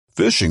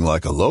Fishing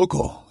like a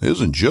local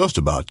isn't just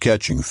about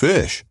catching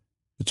fish.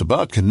 It's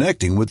about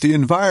connecting with the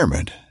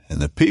environment and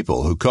the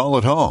people who call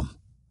it home.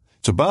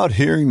 It's about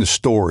hearing the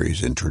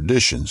stories and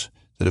traditions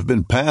that have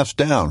been passed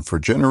down for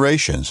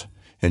generations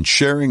and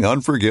sharing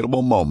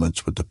unforgettable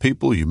moments with the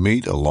people you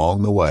meet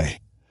along the way.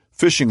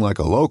 Fishing like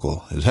a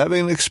local is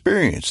having an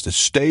experience that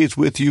stays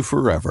with you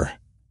forever.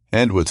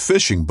 And with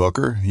Fishing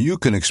Booker, you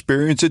can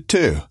experience it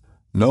too,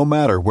 no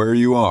matter where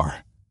you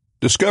are.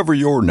 Discover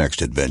your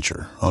next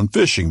adventure on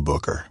Fishing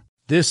Booker.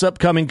 This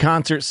upcoming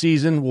concert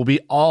season will be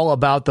all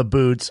about the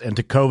boots, and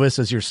Tecovas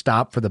is your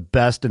stop for the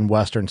best in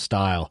Western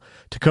style.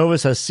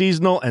 Tecovas has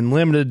seasonal and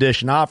limited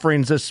edition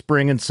offerings this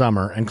spring and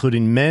summer,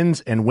 including men's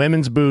and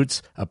women's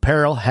boots,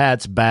 apparel,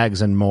 hats,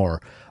 bags, and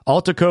more.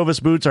 All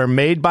Tecovas boots are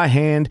made by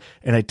hand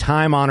in a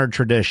time-honored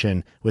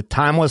tradition with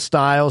timeless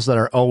styles that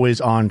are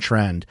always on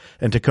trend.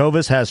 And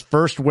Tecovas has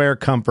first wear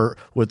comfort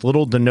with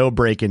little to no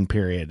break-in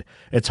period.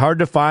 It's hard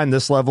to find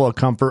this level of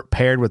comfort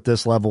paired with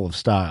this level of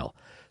style.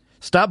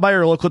 Stop by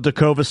your local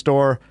Tecovas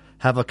store,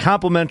 have a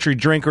complimentary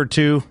drink or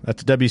two,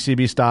 that's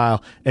WCB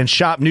style, and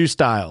shop new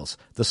styles.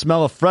 The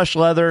smell of fresh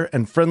leather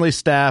and friendly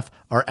staff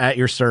are at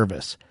your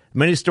service.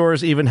 Many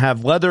stores even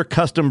have leather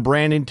custom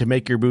branding to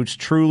make your boots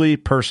truly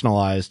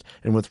personalized.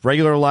 And with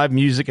regular live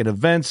music and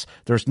events,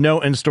 there's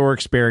no in-store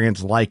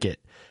experience like it.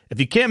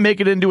 If you can't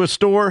make it into a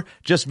store,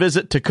 just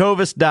visit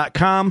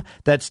tecovas.com.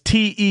 That's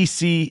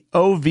TECOVAS.com.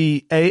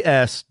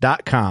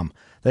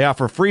 They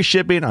offer free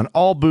shipping on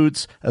all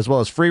boots, as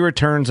well as free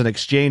returns and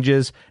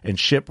exchanges, and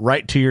ship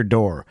right to your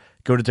door.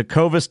 Go to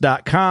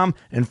tecovas.com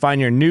and find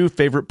your new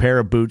favorite pair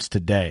of boots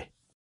today.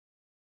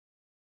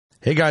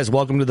 Hey guys,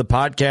 welcome to the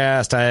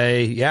podcast.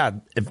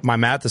 If my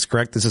math is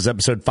correct, this is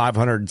episode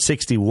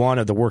 561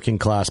 of the Working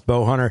Class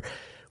Bow Hunter.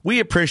 We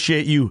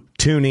appreciate you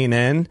tuning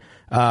in.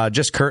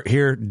 Just Kurt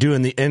here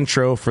doing the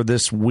intro for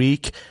this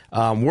week.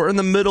 We're in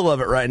the middle of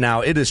it right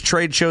now. It is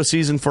trade show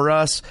season for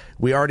us.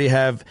 We already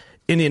have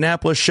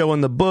Indianapolis show in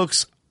the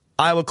books.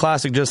 Iowa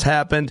Classic just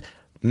happened.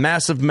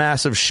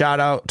 Massive shout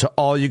out to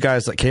all you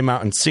guys that came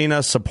out and seen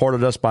us,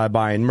 supported us by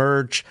buying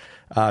merch,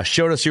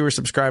 showed us you were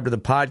subscribed to the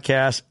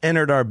podcast,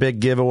 entered our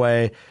big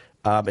giveaway.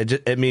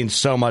 It means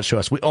so much to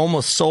us. We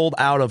almost sold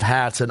out of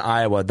hats in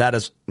Iowa. That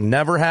has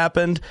never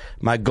happened.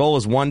 My goal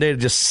is one day to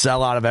just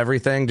sell out of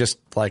everything. Just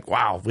like,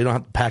 wow, we don't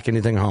have to pack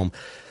anything home.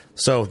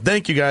 So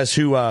thank you guys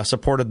who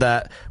supported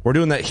that. We're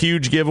doing that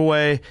huge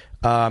giveaway.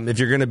 If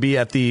you're going to be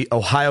at the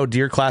Ohio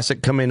Deer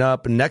Classic coming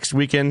up next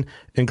weekend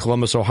in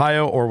Columbus,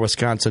 Ohio, or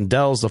Wisconsin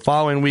Dells the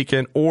following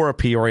weekend, or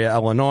Peoria,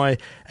 Illinois,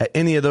 at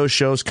any of those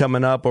shows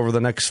coming up over the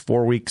next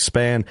 4-week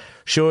span,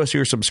 show us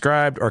you're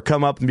subscribed or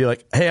come up and be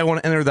like, hey, I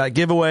want to enter that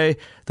giveaway.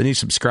 Then you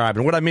subscribe.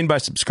 And what I mean by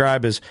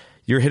subscribe is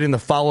you're hitting the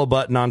follow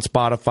button on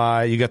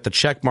Spotify. You got the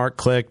check mark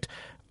clicked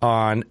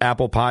on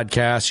Apple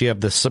Podcasts. You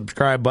have the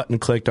subscribe button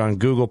clicked on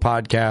Google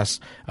Podcasts.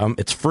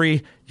 It's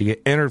free. You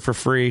get entered for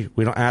free.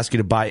 We don't ask you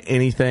to buy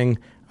anything.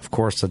 Of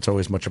course, that's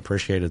always much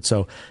appreciated.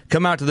 So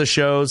come out to the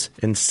shows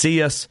and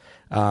see us.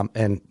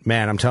 And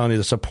man, I'm telling you,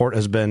 the support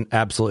has been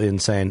absolutely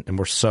insane, and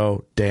we're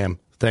so damn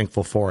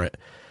thankful for it.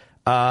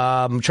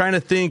 I'm trying to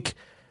think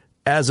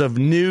as of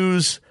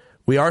news.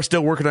 We are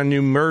still working on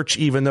new merch,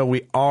 even though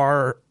we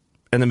are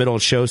in the middle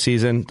of show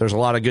season. There's a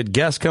lot of good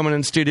guests coming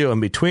in studio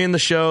in between the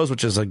shows,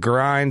 which is a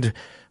grind,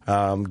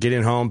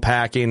 getting home,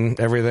 packing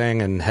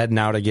everything, and heading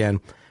out again.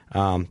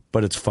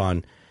 But it's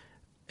fun.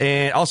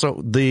 And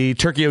also, the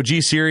Turkey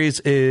OG series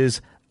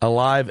is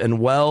alive and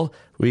well.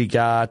 We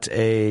got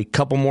a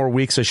couple more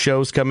weeks of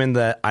shows coming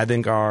that I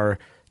think are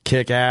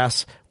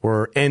kick-ass.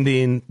 We're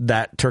ending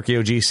that Turkey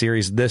OG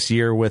series this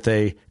year with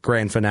a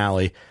grand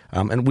finale.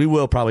 And we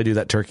will probably do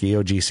that Turkey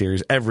OG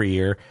series every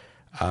year.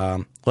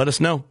 Let us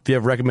know if you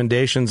have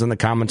recommendations in the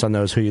comments on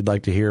those who you'd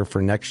like to hear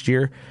for next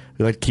year.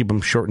 We like to keep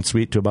them short and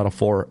sweet to about a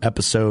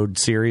 4-episode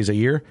series a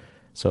year.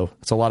 So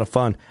it's a lot of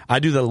fun. I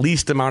do the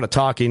least amount of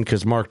talking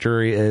because Mark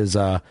Drury is,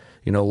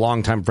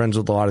 longtime friends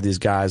with a lot of these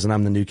guys, and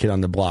I'm the new kid on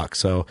the block.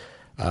 So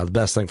the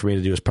best thing for me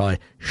to do is probably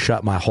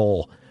shut my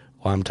hole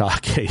while I'm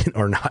talking,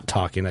 or not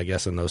talking, I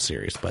guess, in those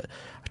series. But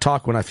I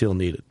talk when I feel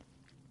needed.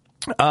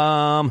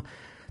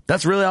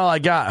 That's really all I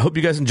got. I hope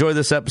you guys enjoy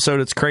this episode.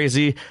 It's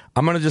crazy.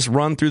 I'm going to just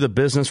run through the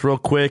business real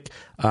quick.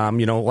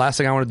 Last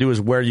thing I want to do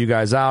is wear you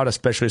guys out,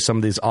 especially some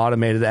of these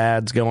automated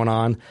ads going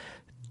on.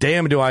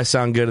 Damn, do I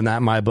sound good in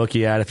that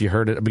MyBookie ad. If you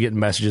heard it, I've been getting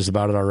messages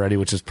about it already,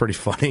 which is pretty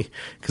funny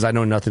because I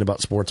know nothing about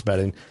sports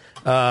betting.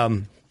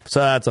 So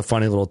that's a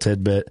funny little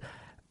tidbit.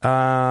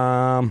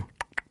 I'm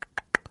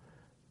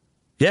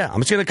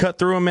just going to cut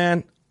through them,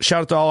 man.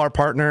 Shout out to all our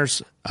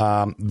partners.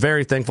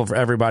 Very thankful for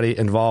everybody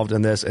involved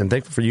in this, and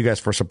thankful for you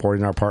guys for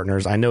supporting our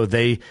partners. I know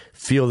they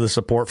feel the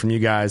support from you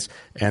guys,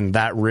 and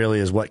that really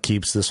is what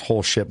keeps this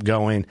whole ship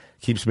going,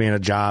 keeps me in a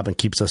job, and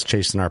keeps us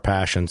chasing our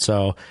passion.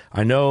 So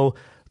I know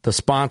the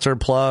sponsor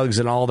plugs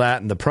and all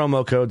that and the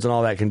promo codes and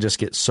all that can just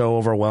get so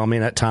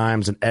overwhelming at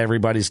times, and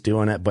everybody's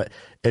doing it, but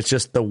it's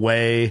just the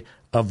way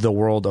of the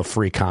world of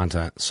free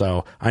content.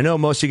 So I know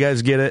most of you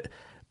guys get it,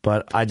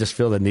 but I just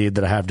feel the need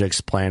that I have to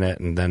explain it.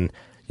 And then,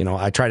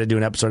 I try to do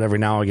an episode every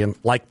now and again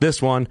like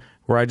this one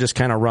where I just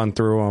kind of run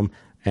through them.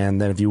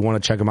 And then if you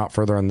want to check them out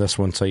further on this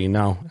one, so you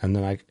know, and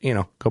then I,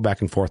 go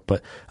back and forth.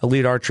 But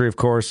Elite Archery, of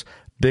course,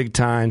 Big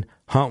Time,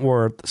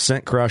 Huntworth,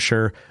 Scent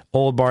Crusher,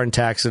 Old Barn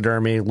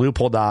Taxidermy,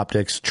 Loophole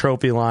Optics,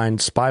 Trophy Line,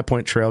 Spy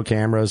Point Trail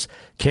Cameras,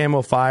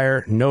 Camo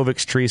Fire,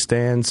 Novix Tree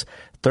Stands,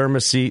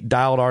 Thermoset,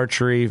 Dialed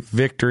Archery,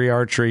 Victory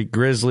Archery,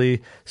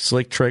 Grizzly,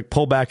 Slick Trick,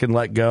 Pull Back and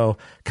Let Go,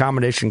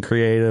 Combination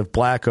Creative,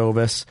 Black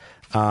Ovis.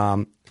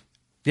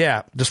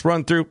 Just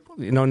run through.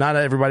 Not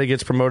everybody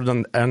gets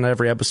promoted on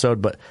every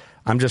episode, but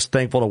I'm just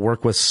thankful to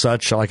work with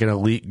such like an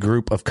elite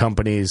group of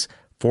companies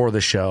for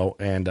the show,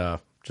 and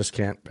just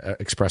can't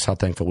express how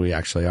thankful we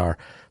actually are.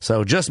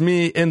 So just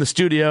me in the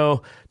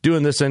studio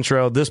doing this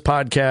intro. This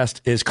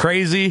podcast is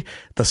crazy.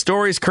 The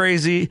story's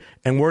crazy,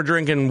 and we're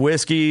drinking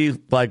whiskey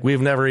like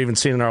we've never even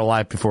seen in our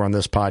life before on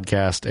this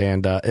podcast,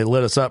 and it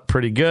lit us up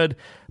pretty good,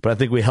 but I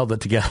think we held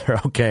it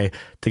together okay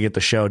to get the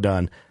show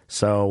done.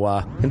 So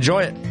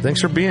enjoy it.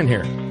 Thanks for being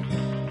here.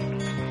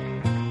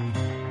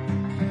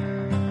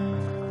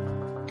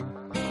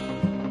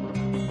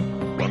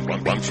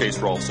 I'm Chase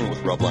Rolfson with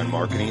Rubline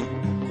Marketing.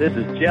 This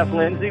is Jeff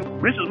Lindsay.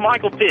 This is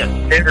Michael Fitt.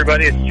 Hey,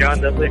 everybody, it's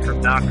John Dudley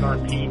from Knock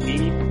on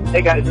TV.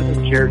 Hey, guys, this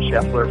is Jared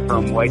Scheffler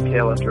from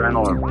Whitetail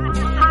Adrenaline.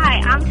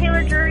 Hi, I'm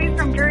Taylor Drury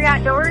from Drury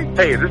Outdoors.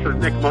 Hey, this is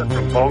Nick Munt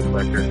from Bone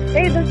Collector.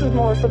 Hey, this is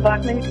Melissa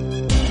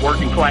Buckman.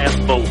 Working Class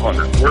Bow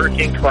Hunter.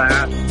 Working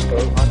Class Bow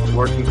Hunter.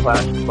 Working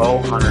Class Bow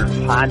Hunter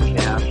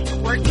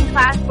Podcast. Working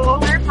Class Bow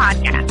Hunter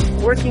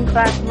Podcast. Working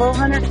Class Bow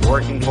Hunter.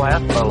 Working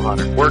Class Bow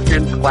Hunter.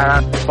 Working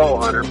Class Bow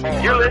Hunter.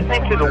 You're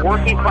listening to the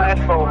Working Class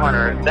Bow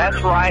Hunter.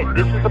 That's right.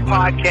 This is the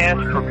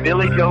podcast for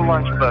Billy Joe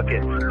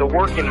Lunchbucket, the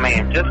working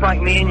man, just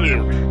like me and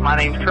you. My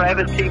name's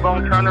Travis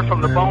T-Bone Turner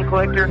from the Bone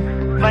Collector.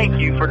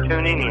 Thank you for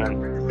tuning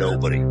in.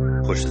 Nobody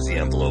pushes the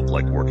envelope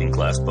like Working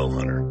Class Bow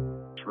Hunter.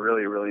 It's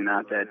really, really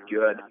not that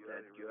good.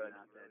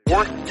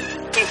 Working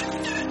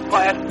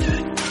Class.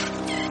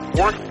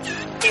 Working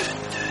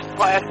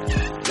Class.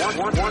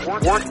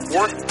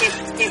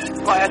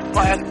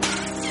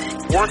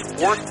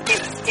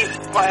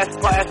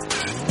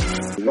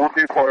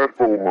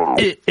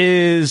 It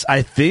is,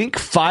 I think,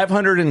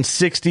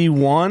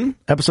 561,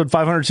 episode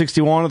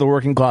 561 of the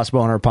Working Class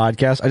Bow Hunter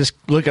podcast. I just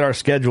look at our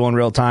schedule in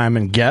real time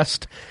and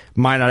guessed.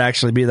 Might not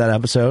actually be that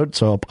episode,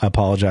 so I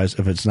apologize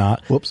if it's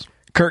not. Whoops.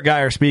 Kurt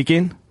Geyer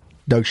speaking.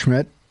 Doug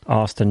Schmidt.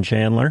 Austin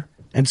Chandler.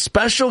 And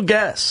special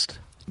guest,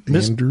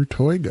 Andrew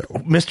Toigo.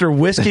 Mr.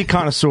 Whiskey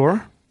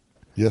Connoisseur.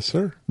 Yes,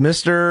 sir.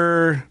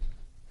 Mr.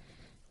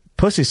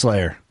 Pussy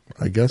Slayer.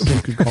 I guess you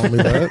could call me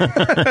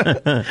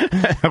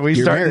that. Are we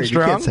You're starting married.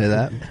 strong? You can't say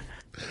that.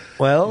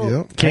 Well,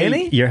 Yep. can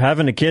he? You're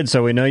having a kid,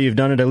 so we know you've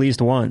done it at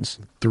least once.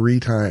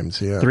 3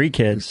 times, yeah. 3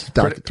 kids.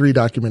 3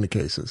 documented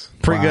cases.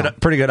 Pretty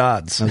good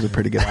odds. Those are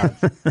pretty good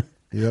odds.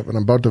 Yep, and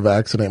I'm about to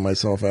vaccinate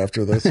myself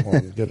after this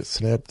one. Get it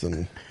snipped,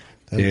 and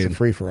then it's a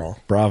free-for-all.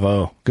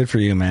 Bravo. Good for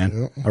you,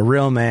 man. Yep. A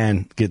real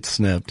man gets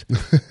snipped.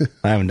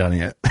 I haven't done it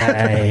yet.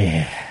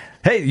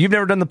 Hey, you've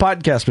never done the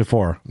podcast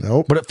before.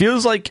 Nope. But it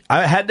feels like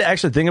I had to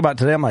actually think about it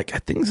today. I'm like, I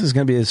think this is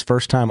going to be his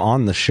first time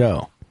on the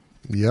show.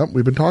 Yep,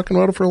 we've been talking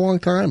about it for a long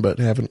time, but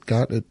haven't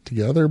got it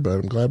together, but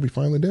I'm glad we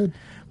finally did.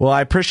 Well,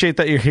 I appreciate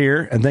that you're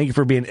here, and thank you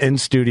for being in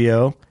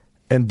studio,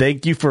 and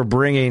thank you for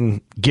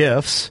bringing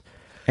gifts.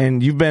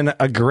 And you've been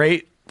a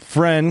great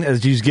friend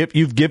as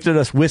you've gifted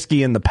us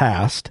whiskey in the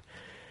past.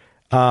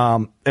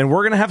 And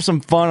we're going to have some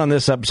fun on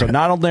this episode.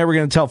 Not only are we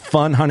going to tell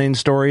fun hunting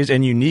stories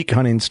and unique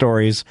hunting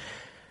stories,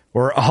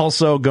 we're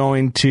also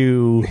going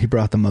to... He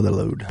brought the mother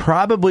load.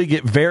 Probably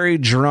get very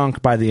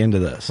drunk by the end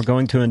of this. We're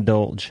going to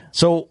indulge.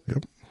 So,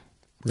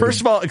 first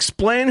of all,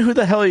 explain who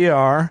the hell you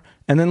are,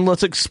 and then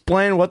let's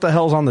explain what the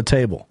hell's on the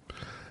table.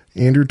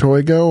 Andrew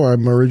Toigo.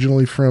 I'm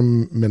originally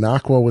from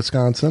Minocqua,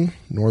 Wisconsin,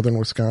 northern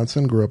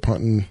Wisconsin. Grew up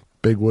hunting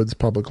big woods,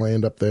 public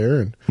land up there,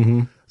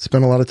 and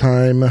spent a lot of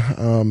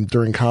time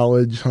during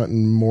college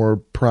hunting more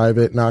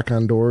private,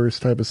 knock-on-doors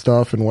type of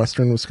stuff in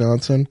western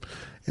Wisconsin.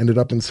 Ended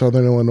up in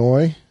southern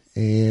Illinois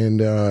and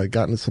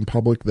got into some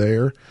public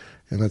there.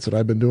 And that's what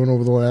I've been doing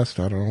over the last,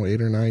 8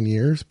 or 9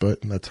 years. But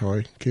that's how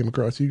I came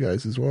across you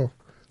guys as well.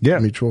 Yeah.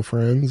 Mutual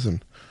friends,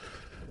 and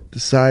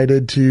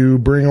decided to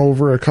bring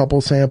over a couple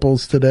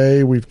samples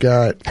today. We've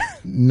got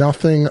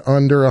nothing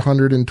under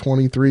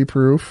 123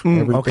 proof.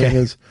 Everything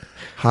is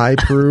high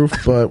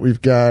proof, but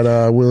we've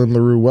got William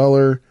LaRue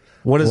Weller.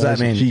 What does that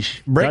mean?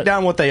 Break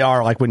down what they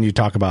are, like when you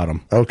talk about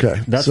them.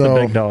 Okay. That's the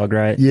big dog,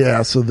 right?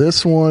 Yeah, so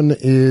this one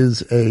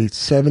is a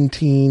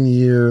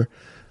 17-year,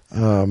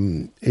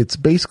 it's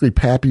basically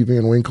Pappy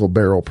Van Winkle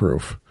barrel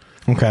proof.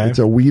 Okay. It's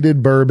a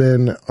weeded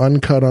bourbon,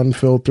 uncut,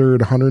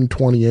 unfiltered,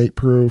 128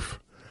 proof.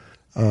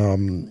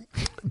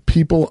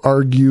 People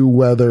argue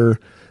whether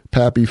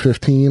Pappy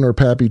 15 or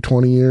Pappy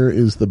 20 year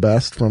is the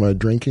best from a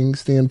drinking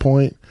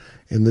standpoint,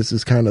 and this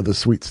is kind of the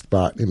sweet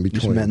spot in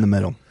between. Just met in the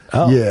middle.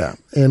 Oh. Yeah,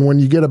 and when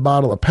you get a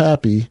bottle of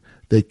Pappy,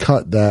 they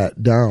cut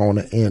that down,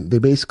 and they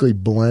basically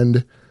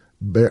blend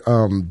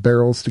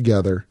barrels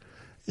together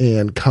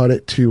and cut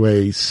it to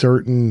a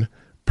certain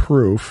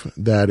proof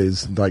that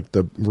is like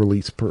the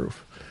release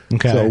proof.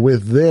 Okay. So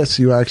with this,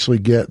 you actually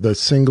get the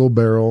single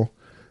barrel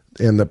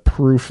and the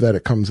proof that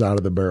it comes out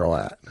of the barrel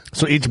at.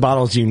 So each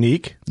bottle is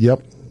unique?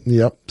 Yep.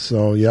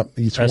 So,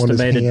 each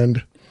Estimated.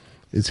 one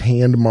is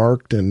hand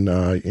marked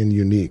and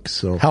unique.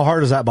 So How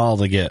hard is that bottle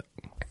to get?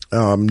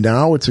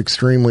 now it's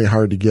extremely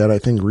hard to get. I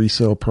think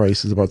resale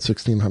price is about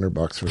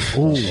 $1,600 for this.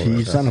 Oh,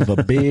 you son of a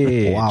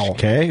bitch. Wow.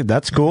 Okay,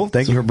 that's cool.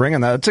 Thank you for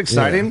bringing that. That's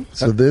exciting. Yeah.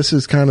 So this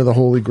is kind of the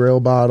holy grail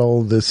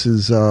bottle. This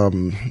is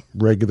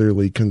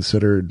regularly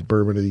considered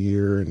bourbon of the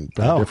year and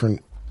by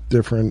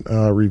different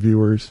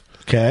reviewers.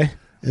 Okay.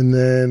 And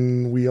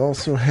then we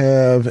also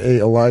have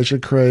a Elijah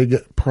Craig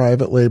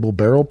private label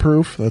barrel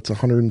proof. That's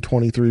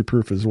 123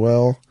 proof as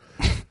well.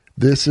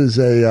 This is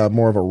a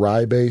more of a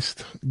rye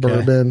based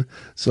bourbon.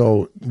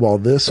 So while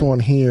this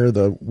one here,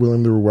 the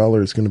William Lou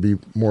Weller, is going to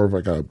be more of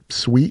like a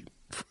sweet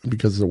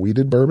because it's a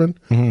wheated bourbon.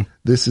 Mm-hmm.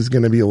 This is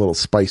going to be a little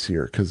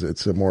spicier because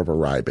it's more of a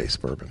rye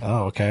based bourbon.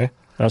 Oh, okay.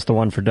 That's the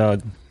one for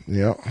Doug.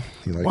 Yeah.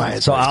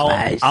 So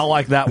I'll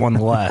like that one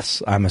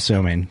less, I'm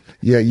assuming.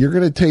 Yeah, you're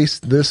going to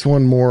taste this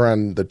one more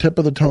on the tip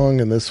of the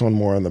tongue and this one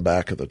more on the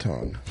back of the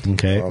tongue.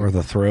 Okay, or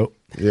the throat.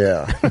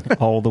 Yeah.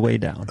 All the way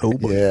down. Oh,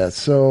 boy. Yeah,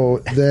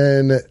 so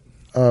then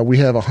we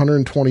have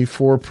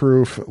 124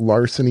 proof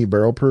Larceny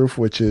barrel proof,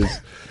 which is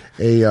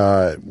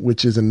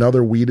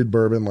another wheated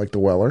bourbon like the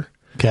Weller.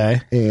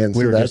 Okay. And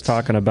we so were just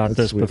talking about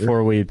this sweeter.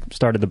 before we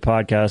started the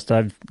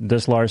podcast.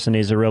 This Larceny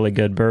is a really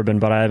good bourbon,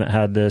 but I haven't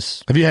had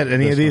this. Have you had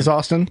any of these,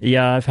 Austin?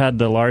 Yeah, I've had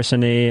the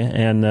Larceny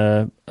and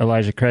the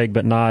Elijah Craig,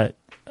 but not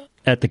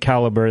at the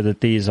caliber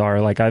that these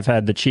are. Like, I've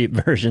had the cheap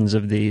versions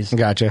of these.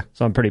 Gotcha.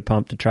 So I'm pretty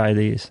pumped to try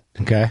these.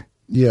 Okay.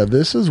 Yeah,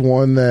 this is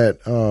one that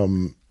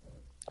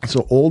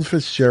so Old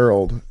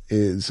Fitzgerald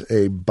is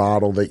a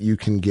bottle that you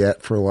can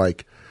get for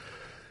like,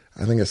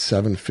 I think a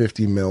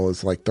 750 mil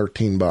is like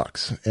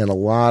 $13, and a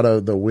lot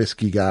of the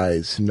whiskey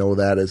guys know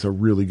that as a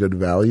really good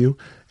value,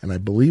 and I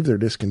believe they're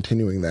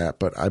discontinuing that,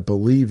 but I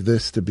believe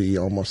this to be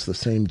almost the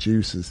same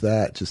juice as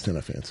that, just in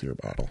a fancier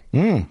bottle.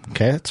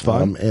 Okay, that's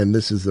fun. And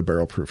this is the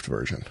barrel proofed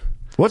version.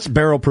 What's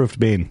barrel proofed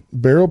mean?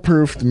 Barrel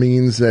proofed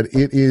means that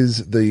it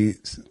is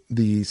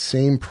the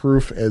same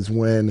proof as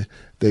when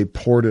they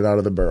poured it out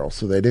of the barrel,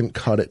 so they didn't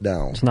cut it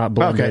down. It's not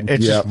blended. Okay,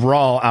 it's just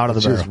raw out of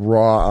the barrel. Just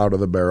raw out of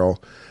the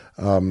barrel.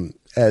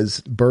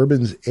 As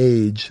bourbons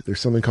age,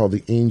 there's something called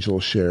the angel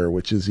share,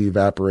 which is the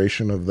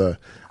evaporation of the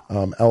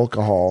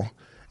alcohol.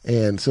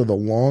 And so the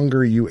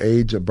longer you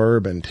age a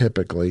bourbon,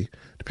 typically,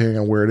 depending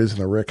on where it is in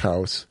the rick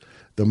house,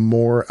 the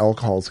more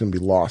alcohol is going to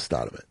be lost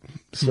out of it.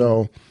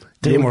 So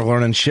damn, we're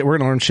learning shit. We're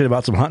going to learn shit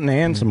about some hunting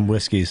and some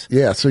whiskeys.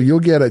 yeah, so you'll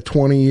get a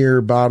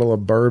 20-year bottle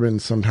of bourbon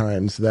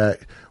sometimes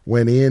that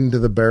went into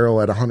the barrel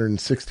at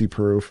 160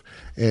 proof,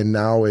 and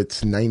now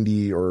it's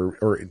 90 or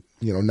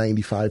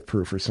 95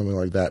 proof or something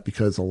like that,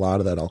 because a lot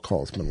of that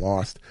alcohol has been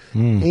lost.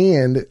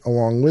 And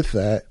along with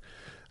that,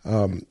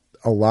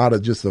 a lot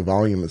of just the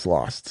volume is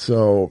lost.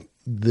 So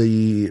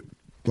the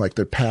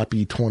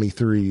Pappy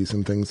 23s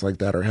and things like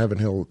that, or Heaven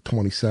Hill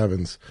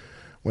 27s,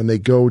 when they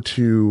go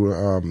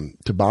to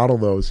bottle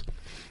those,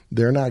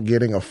 they're not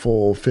getting a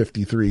full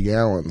 53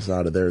 gallons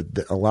out of there.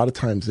 A lot of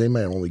times they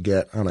might only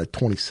get on a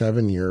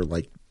 27-year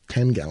like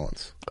 10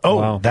 gallons. Oh,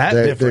 wow.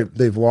 different.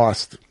 They've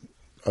lost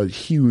a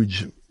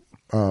huge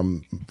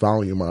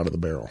volume out of the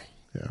barrel.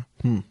 Yeah.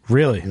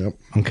 Really? Yep.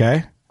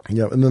 Okay.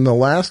 Yep. And then the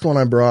last one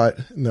I brought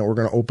and that we're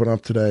going to open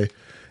up today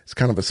is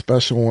kind of a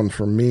special one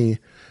for me.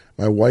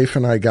 My wife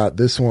and I got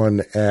this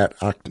one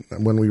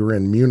when we were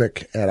in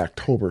Munich at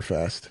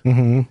Oktoberfest.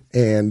 Mm-hmm.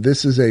 And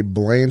this is a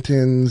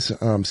Blanton's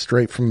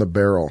straight from the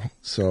barrel.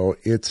 So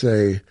it's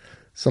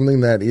something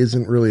that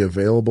isn't really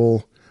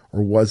available,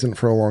 or wasn't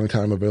for a long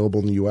time available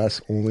in the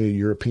U.S., only a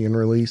European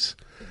release.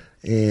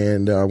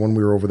 And when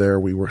we were over there,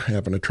 we were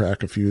having to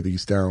track a few of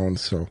these down.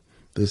 So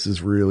this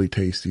is really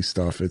tasty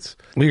stuff. Well,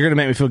 you're going to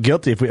make me feel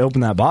guilty if we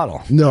open that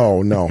bottle. No.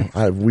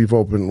 We've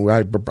opened.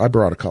 I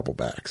brought a couple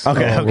back. So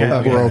Okay.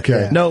 we're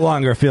okay. No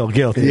longer feel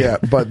guilty. Yeah,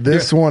 but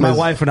this one my is.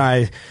 wife and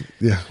I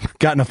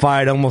got in a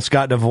fight, almost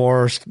got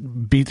divorced,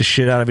 beat the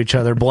shit out of each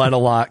other, bled a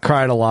lot,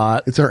 cried a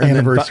lot. It's our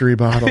anniversary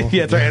bottle.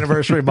 Yeah, it's our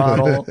anniversary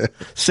bottle.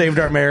 Saved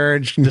our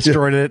marriage,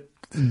 destroyed it.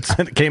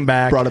 It came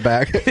back. Brought it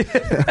back.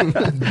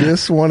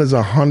 This one is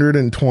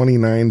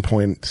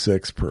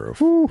 129.6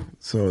 proof. Woo.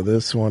 So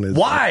this one is.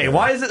 Why?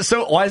 Why is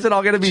it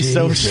all going to be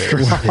so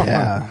strong?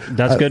 Yeah.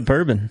 That's good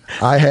bourbon.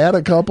 I had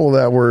a couple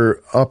that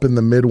were up in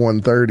the mid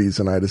 130s,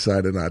 and I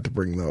decided not to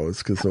bring those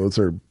because those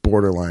are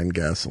borderline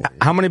gasoline.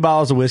 How many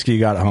bottles of whiskey you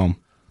got at home?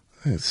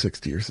 I think it's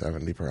 60 or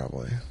 70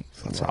 probably.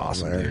 That's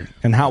awesome. Dude.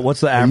 And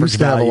what's the I average used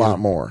to value? have a lot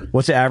more.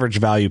 What's the average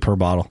value per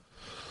bottle?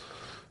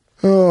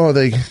 Oh,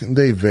 they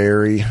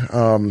vary.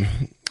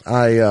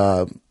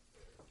 I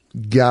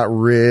got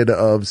rid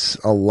of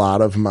a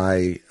lot of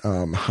my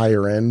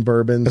higher end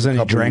bourbons a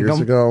couple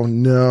years ago.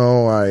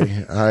 No,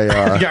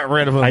 I got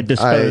rid of them. I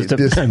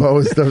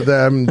disposed of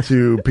them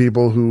to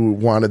people who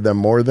wanted them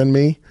more than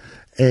me,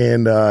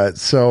 and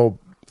so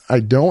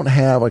I don't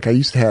have I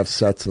used to have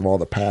sets of all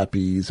the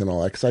Pappies and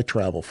all that because I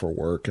travel for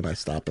work and I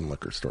stop in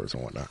liquor stores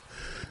and whatnot.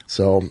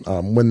 So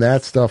when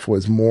that stuff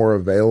was more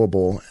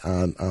available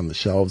on the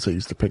shelves, I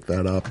used to pick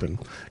that up and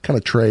kind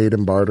of trade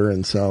and barter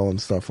and sell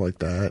and stuff like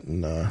that.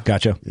 And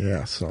Gotcha.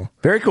 yeah, so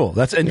Very cool.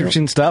 That's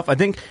interesting stuff. I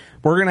think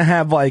we're going to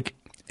have like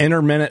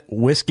intermittent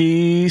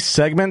whiskey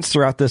segments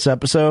throughout this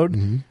episode.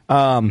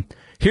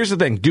 Here's the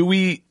thing. Do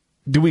we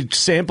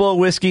sample a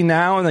whiskey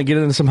now and then get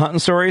into some hunting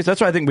stories?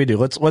 That's what I think we do.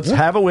 Let's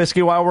have a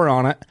whiskey while we're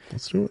on it.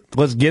 let's do it.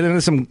 Let's get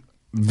into some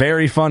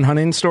very fun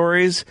hunting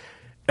stories,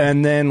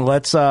 and then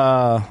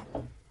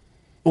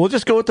we'll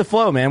just go with the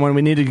flow, man. When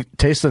we need to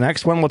taste the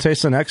next one, we'll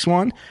taste the next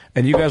one.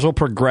 And you guys will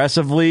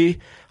progressively,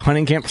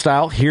 hunting camp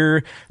style,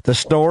 hear the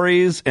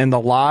stories and the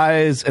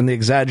lies and the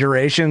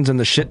exaggerations and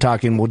the shit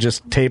talking. We'll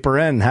just taper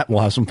in.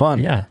 We'll have some fun.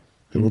 Yeah.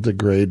 It will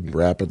degrade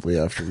rapidly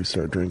after we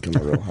start drinking the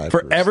real high.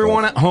 For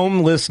everyone at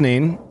home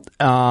listening,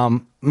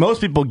 most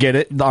people get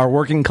it. Our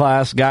working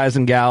class guys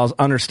and gals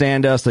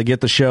understand us. They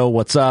get the show.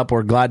 What's up?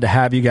 We're glad to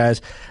have you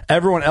guys.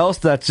 Everyone else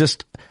that's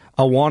just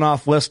a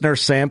one-off listener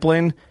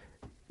sampling,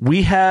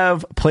 we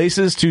have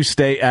places to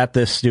stay at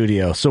this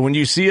studio. So when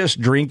you see us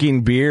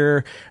drinking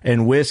beer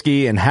and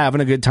whiskey and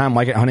having a good time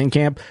like at hunting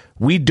camp,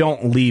 we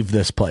don't leave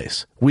this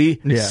place. We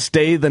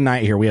stay the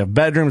night here. We have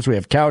bedrooms, we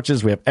have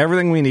couches, we have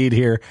everything we need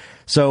here.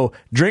 So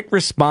drink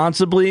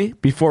responsibly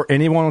before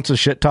anyone wants to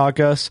shit talk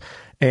us.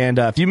 And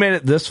if you made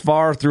it this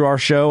far through our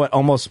show at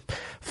almost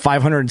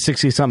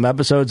 560-something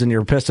episodes and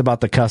you're pissed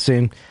about the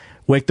cussing,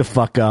 wake the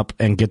fuck up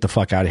and get the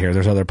fuck out of here.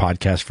 There's other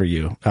podcasts for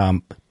you.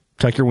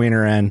 Tuck your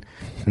wiener in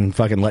and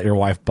fucking let your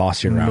wife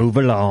boss you around. Move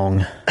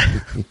along.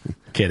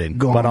 Kidding.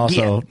 But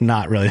also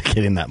not really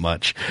kidding that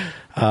much.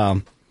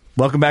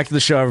 Welcome back to the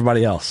show,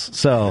 everybody else.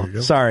 So,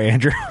 sorry,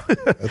 Andrew.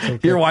 Okay.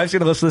 Your wife's going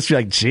to listen to this and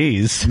be like,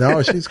 geez.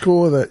 No, she's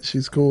cool with it.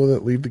 She's cool with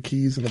it. Leave the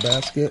keys in the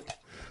basket.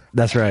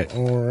 That's right.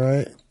 All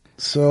right.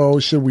 So,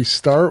 should we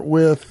start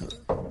with...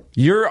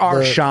 You're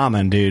our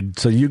shaman, dude.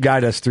 So you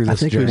guide us through this I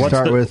think journey. we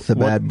start with the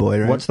bad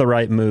boy, right? What's the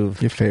right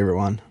move? Your favorite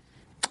one?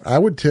 I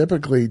would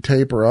typically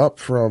taper up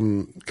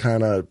from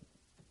kind of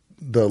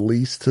the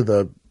least to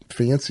the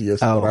fanciest,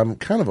 but I'm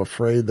kind of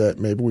afraid that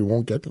maybe we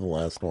won't get to the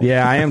last one.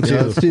 Yeah, I am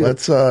too.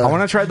 Let's I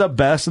want to try the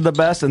best of the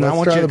best, and then I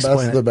want you to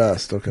explain the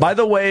best of the best. Okay. By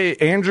the way,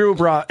 Andrew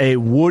brought a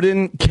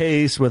wooden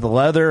case with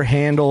leather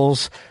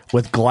handles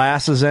with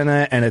glasses in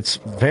it, and it's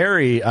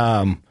very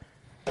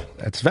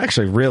it's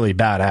actually really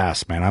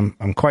badass, man.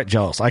 I'm quite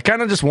jealous. I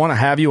kind of just want to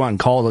have you on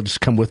call to just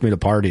come with me to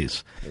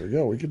parties. There we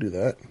go. We could do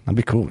that. That'd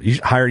be cool. You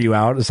hire you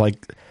out as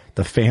like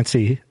the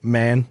fancy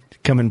man,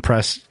 come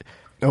impress.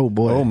 Oh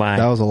boy! Oh my!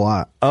 That was a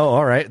lot. Oh,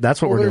 all right.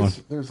 That's what we're doing.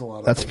 There's a lot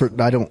of That's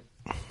I don't.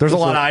 There's a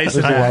lot of ice.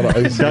 There's a lot of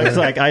ice. Doug's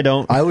like, I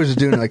don't. I was just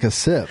doing like a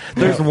sip.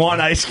 There's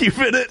one ice cube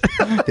in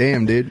it.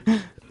 Damn, dude.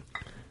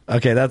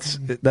 Okay, that's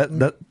good.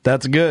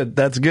 That's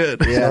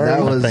good. Yeah,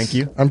 that was. Thank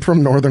you. I'm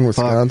from northern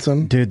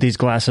Wisconsin. Dude, these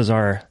glasses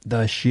are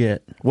the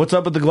shit. What's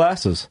up with the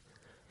glasses?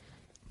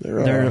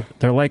 They're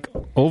like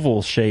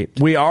oval shaped.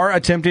 We are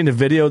attempting to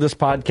video this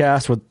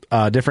podcast with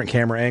different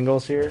camera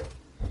angles here.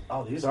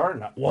 Oh, these are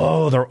not.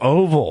 Whoa, they're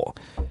oval.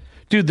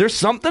 Dude, there's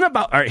something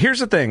about... All right, here's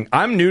the thing.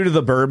 I'm new to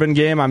the bourbon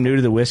game. I'm new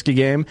to the whiskey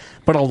game.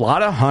 But a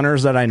lot of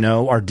hunters that I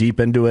know are deep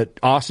into it.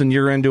 Austin,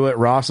 you're into it.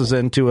 Ross is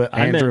into it.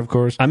 Andrew, of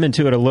course. I'm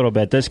into it a little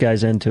bit. This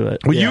guy's into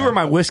it. Well, you were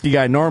my whiskey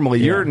guy normally.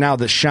 Yeah. You're now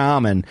the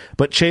shaman.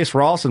 But Chase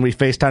Rawson, we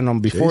FaceTimed him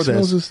before Chase this.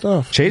 knows his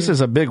stuff. Chase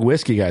is a big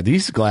whiskey guy.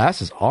 These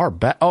glasses are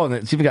bad. Oh, and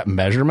it's even got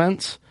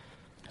measurements.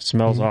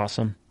 Smells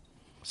awesome.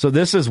 So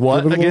this is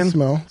what, Give it a little again?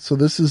 smell. So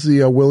this is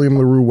the William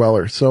LaRue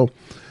Weller. So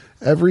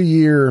every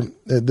year,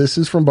 this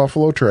is from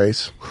Buffalo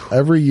Trace.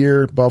 Every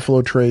year,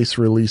 Buffalo Trace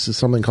releases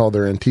something called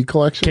their antique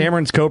collection.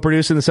 Cameron's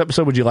co-producing this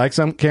episode. Would you like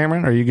some,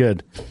 Cameron? Are you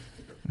good?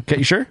 Okay,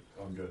 you sure?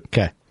 I'm good.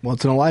 Okay.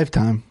 Once in a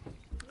lifetime.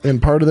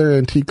 And part of their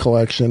antique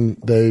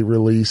collection, they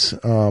release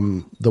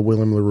the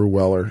William LaRue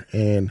Weller.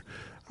 And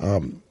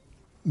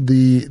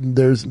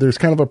there's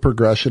kind of a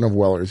progression of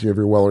Wellers. You have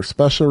your Weller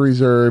Special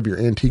Reserve, your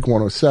Antique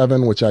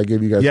 107, which I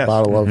gave you guys a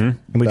bottle of. And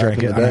we back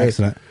drank in it the on day.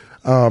 accident.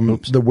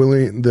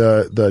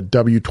 The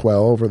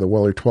W12 or the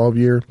Weller 12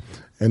 year,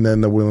 and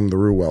then the William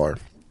LaRue Weller.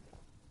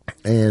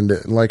 And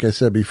like I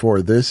said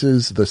before, this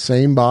is the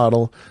same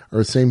bottle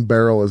or same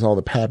barrel as all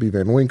the Pappy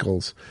Van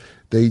Winkles.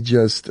 They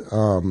just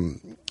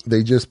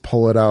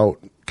pull it out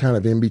kind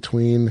of in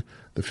between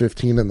the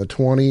 15 and the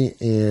 20,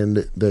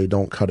 and they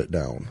don't cut it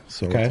down.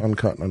 So it's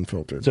uncut and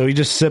unfiltered. So you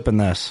just sipping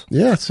this.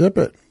 Yeah, sip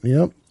it.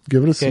 Yep.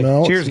 Give it a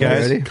smell. Cheers,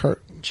 guys.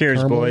 Cheers,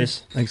 caramel.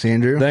 boys. Thanks,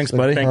 Andrew. Thanks,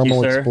 buddy. Thank you,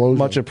 Caramel sir. explosion.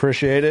 Much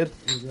appreciated.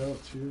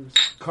 Cheers.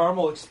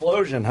 Caramel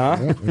explosion,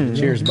 huh?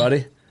 Cheers,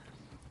 buddy.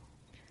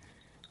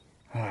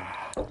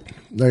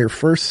 Now, your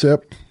first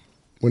sip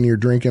when you're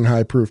drinking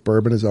high proof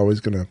bourbon is always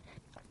going to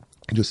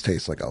just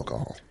taste like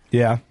alcohol.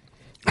 Yeah.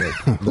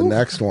 The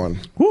next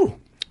one. Woo.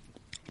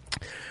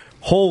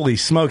 Holy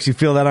smokes, you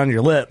feel that on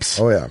your lips.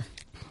 Oh, yeah.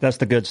 That's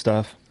the good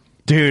stuff.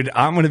 Dude,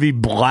 I'm going to be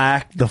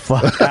black the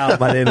fuck out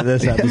by the end of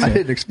this I episode.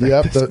 didn't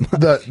expect Yep.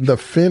 this. The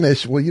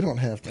finish. Well, you don't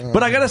have to.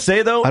 But I got to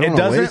say, though, I don't it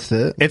wanna doesn't. waste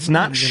it. It's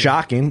not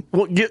shocking.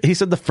 Well, he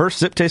said the first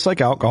sip tastes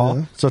like alcohol.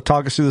 Yeah. So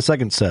talk us through the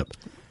second sip.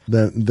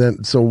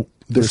 So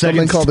There's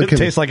something called the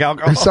tastes like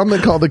alcohol. There's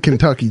something called the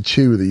Kentucky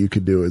Chew that you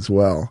could do as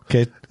well.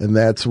 Okay. And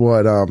that's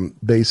what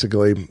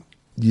basically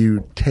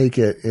you take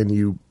it and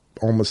you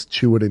almost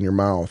chew it in your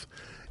mouth,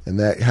 and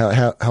that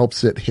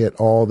helps it hit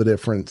all the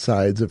different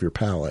sides of your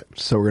palate.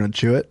 So we're going to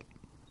chew it?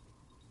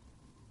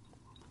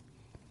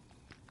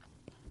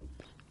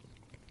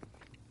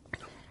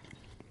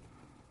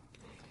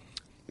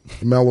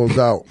 Mellows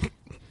out.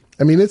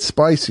 I mean, it's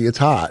spicy. It's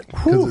hot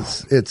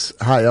because it's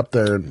high up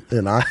there in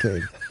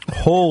octane.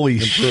 Holy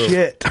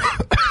shit.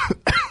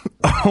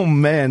 Oh,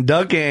 man.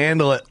 Doug can't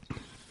handle it.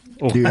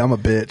 Dude, I'm a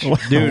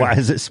bitch. Dude, why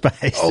is it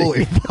spicy?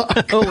 Holy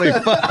fuck. Holy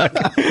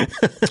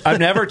fuck. I've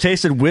never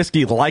tasted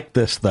whiskey like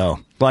this, though.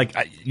 Like,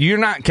 you're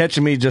not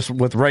catching me just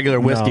with regular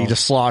whiskey,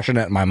 just sloshing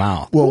it in my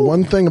mouth. Well,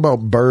 one thing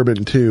about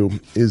bourbon, too,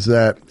 is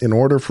that in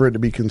order for it to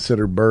be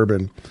considered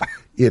bourbon,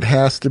 it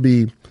has to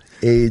be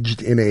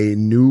aged in a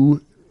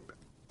new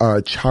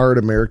charred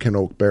American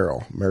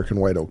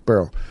white oak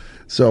barrel.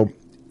 So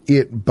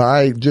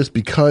just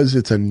because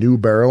it's a new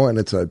barrel and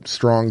it's a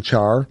strong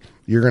char,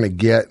 you're going to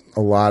get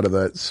a lot of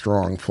that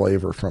strong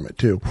flavor from it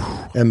too.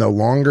 And the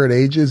longer it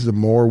ages, the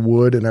more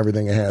wood and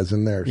everything it has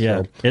in there.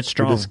 Yeah, so it's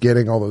strong. You're just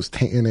getting all those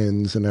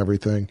tannins and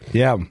everything.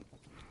 Yeah.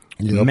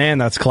 Yep. Man,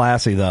 that's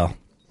classy, though.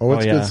 Oh,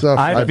 it's yeah. good stuff.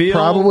 I I feel-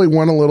 probably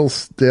went a little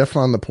stiff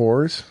on the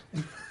pours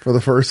for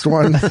the first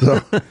one.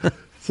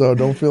 So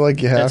don't feel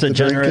like you have That's a to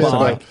drink generous it.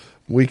 amount. But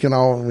we can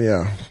all,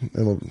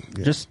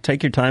 Just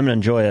take your time and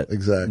enjoy it.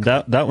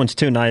 Exactly. That one's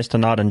too nice to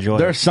not enjoy.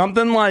 There's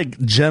something like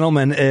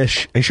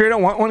gentleman-ish. Are you sure you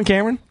don't want one,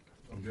 Cameron?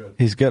 I'm good.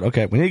 He's good.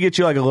 Okay. We need to get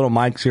you like a little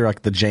mic here,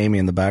 like the Jamie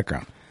in the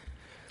background.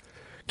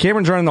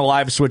 Cameron's running the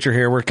live switcher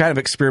here. We're kind of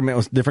experimenting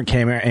with different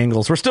camera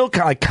angles. We're still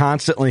kind of like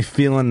constantly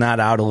feeling that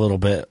out a little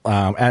bit,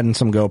 adding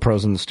some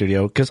GoPros in the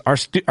studio because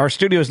our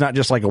studio is not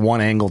just like a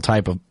one-angle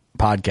type of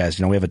podcast.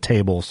 You know, we have a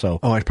table, so...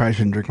 Oh, I probably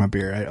shouldn't drink my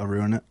beer. I'll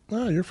ruin it.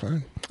 Oh, you're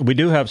fine. We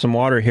do have some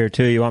water here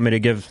too. You want me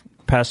to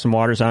pass some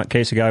waters out in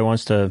case a guy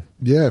wants to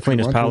If clean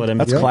you his want palate to. in?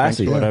 That's between,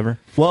 classy. whatever.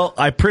 Well,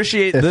 I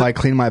appreciate If this. I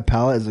clean my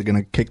palate, is it going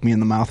to kick me in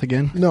the mouth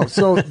again? No,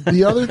 so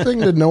the other thing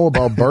to know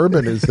about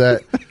bourbon is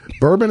that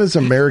bourbon is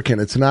American.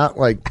 It's not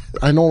like,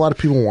 I know a lot of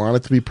people want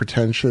it to be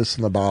pretentious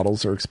and the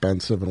bottles are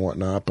expensive and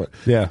whatnot, but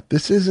Yeah.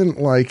 this isn't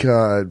like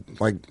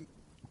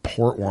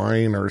port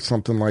wine or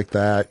something like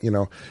that. You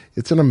know,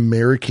 it's an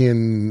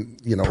American,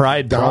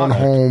 Pride down product.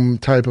 home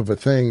type of a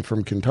thing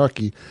from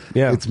Kentucky.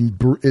 Yeah. It's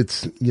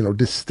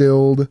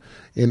distilled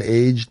and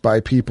aged by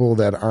people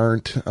that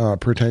aren't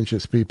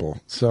pretentious people.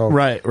 So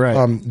Right.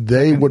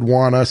 they would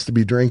want us to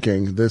be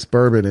drinking this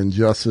bourbon in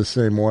just the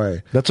same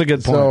way. That's a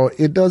good point. So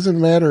it doesn't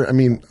matter. I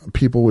mean,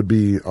 people would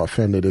be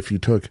offended if you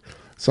took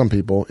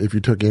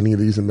any of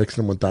these and mixed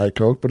them with Diet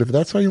Coke. But if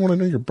that's how you want to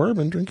do your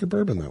bourbon, drink your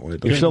bourbon that way.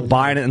 You're still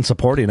buying it and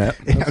supporting it.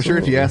 Yeah, I'm sure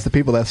if you ask the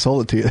people that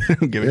sold it to you, they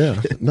don't give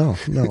a shit. No.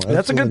 That's a good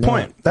absolutely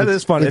point. not. That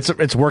is fun.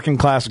 It's working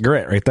class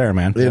grit right there,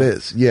 man. It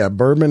is. Yeah,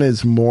 bourbon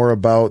is more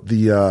about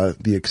the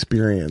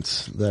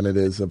experience than it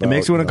is about. It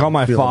makes me want to call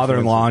my feeling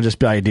father-in-law and just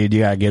be like, dude,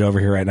 you gotta get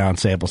over here right now and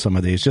sample some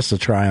of these just to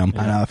try them.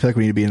 I know. I feel like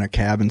we need to be in a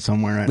cabin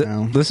somewhere right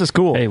now. This is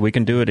cool. Hey, we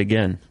can do it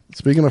again.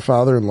 Speaking of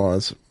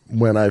father-in-laws,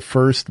 when I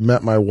first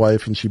met my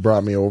wife and she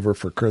brought me over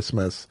for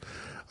Christmas,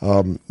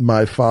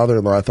 my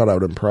father-in-law, I thought I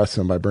would impress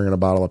him by bringing a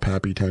bottle of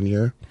Pappy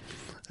 10-year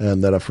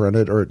and that a friend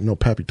had,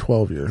 Pappy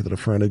 12-year that a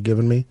friend had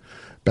given me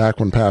back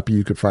when Pappy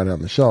you could find it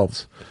on the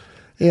shelves.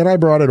 And I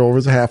brought it over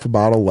as a half a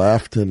bottle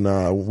left, and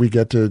we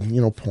get to,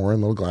 pour in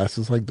little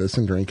glasses like this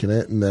and drinking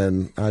it. And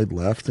then I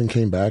left and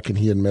came back, and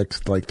he had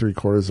mixed like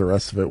 3/4 the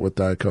rest of it with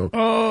Diet Coke.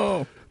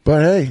 Oh.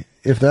 But hey,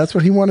 if that's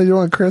what he wanted to do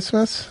on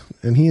Christmas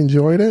and he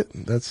enjoyed it,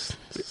 that's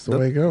the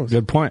way it goes.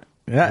 Good point.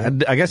 Yeah,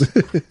 I guess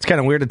it's kind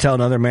of weird to tell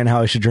another man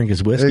how he should drink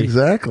his whiskey.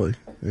 Exactly.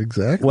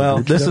 Well,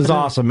 Each this step is of it.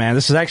 awesome, man.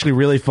 This is actually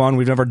really fun.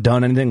 We've never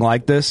done anything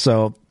like this,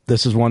 so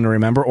this is one to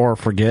remember or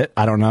forget.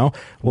 I don't know.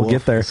 We'll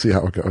get there. See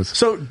how it goes.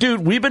 So,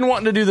 dude, we've been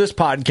wanting to do this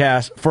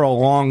podcast for a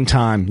long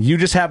time. You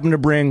just happened to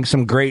bring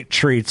some great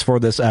treats for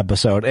this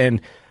episode,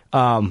 and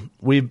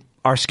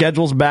our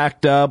schedule's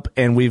backed up,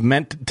 and we've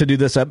meant to do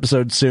this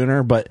episode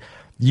sooner, but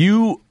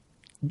you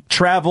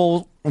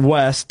travel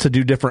west to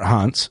do different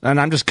hunts, and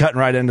I'm just cutting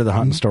right into the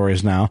hunting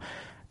stories now.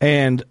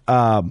 And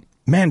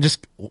man,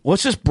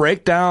 let's just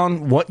break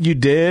down what you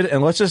did,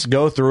 and let's just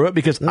go through it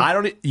because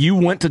you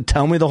went to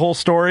tell me the whole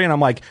story, and I'm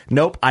like,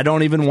 nope, I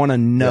don't even want to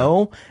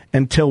know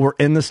until we're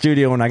in the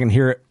studio and I can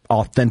hear it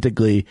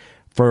authentically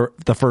for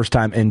the first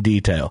time in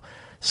detail.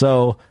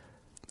 So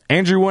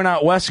Andrew went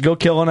out west to go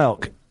kill an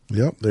elk.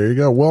 Yep, there you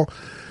go. Well,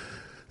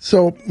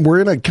 so we're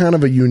in a kind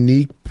of a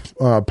unique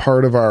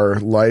part of our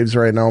lives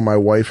right now, my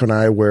wife and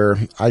I, where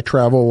I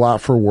travel a lot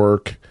for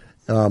work,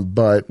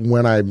 but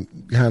when I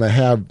kind of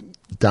have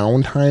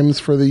downtimes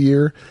for the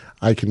year,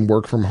 I can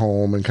work from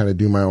home and kind of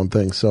do my own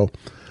thing. So,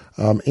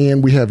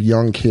 and we have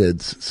young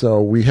kids.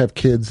 So we have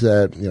kids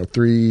that,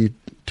 3,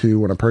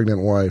 2, and a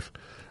pregnant wife.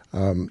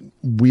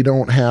 We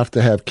don't have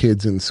to have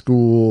kids in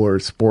school or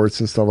sports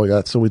and stuff like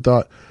that. So we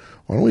thought,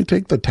 why don't we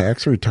take the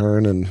tax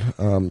return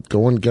and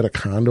go and get a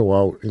condo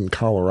out in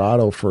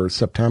Colorado for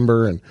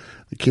September, and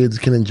the kids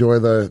can enjoy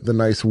the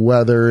nice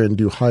weather and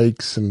do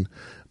hikes and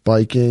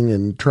biking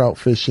and trout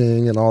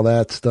fishing and all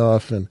that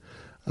stuff. And,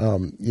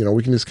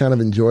 we can just kind of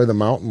enjoy the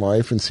mountain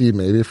life and see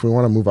maybe if we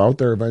want to move out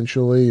there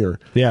eventually or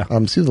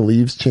see the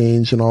leaves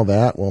change and all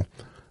that. Well,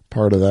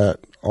 part of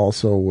that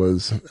also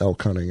was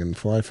elk hunting and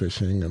fly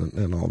fishing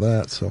and all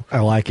that. So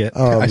I like it.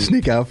 I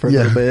sneak out for a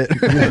little bit.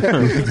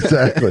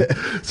 Exactly.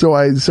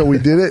 So we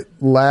did it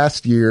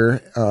last year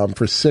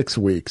for 6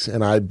 weeks,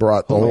 and I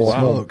brought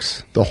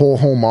the whole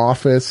home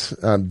office,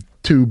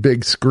 2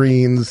 big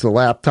screens, the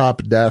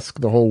laptop, desk,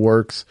 the whole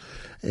works,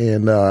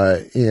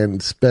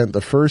 and spent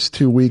the first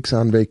 2 weeks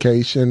on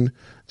vacation,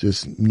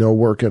 just no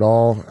work at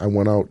all. I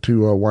went out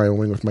to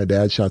Wyoming with my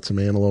dad, shot some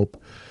antelope,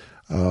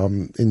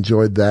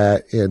 enjoyed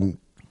that. And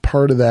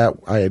part of that,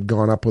 I had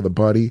gone up with a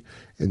buddy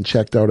and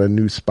checked out a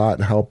new spot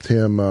and helped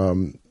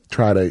him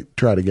try to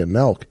get an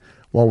elk.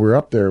 While we were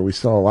up there, we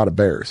saw a lot of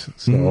bears.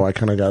 So I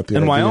kind of got the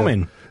idea. In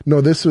Wyoming? No,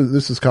 this is Colorado.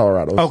 This is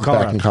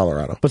Colorado. back in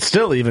Colorado. But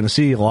still, even to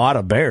see a lot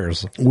of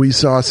bears. We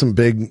saw some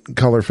big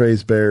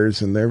color-phased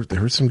bears, and there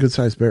were some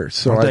good-sized bears.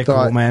 So Aren't I they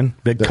thought, cool, man?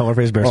 Big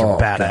color-phased bears are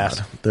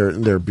badass.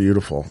 God, they're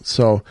beautiful.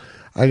 So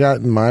I got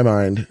in my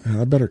mind,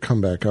 I better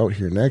come back out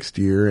here next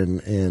year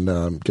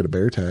and get a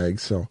bear tag.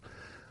 So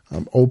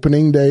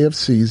opening day of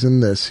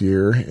season this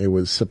year, it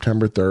was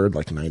September 3rd,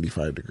 like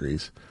 95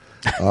 degrees.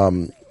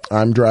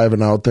 I'm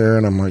driving out there,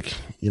 and I'm like,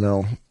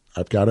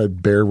 I've got a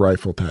bear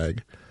rifle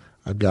tag.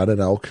 I've got an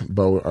elk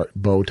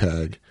bow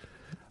tag.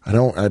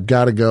 I've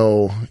got to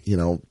go,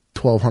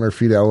 1,200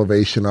 feet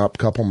elevation up,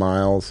 couple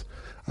miles.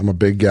 I'm a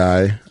big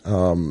guy.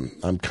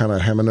 I'm kind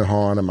of hemming and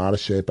hawing. I'm out of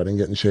shape. I didn't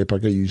get in shape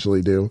like I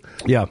usually do.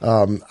 Yeah.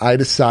 I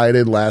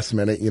decided last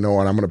minute, I'm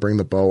going to bring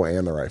the bow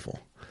and the rifle.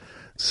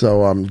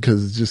 So,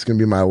 because it's just going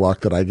to be my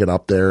luck that I get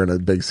up there and a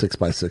big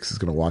 6x6 is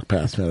going to walk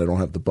past me and I don't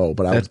have the bow.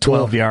 But I was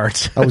 12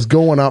 yards. I was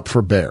going up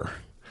for bear.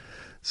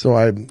 So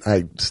I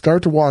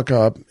start to walk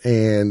up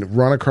and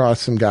run across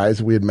some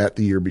guys we had met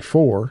the year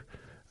before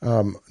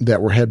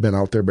that had been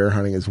out there bear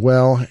hunting as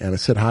well. And I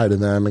said hi to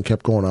them and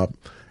kept going up.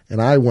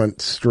 And I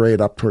went straight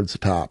up towards the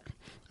top.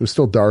 It was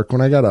still dark when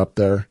I got up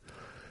there.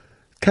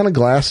 Kind of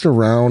glassed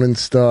around and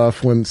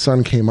stuff when the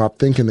sun came up,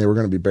 thinking they were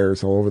going to be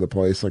bears all over the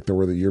place like there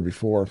were the year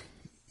before.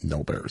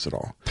 No bears at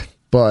all.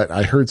 But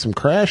I heard some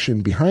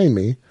crashing behind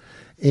me.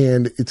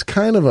 And it's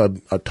kind of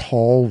a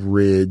tall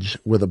ridge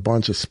with a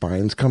bunch of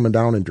spines coming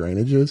down and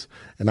drainages.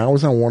 And I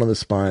was on one of the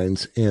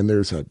spines, and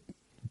there's a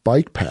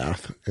bike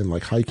path and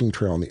like hiking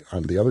trail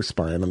on the other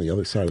spine on the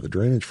other side of the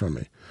drainage from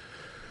me.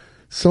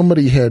 Some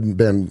hippie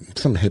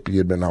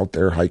had been out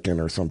there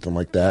hiking or something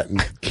like that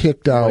and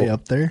kicked out way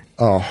up there.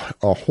 A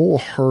whole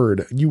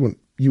herd. You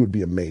would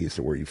be amazed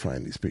at where you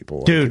find these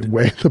people. Dude, like,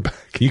 way in the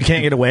back. You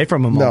can't get away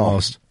from them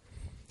almost.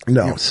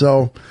 No.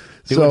 So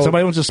when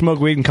somebody wants to smoke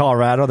weed in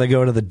Colorado, they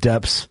go to the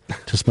depths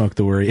to smoke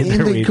the weed.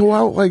 And they go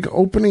out like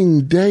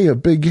opening day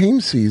of big game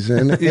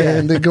season,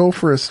 and they go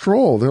for a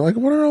stroll. They're like,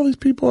 "What are all these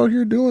people out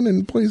here doing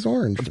in Blaze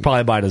Orange?" It's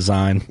probably by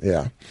design.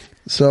 Yeah.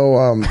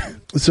 So,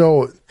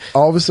 so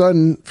all of a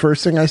sudden,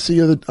 first thing I see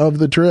of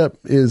the trip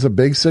is a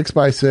big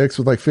 6x6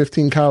 with like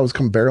 15 cows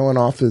come barreling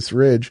off this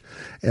ridge,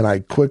 and I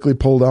quickly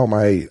pulled out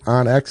my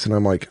OnX, and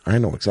I'm like, I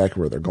know exactly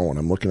where they're going.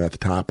 I'm looking at the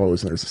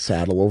topos, and there's a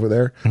saddle over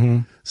there. Mm-hmm.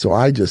 So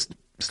I just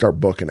start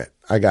booking it.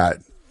 I got,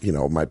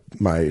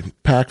 my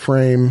pack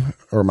frame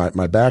or my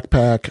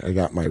backpack. I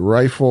got my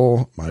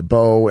rifle, my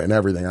bow, and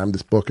everything. I'm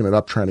just booking it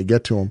up, trying to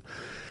get to them.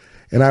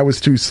 And I was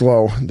too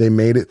slow. They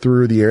made it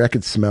through the air. I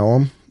could smell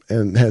them,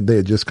 and they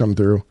had just come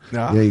through.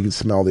 You could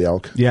smell the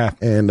elk. Yeah.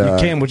 And you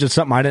can, which is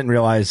something I didn't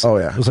realize. Oh,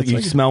 yeah. It was like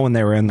you smell when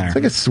they were in there. It's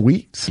like a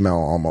sweet smell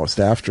almost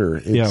after.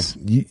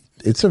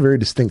 It's a very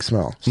distinct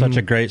smell. Such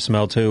a great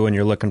smell, too, when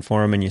you're looking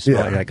for them and you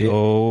smell it. Like,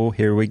 oh,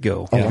 here we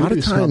go. A lot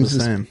of times,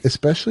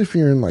 especially if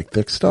you're in like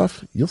thick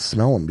stuff, you'll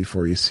smell them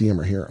before you see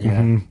them or hear them.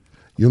 Mm-hmm.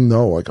 You'll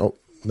know, like, oh,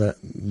 that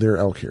they're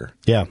elk here.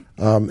 Yeah.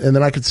 And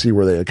then I could see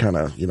where they had kind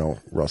of,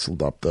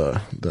 rustled up the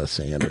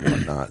sand and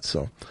whatnot.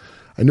 So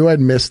I knew I'd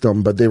missed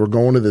them, but they were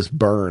going to this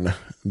burn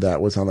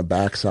that was on the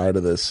backside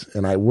of this,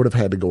 and I would have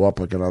had to go up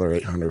like another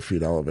 800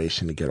 feet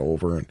elevation to get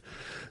over. And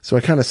so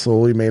I kind of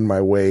slowly made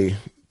my way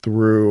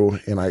through,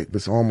 and I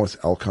was almost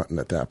elk hunting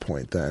at that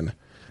point then,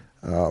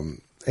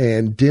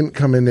 and didn't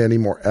come into any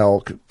more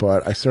elk,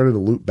 but I started to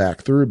loop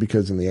back through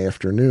because in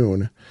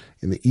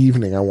the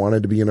evening, I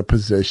wanted to be in a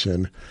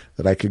position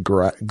that I could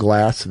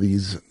glass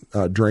these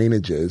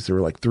drainages. There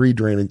were like 3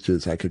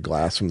 drainages I could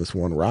glass from this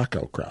one rock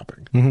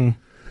outcropping. Mm-hmm.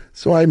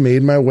 So I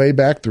made my way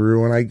back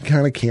through, and I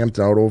kind of camped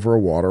out over a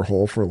water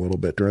hole for a little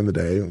bit during the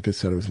day. Like I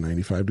said, it was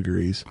 95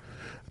 degrees,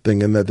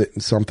 thinking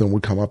that something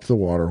would come up to the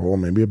water hole,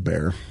 maybe a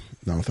bear.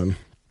 Nothing.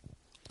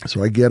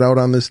 So I get out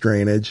on this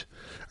drainage,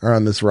 or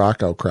on this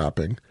rock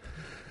outcropping,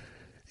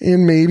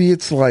 and maybe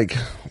it's like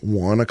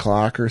 1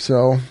 o'clock or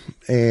so,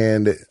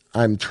 and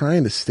I'm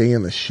trying to stay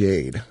in the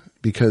shade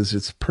because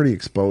it's pretty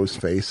exposed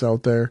face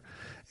out there.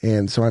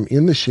 And so I'm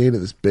in the shade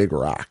of this big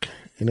rock,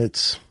 and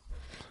it's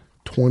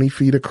 20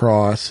 feet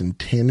across and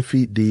 10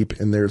 feet deep,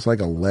 and there's like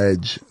a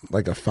ledge,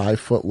 like a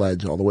 5-foot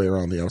ledge all the way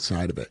around the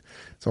outside of it.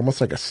 It's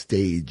almost like a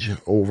stage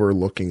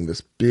overlooking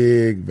this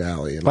big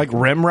valley. And like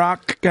rim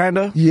rock, kind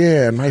of?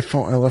 Yeah, and I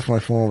left my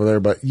phone over there,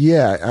 but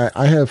yeah,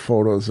 I have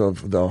photos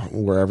of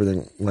where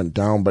everything went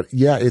down. But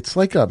yeah, it's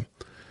like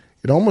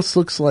it almost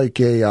looks like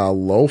a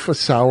loaf of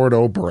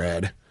sourdough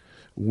bread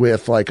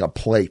with like a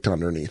plate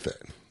underneath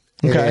it.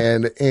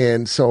 Okay.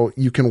 And so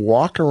you can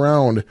walk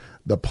around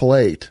the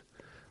plate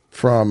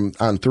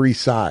on 3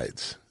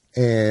 sides.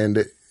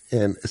 And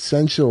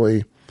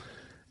essentially,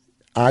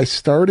 I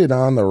started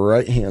on the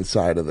right-hand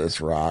side of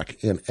this rock,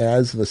 and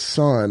as the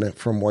sun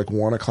from like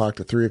 1 o'clock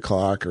to 3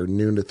 o'clock or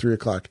noon to 3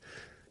 o'clock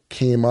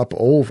came up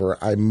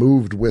over, I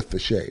moved with the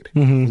shade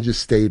and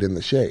just stayed in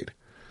the shade.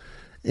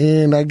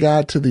 And I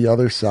got to the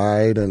other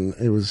side, and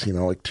it was,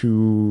 like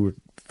 2:15,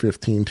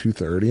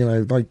 2:30, and I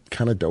like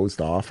kind of dozed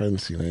off. I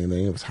didn't see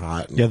anything. It was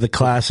hot. Yeah, the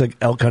classic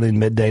elk hunting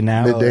midday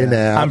nap.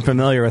 Nap. I'm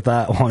familiar with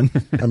that one.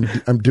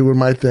 I'm doing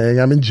my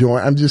thing. I'm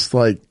enjoying. I'm just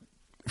like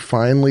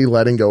finally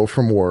letting go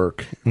from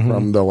work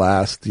from the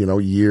last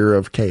year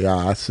of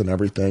chaos and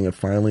everything, and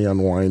finally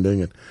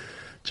unwinding and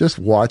just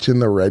watching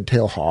the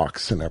red-tailed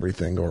hawks and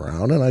everything go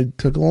around. And I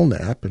took a little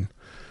nap and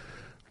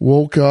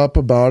woke up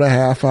about a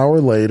half hour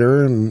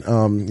later and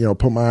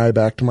put my eye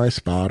back to my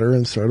spotter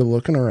and started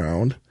looking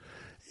around.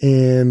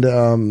 And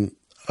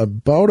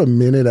about a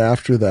minute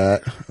after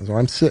that, so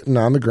I'm sitting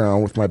on the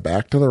ground with my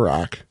back to the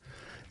rock,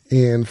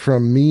 and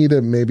from me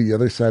to maybe the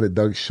other side of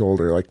Doug's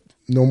shoulder, like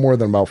no more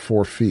than about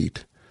 4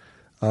 feet,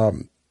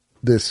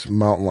 this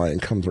mountain lion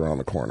comes around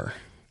the corner,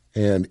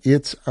 and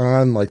it's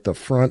on like the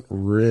front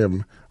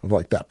rim of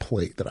like that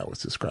plate that I was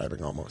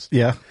describing almost.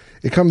 Yeah.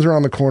 It comes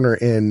around the corner,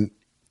 and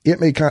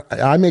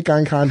I make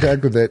eye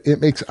contact with it.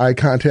 It makes eye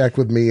contact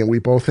with me, and we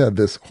both have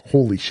this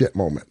holy shit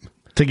moment.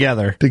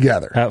 Together.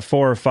 At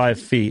 4 or 5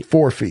 feet.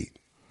 4 feet.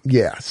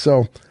 Yeah.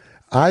 So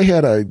I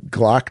had a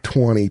Glock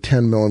 20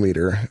 10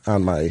 millimeter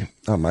on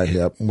my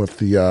hip with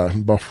the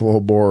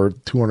Buffalo Bore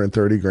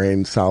 230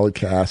 grain solid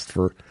cast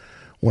for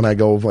when I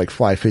go like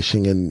fly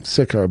fishing in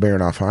Sitka or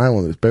Baranoff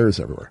Island. There's bears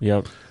everywhere.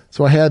 Yep.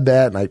 So I had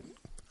that, and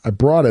I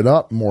brought it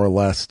up more or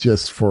less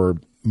just for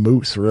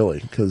moose, really,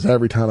 because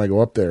every time I go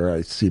up there,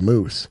 I see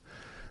moose.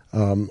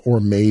 Or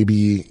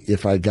maybe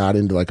if I got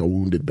into like a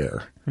wounded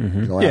bear,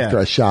 after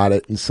I shot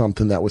it in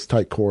something that was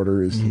tight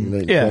quarters.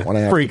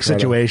 Freak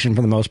situation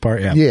for the most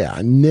part. Yeah.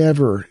 Yeah.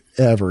 Never,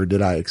 ever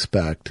did I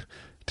expect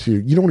to,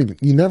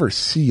 you never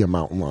see a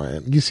mountain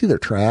lion. You see their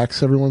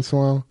tracks every once in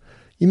a while.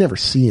 You never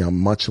see them,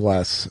 much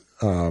less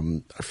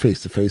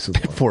face to face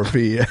with them. 4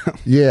 feet. Yeah.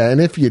 Yeah. And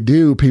if you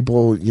do,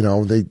 people,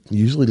 they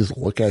usually just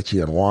look at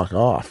you and walk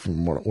off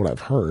from what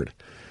I've heard.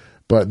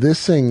 But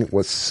this thing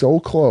was so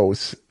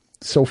close,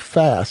 so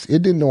fast.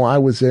 It didn't know I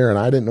was there, and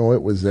I didn't know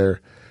it was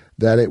there,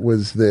 that it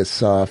was this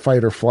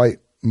fight or flight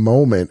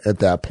moment at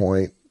that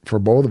point for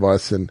both of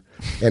us. And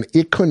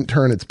it couldn't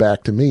turn its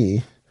back to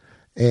me,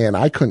 and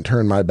I couldn't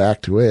turn my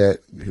back to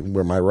it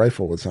where my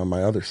rifle was on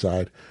my other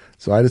side.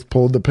 So I just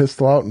pulled the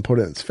pistol out and put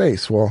it in its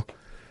face. Well,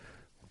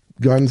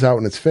 gun's out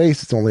in its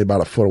face. It's only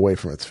about a foot away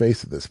from its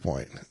face at this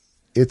point.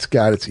 It's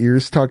got its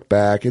ears tucked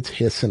back. It's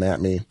hissing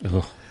at me.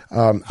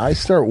 I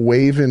start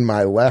waving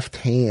my left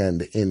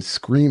hand and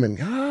screaming,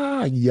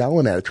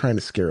 yelling at it, trying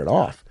to scare it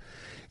off.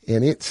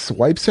 And it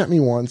swipes at me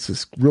once,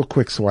 this real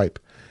quick swipe,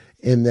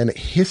 and then it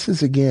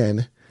hisses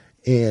again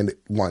and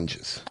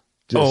lunges.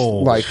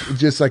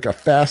 Just like a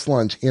fast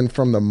lunge. And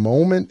from the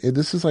moment,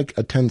 this is like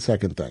a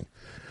 10-second thing.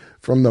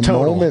 From the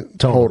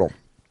total.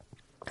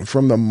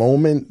 From the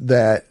moment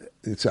that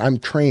I'm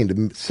trained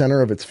in the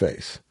center of its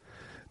face,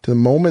 to the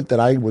moment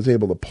that I was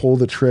able to pull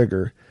the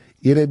trigger,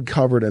 it had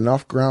covered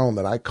enough ground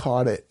that I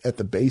caught it at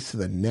the base of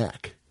the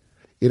neck.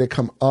 It had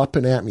come up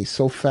and at me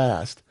so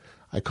fast.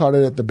 I caught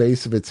it at the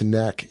base of its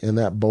neck, and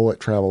that bullet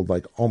traveled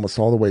like almost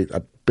all the way,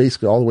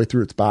 basically all the way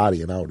through its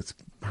body and out its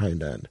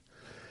hind end.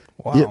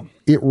 Wow.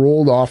 It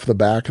rolled off the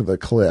back of the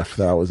cliff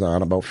that I was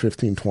on about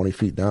 15, 20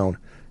 feet down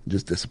and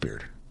just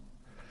disappeared.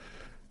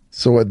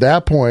 So at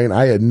that point,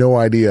 I had no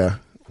idea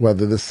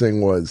whether this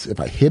thing was, if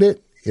I hit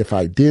it, if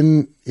I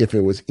didn't, if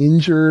it was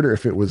injured, or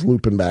if it was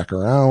looping back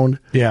around.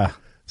 Yeah.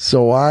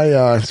 So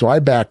I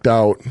backed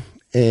out,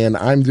 and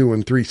I'm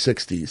doing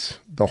 360s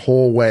the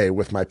whole way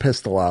with my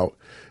pistol out,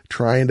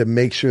 trying to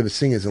make sure this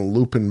thing isn't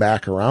looping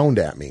back around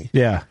at me.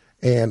 Yeah.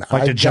 And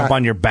like to jump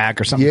on your back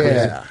or something.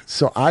 Yeah. Crazy.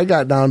 So I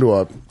got down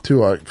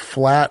to a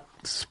flat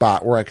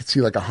spot where I could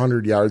see like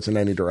 100 yards in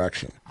any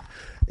direction.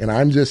 And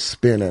I'm just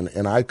spinning,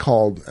 and I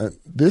called,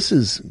 this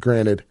is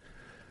granted,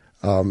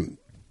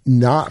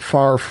 not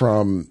far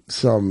from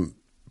some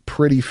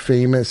pretty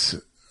famous,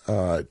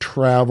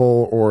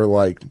 travel or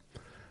like,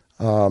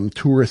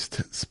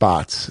 tourist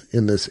spots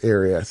in this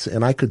area.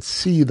 And I could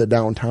see the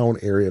downtown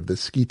area of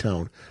this ski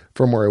town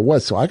from where it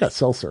was. So I got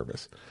cell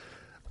service.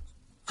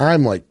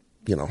 I'm like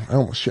I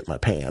almost shit my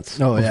pants.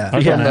 Oh yeah.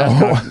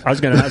 I was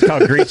going to ask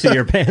how greasy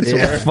your pants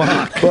were.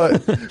 Fuck.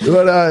 But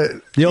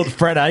The old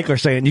Fred Eichler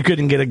saying, you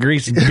couldn't get a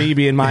greasy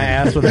BB in my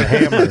ass with a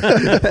hammer.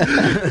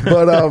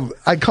 But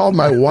I called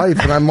my wife,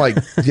 and I'm like,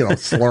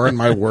 slurring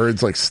my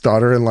words, like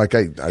stuttering, like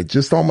I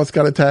just almost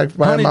got attacked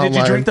by a Honey, mountain did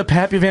you lion. drink the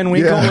Pappy Van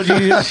Winkle?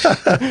 Yeah.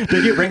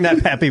 Did you bring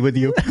that Pappy with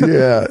you?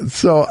 Yeah.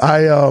 So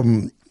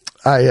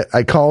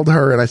I called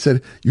her, and I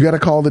said, you got to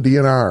call the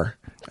DNR.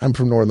 I'm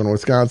from northern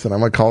Wisconsin. I'm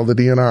going to call the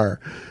DNR.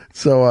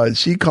 So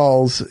she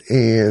calls,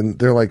 and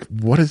they're like,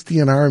 what does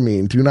DNR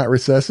mean? Do not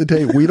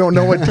resuscitate? We don't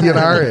know what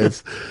DNR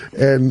is.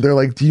 And they're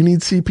like, do you need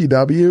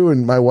CPW?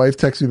 And my wife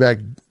texts me back,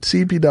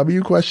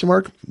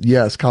 CPW ?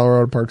 Yes,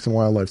 Colorado Parks and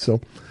Wildlife.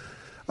 So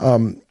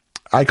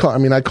I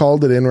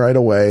called it in right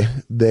away.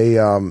 They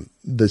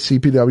the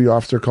CPW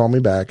officer called me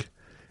back,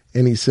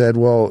 and he said,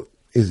 well,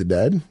 is it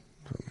dead?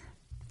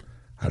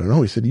 I don't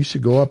know. He said, you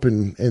should go up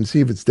and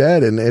see if it's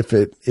dead, and if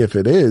it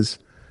is,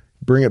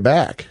 bring it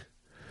back.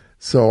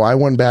 So I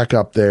went back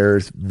up there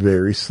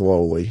very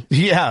slowly.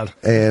 Yeah.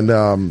 And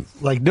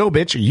like, no,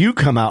 bitch, you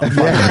come out and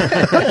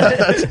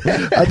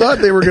I thought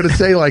they were going to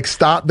say, like,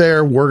 stop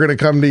there, we're going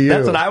to come to you.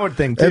 That's what I would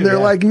think, too. And they're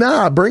like,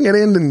 nah, bring it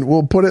in and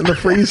we'll put it in the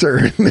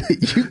freezer.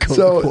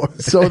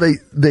 So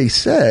they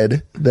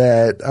said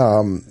that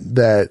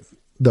that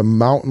the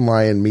mountain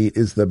lion meat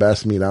is the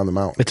best meat on the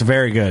mountain. It's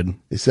very good.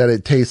 They said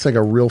it tastes like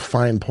a real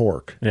fine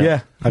pork.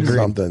 Yeah, agreed.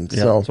 Something.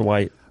 Yeah, so it's a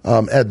white.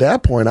 at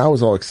that point, I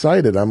was all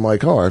excited. I'm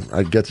like, oh,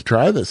 I get to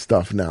try this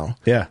stuff now.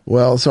 Yeah.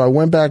 Well, so I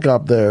went back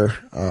up there,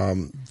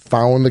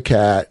 found the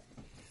cat,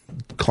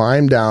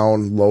 climbed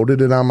down,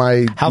 loaded it on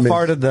my... How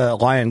far did the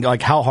lion...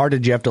 Like, how hard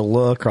did you have to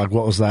look? Or like,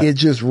 what was that? It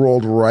just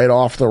rolled right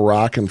off the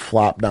rock and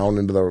flopped down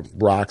into the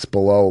rocks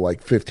below,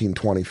 like 15,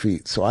 20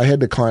 feet. So I had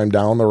to climb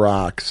down the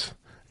rocks.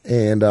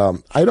 And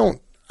I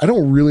don't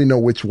really know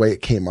which way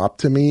it came up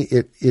to me.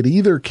 It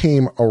either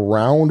came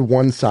around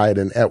one side,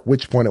 and at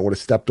which point it would have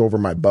stepped over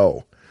my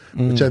bow,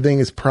 which I think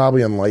is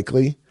probably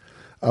unlikely.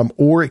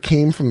 Or it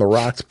came from the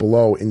rocks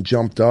below and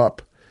jumped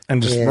up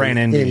and just ran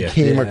into and you.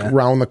 came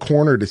around the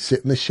corner to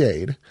sit in the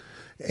shade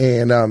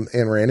and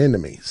ran into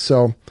me.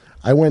 So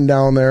I went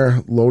down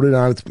there, loaded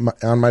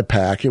on my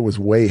pack. It was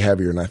way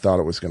heavier than I thought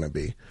it was going to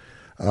be.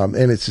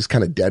 And it's just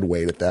kind of dead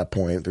weight at that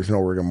point. There's no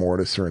rigor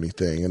mortis or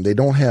anything. And they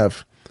don't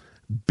have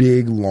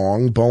big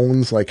long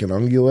bones like an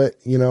ungulate,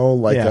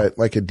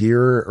 like a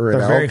deer or an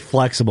elk. They're very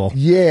flexible.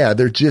 Yeah,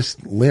 they're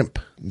just limp.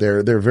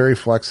 They're very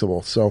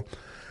flexible. So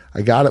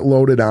I got it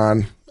loaded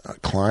on,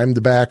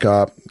 climbed back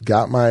up,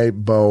 got my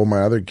bow,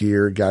 my other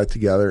gear, got it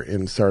together,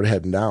 and started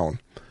heading down.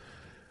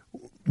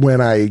 When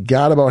I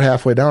got about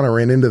halfway down, I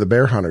ran into the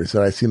bear hunters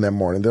that I seen that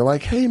morning. They're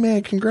like, hey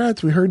man,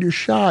 congrats, we heard your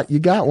shot. You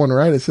got one,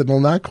 right? I said,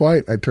 well, not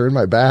quite. I turned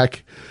my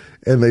back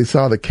and they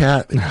saw the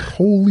cat. They went,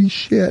 holy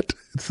shit.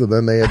 So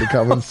then they had to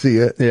come and see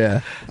it.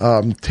 Yeah.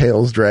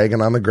 Tails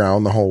dragging on the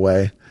ground the whole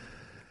way.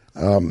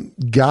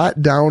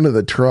 Got down to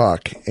the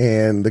truck,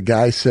 and the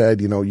guy said,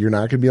 you're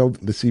not going to be able,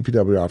 the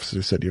CPW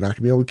officer said, you're not going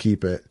to be able to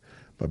keep it,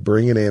 but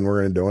bring it in.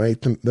 We're going to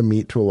donate the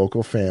meat to a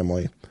local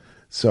family.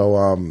 So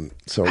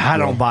I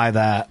don't buy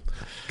that.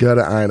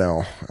 I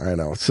know.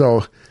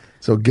 So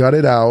gut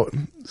it out.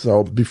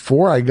 So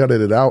before I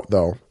gutted it out,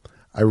 though,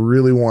 I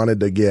really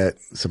wanted to get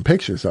some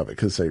pictures of it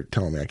because they're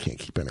telling me I can't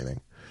keep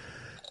anything.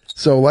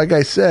 So like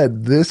I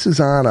said, this is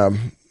on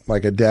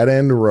a dead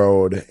end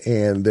road,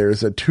 and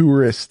there's a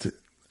tourist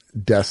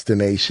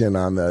destination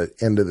on the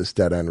end of this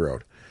dead end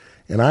road.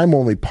 And I'm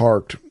only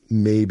parked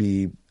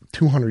maybe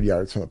 200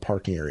 yards from the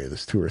parking area of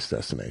this tourist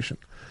destination.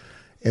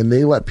 And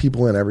they let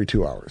people in every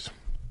 2 hours.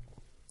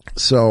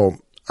 So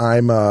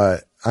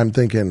I'm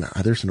thinking,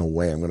 there's no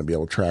way I'm going to be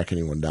able to track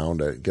anyone down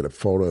to get a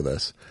photo of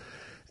this.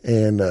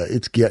 And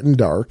it's getting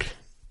dark.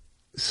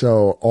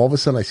 So all of a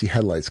sudden I see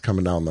headlights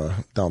coming down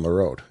the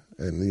road.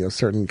 And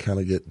starting to kind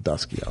of get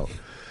dusky out.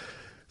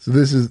 So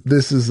this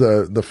is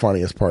the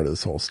funniest part of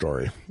this whole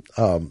story.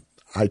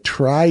 I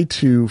try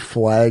to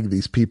flag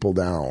these people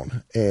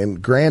down,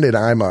 and granted,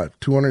 I'm a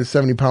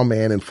 270-pound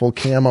man in full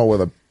camo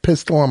with a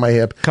pistol on my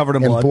hip, covered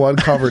in and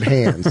blood-covered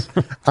hands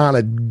on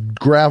a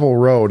gravel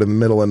road in the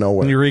middle of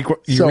nowhere. And you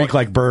reek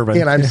like bourbon.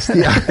 And I'm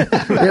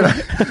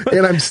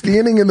I'm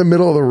standing in the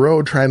middle of the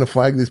road trying to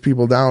flag these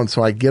people down.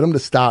 So I get them to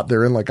stop.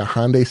 They're in like a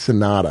Hyundai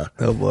Sonata.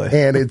 Oh boy!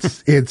 And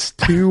it's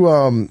two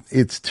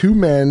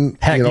men,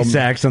 hacky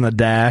sacks on the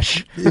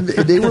dash.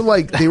 They were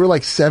like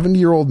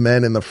 70-year-old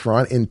men in the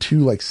front and two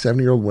like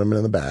 70-year-old women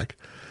in the back.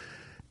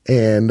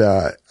 And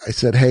I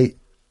said, hey,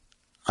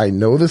 I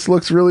know this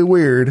looks really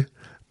weird,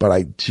 but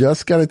I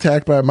just got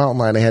attacked by a mountain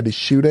lion. I had to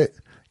shoot it.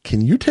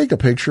 Can you take a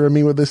picture of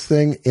me with this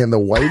thing? And the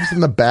wives in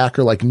the back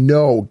are like,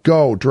 no,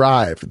 go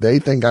drive. They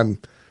think I'm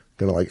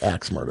going to like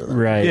axe murder them.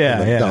 Right.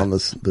 Yeah. Down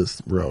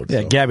this road.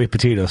 Yeah. So. Gabby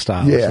Petito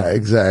style. Yeah,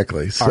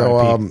 exactly.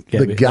 So,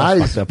 the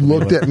guys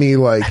looked at me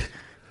like,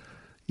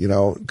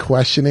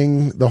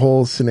 questioning the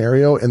whole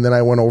scenario. And then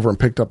I went over and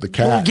picked up the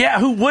cat. Well, yeah.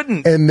 Who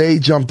wouldn't? And they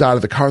jumped out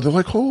of the car. They're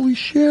like, holy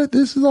shit,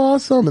 this is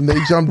awesome. And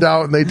they jumped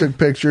out and they took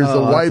pictures.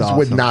 The wives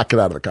would not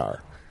get out of the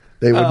car.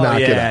 They would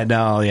knock it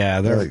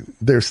out.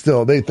 They're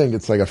still, they think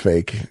it's like a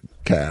fake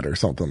cat or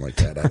something like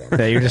that. I don't know.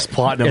 Yeah, you're just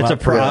plotting them It's up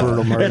a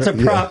prop. It's a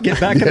prop. Get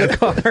back in the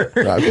car.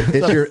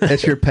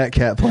 It's your pet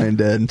cat playing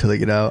dead until they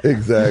get out.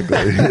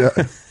 Exactly.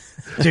 Yeah.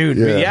 Dude,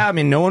 yeah, I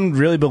mean, no one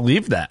really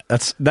believed that.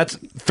 That's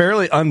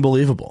fairly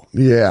unbelievable.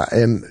 Yeah,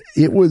 and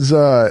it was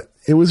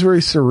very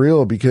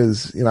surreal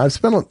because, you know, I've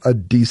spent a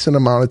decent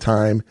amount of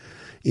time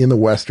in the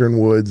Western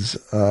woods,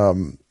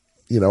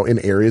 you know, in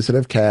areas that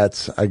have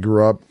cats. I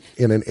grew up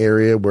in an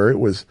area where it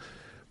was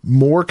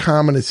more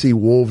common to see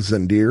wolves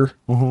than deer,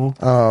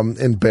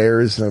 and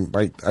bears. And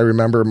I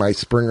remember my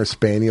Springer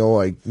Spaniel,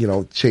 like, you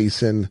know,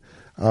 chasing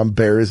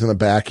bears in the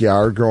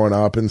backyard growing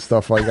up and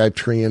stuff like that,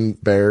 treeing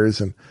bears.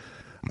 And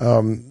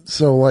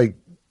so, like,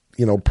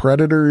 you know,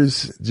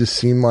 predators just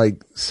seem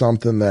like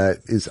something that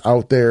is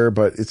out there,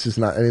 but it's just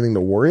not anything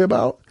to worry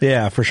about.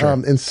 Yeah, for sure.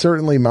 And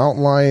certainly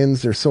mountain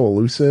lions, they're so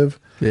elusive.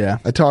 Yeah.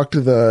 I talked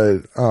to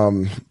the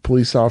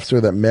police officer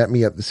that met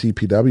me at the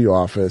CPW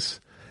office,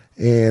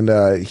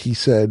 and he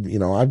said, you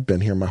know, I've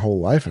been here my whole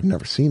life. I've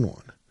never seen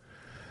one.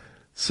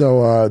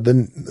 So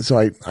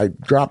I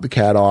dropped the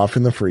cat off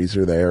in the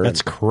freezer there.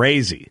 That's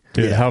crazy.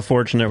 Dude, how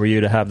fortunate were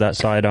you to have that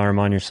sidearm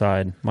on your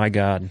side? My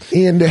God.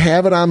 And to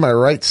have it on my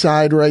right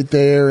side right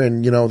there,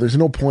 and, you know, there's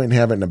no point in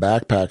having it in a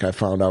backpack, I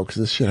found out,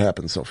 because this shit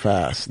happens so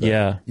fast.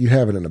 Yeah. You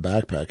have it in a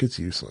backpack, it's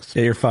useless.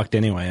 Yeah, you're fucked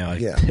anyway.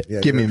 Like,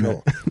 Yeah. Give me a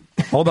minute.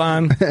 Hold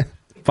on.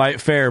 Fight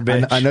fair,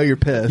 bitch. I know you're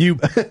pissed. You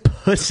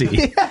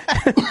pussy.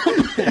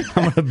 I'm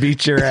going to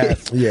beat your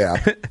ass. Yeah.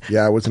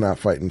 I was not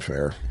fighting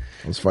fair.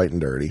 I was fighting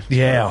dirty.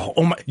 Yeah.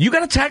 Oh my! You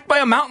got attacked by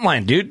a mountain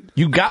lion, dude.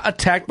 You got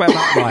attacked by a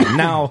mountain lion.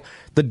 Now,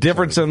 the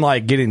difference in,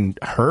 like, getting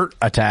hurt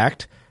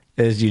attacked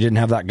is you didn't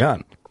have that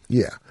gun.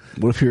 Yeah.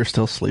 What if you were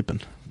still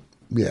sleeping?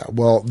 Yeah.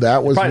 Well,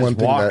 that was Probably one just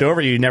thing. walked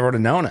over you never would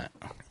have known it.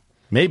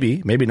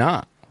 Maybe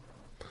not.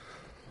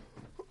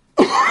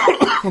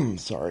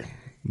 Sorry.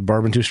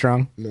 Bourbon too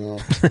strong? No.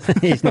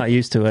 He's not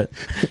used to it.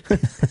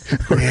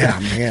 Yeah,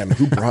 man.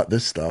 Who brought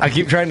this stuff? I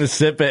keep trying to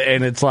sip it,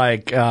 and it's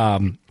like,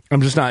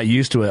 I'm just not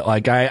used to it.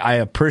 Like, I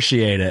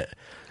appreciate it,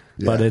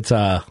 but it's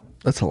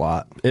That's a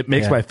lot. it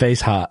makes my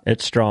face hot.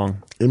 It's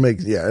strong. It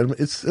makes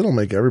it'll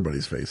make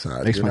everybody's face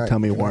hot. Makes my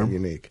tummy warm.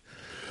 Unique.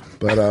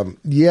 But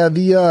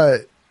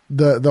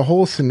the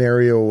whole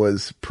scenario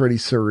was pretty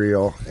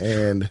surreal,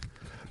 and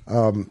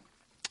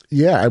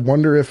I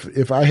wonder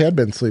if I had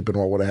been sleeping,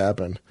 what would have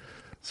happened.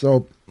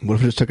 So What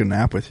if I just took a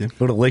nap with you?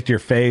 Would have licked your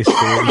face,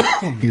 dude.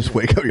 You just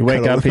wake up. You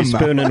wake up, he's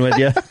spooning with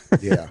you.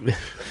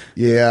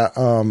 yeah.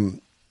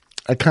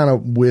 I kind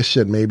of wish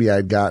that maybe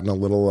I'd gotten a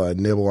little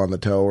nibble on the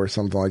toe or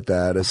something like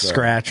that. As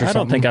Scratch or I something.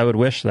 don't think I would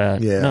wish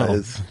that. Yeah,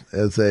 No.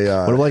 as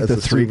a What, like as the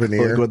a three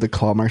souvenir. with the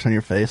claw marks on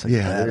your face? Like,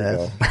 Yeah, there you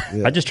go.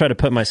 Yeah. I just try to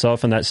put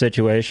myself in that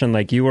situation.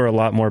 Like, you were a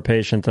lot more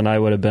patient than I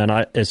would have been.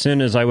 As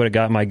soon as I would have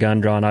got my gun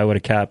drawn, I would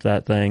have capped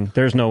that thing.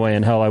 There's no way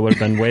in hell I would have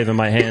been waving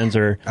my hands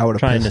or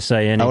trying to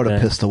say anything. I would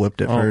have pistol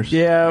whipped it first.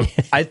 Yeah,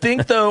 I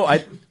think though.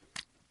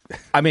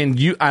 I mean,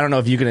 I don't know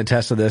if you can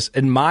attest to this.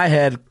 In my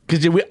head,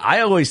 because I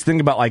always think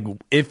about, like,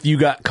 if you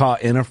got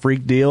caught in a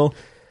freak deal,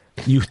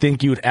 you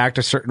think you would act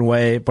a certain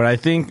way. But I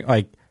think,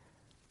 like,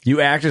 you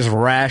act as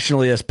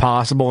rationally as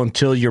possible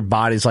until your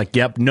body's like,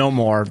 "Yep, no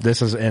more.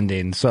 This is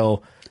ending."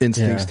 So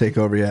instincts take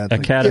over. Yeah, a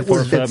cat at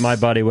 4 foot, my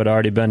body would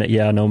already been at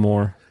no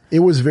more. It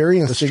was very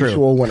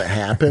instinctual when it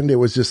happened. It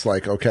was just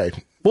like, okay.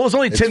 Well, it was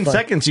only 10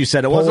 seconds, you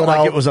said. It wasn't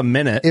like it was a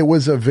minute. It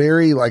was a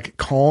very, like,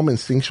 calm,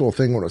 instinctual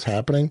thing when it was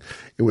happening.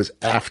 It was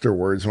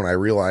afterwards when I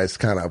realized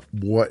kind of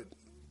what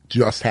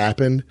just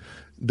happened,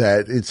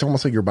 that it's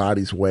almost like your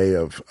body's way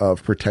of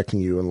protecting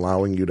you and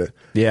allowing you to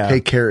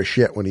take care of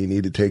shit when you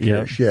need to take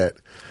care of shit.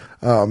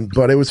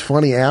 But it was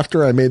funny,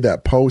 after I made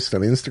that post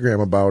on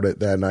Instagram about it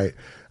that night,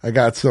 I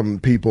got some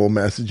people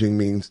messaging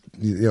me,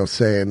 you know,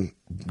 saying,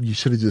 you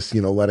should have just,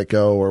 you know, let it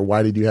go, or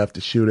why did you have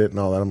to shoot it and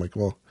all that. I'm like,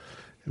 well,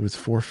 it was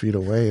 4 feet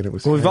away, and it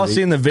was. Well, we've all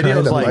seen the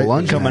videos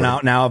like coming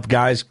out now of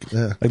guys.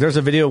 Yeah. Like, there's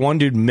a video of one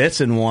dude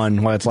missing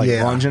one while it's like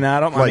lunging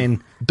at him. Like, I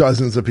mean,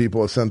 dozens of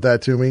people have sent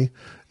that to me.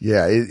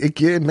 Yeah,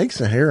 it makes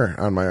the hair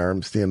on my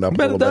arm stand up a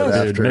little bit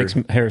after. It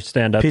makes hair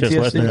stand up just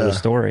listening to the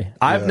story.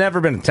 I've never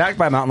been attacked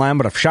by a mountain lion,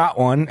 but I've shot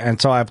one,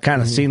 and so I've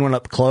kind of seen one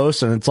up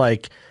close. And it's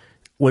like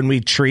when we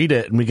treat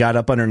it and we got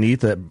up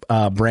underneath it,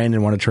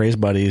 Brandon, one of Trey's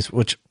buddies,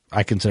 which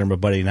I consider him a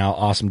buddy now,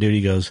 awesome dude.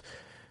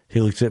 He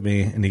looks at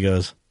me and he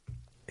goes.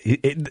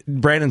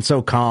 Brandon's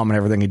so calm and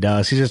everything he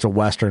does. He's just a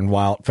Western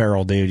wild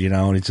feral dude, you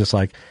know. And he's just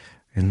like,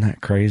 "Isn't that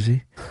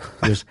crazy?"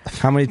 Just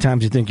how many times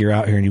do you think you're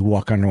out here and you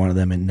walk under one of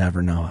them and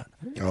never know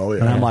it? Oh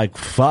yeah. And I'm like,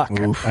 "Fuck!"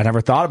 I never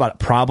thought about it.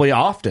 Probably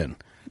often.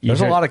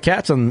 There's a lot of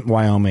cats in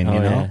Wyoming, you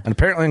know, and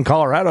apparently in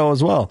Colorado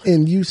as well.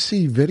 And you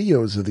see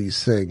videos of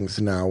these things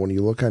now when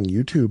you look on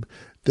YouTube.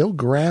 They'll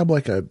grab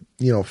like a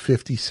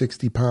 50,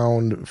 60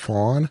 pound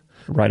fawn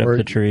right up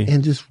the tree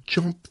and just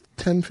jump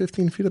 10,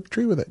 15 feet up the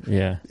tree with it.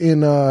 Yeah.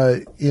 In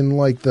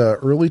like the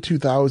early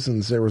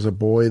 2000s, there was a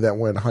boy that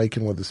went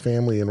hiking with his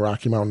family in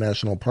Rocky Mountain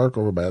National Park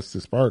over by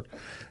Estes Park,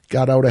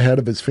 got out ahead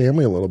of his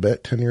family a little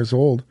bit, 10 years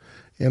old,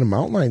 and a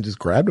mountain lion just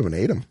grabbed him and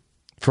ate him.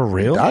 For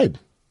real? He died.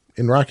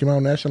 in Rocky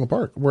Mountain National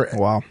Park, where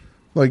Wow.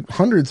 like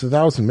hundreds of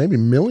thousands, maybe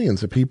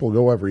millions of people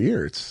go every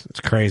year. It's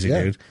crazy,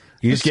 dude.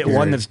 You just get scary.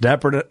 one that's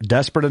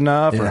desperate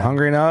enough or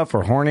hungry enough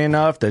or horny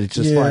enough that it's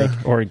just like...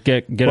 Or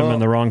get them in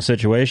the wrong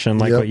situation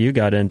like what you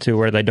got into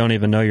where they don't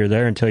even know you're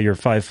there until you're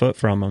 5 foot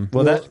from them.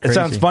 Well, it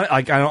sounds funny.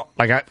 Like,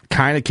 I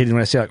kind of kidding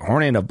when I say like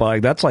horny enough, but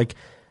like, that's like...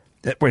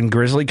 In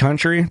grizzly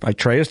country, like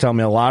Trey was telling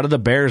me, a lot of the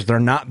bears, they're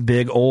not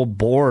big old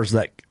boars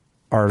that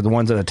are the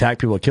ones that attack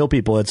people, kill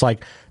people. It's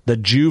like the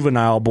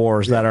juvenile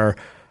boars that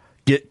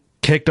get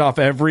kicked off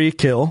every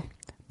kill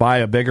by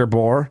a bigger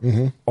boar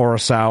or a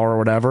sow or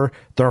whatever.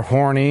 They're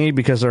horny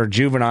because they're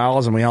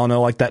juveniles, and we all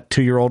know like that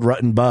 2-year-old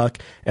rutting buck,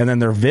 and then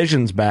their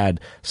vision's bad.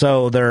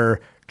 So they're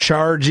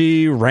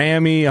chargy,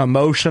 rammy,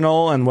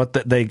 emotional, and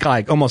they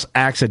like almost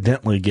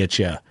accidentally get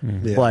you.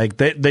 Like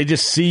they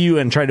just see you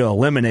and try to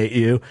eliminate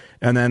you,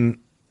 and then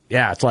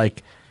it's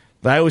like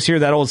I always hear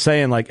that old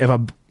saying, like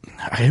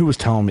who was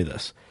telling me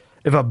this?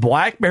 If a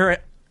black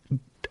bear,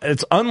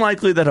 it's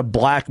unlikely that a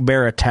black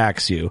bear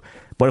attacks you,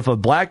 but if a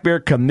black bear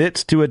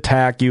commits to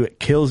attack you, it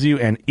kills you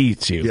and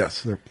eats you.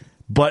 Yes.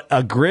 But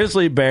a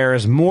grizzly bear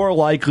is more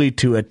likely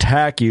to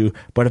attack you,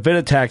 but if it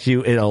attacks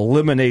you, it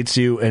eliminates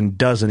you and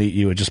doesn't eat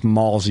you. It just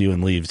mauls you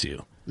and leaves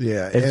you.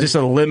 Yeah. It just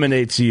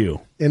eliminates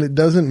you. And it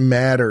doesn't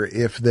matter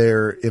if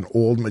they're an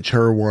old,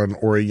 mature one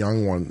or a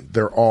young one.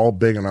 They're all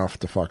big enough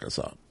to fuck us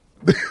up.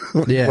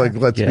 Like,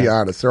 let's be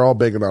honest. They're all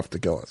big enough to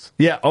kill us.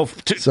 Yeah.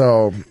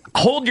 So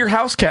hold your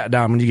house cat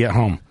down when you get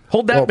home.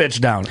 Hold that bitch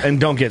down and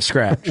don't get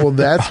scratched. Well,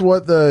 that's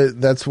what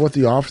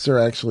the officer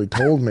actually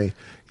told me.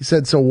 He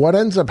said, so what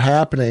ends up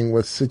happening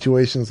with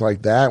situations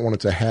like that when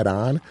it's a head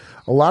on,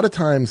 a lot of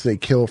times they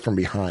kill from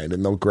behind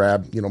and they'll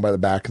grab, by the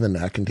back of the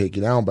neck and take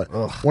you down. But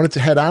when it's a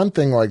head on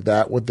thing like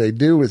that, what they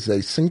do is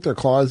they sink their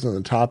claws in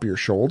the top of your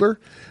shoulder.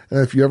 And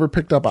if you ever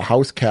picked up a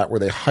house cat where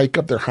they hike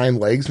up their hind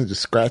legs and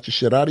just scratch the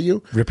shit out of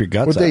you, rip your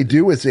guts what out. they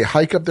do is they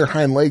hike up their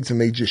hind legs and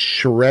they just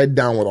shred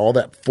down with all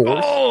that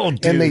force. Oh,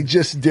 dude. And they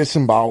just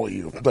disembowel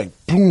you. Like,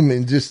 boom,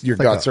 and just your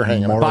guts are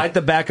hanging out. Bite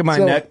the back of my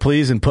neck,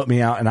 please, and put me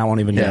out, and I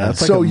won't even know.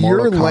 That's like a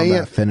Mortal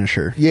Kombat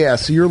finisher. Yeah,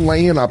 so you're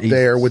laying up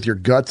there with your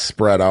guts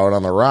spread out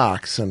on the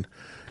rocks, and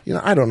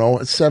I don't know,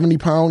 a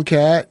 70-pound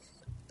cat.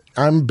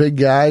 I'm a big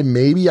guy.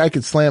 Maybe I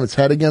could slam its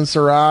head against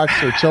the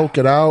rocks or choke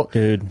it out,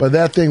 dude. But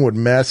that thing would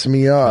mess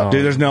me up,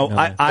 dude. There's no.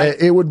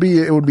 It would be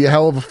a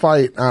hell of a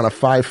fight on a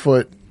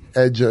 5-foot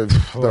edge of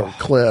the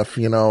cliff.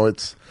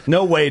 It's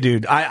no way,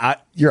 dude.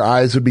 Your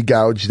eyes would be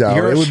gouged out.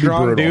 You're it a would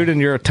strong be brutal. dude, and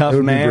you're a tough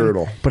man. Be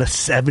brutal. But a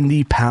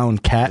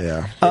 70-pound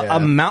cat, a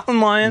mountain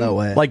lion, no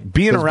way. Like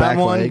being Those around back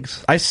one.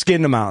 legs. I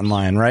skinned a mountain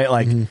lion, right?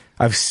 Like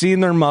I've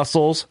seen their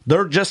muscles;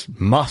 they're just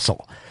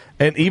muscle.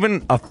 And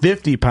even a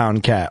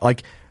 50-pound cat,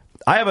 like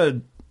I have a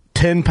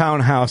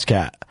 10-pound house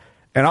cat,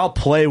 and I'll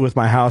play with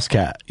my house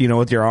cat,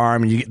 with your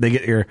arm, and they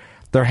get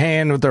their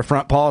hand with their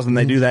front paws, and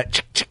they do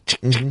that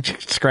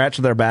scratch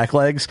with their back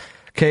legs.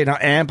 Okay, now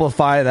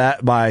amplify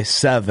that by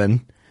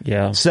 7.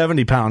 Yeah.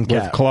 70-pound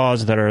cat. With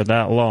claws that are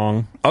that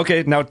long.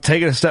 Okay, now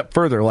take it a step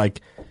further.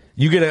 Like,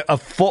 you get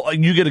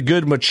a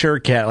good mature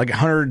cat, like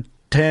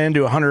 110 to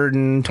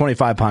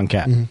 125-pound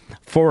cat.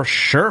 For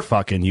sure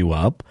fucking you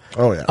up.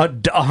 Oh, yeah. A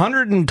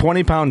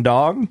 120-pound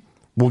dog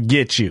will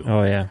get you.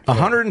 Oh, yeah. A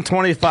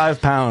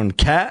 125-pound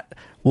cat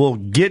will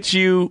get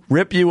you,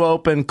 rip you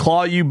open,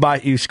 claw you,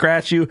 bite you,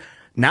 scratch you.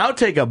 Now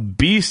take a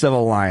beast of a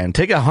lion.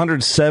 Take a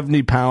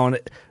 170-pound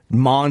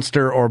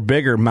monster or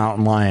bigger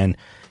mountain lion.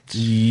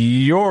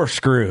 You're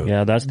screwed.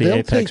 Yeah, that's the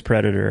apex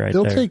predator right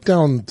there. They'll take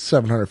down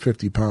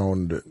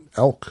 750-pound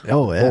elk.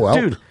 Oh, yeah. Elk.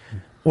 Dude,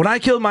 when I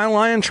killed my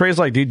lion, Trey's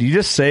like, dude, you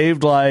just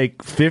saved like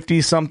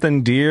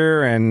 50-something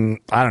deer, and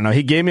I don't know.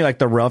 He gave me like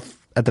the rough,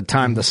 at the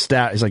time, the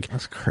stat. He's like,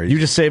 that's crazy. You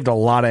just saved a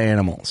lot of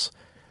animals.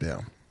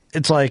 Yeah.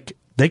 It's like,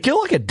 they kill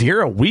like a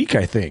deer a week,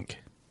 I think.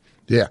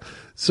 Yeah.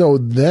 So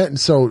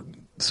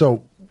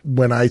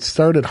when I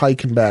started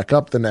hiking back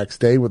up the next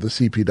day with the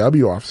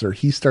CPW officer,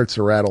 he starts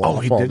to rattle off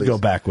all these. He did go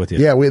back with you.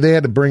 Yeah, they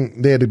had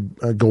to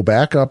go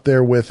back up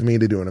there with me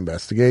to do an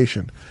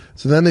investigation.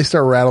 So then they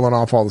start rattling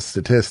off all the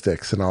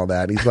statistics and all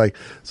that. He's like,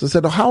 so I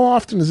said, how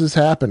often does this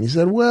happen? He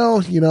said,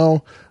 well,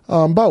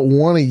 about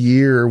one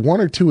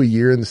or two a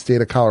year in the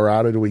state of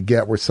Colorado do we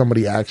get where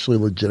somebody actually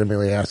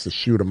legitimately has to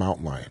shoot a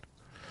mountain lion.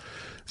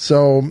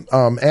 So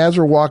as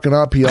we're walking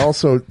up, he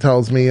also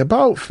tells me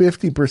about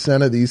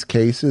 50% of these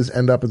cases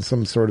end up in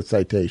some sort of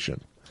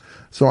citation.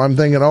 So I'm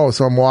thinking,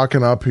 so I'm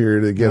walking up here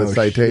to get a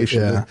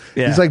citation.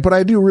 Yeah. He's like, but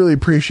I do really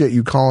appreciate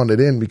you calling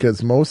it in,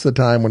 because most of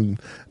the time when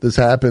this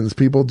happens,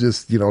 people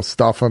just,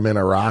 stuff them in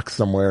a rock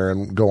somewhere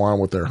and go on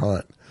with their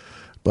hunt.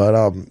 But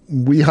I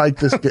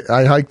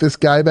hiked this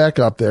guy back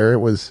up there. It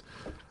was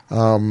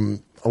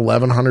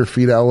 1,100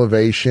 feet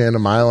elevation, a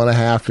mile and a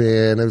half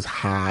in. It was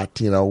hot.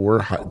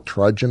 We're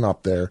trudging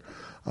up there.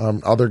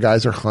 Other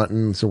guys are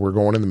hunting, so we're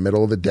going in the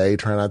middle of the day,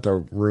 trying not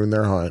to ruin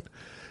their hunt.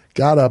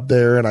 Got up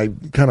there, and I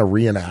kind of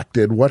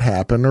reenacted what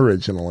happened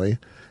originally.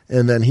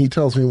 And then he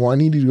tells me, well, I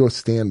need you to go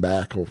stand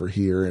back over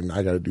here, and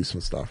I got to do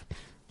some stuff.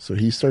 So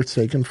he starts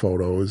taking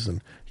photos,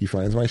 and he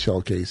finds my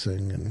shell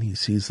casing, and he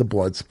sees the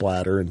blood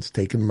splatter, and he's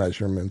taking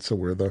measurements of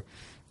where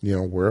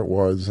where it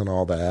was and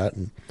all that.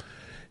 And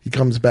he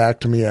comes back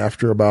to me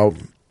after about,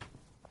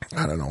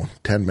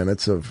 10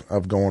 minutes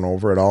of going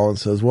over it all and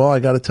says, well, I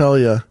got to tell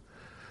you,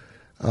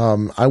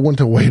 I wouldn't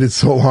have waited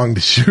so long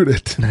to shoot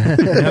it.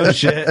 No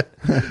shit.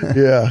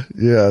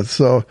 Yeah.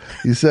 So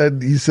he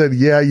said,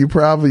 yeah, you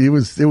probably, it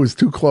was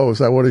too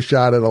close. I would have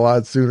shot it a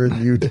lot sooner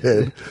than you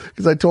did.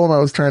 Because I told him I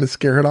was trying to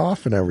scare it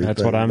off and everything.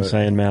 That's what I'm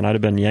saying, man. I'd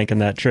have been yanking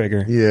that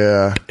trigger.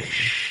 Yeah.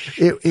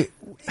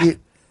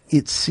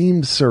 It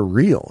seemed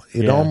surreal.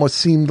 It almost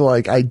seemed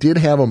like I did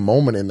have a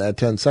moment in that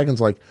 10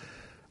 seconds, like,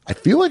 I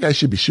feel like I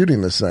should be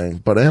shooting this thing,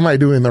 but am I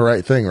doing the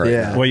right thing right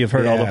now? Well, you've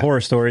heard all the horror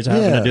stories,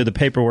 having to do the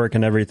paperwork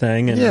and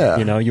everything, and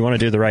you want to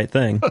do the right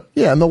thing.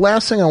 Yeah, and the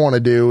last thing I want to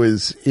do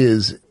is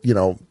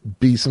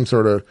be some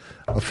sort of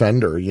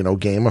offender,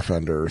 game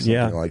offender or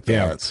something like that.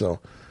 Yeah. So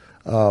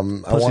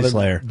Pussy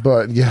Slayer.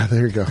 But yeah,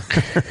 there you go.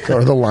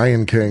 Or the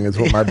Lion King is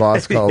what my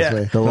boss calls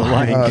me. The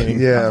Lion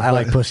King. Yeah, I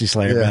like Pussy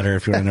Slayer better,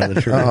 if you want to know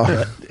the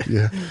truth.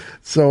 Yeah.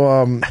 So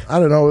I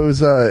don't know.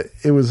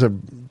 It was a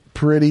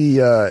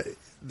pretty.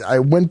 I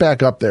went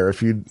back up there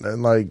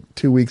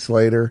 2 weeks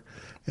later,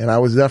 and I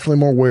was definitely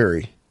more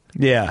wary.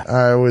 Yeah.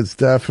 I was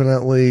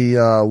definitely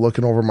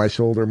looking over my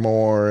shoulder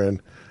more and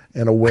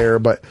aware,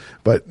 but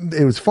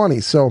it was funny.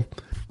 So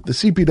the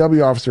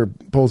CPW officer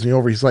pulls me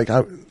over. He's like,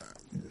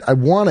 I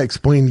want to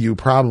explain to you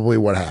probably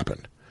what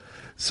happened.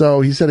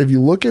 So he said, if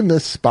you look in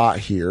this spot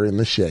here in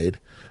the shade,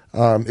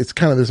 it's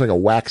kind of, there's like a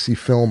waxy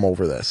film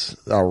over this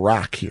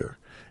rock here.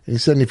 And he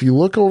said, and if you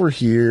look over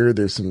here,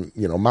 there's some,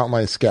 mountain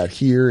lion scat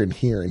here and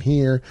here and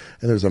here,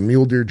 and there's a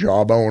mule deer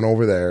jawbone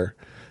over there.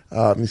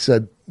 He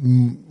said,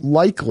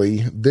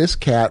 likely this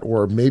cat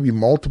or maybe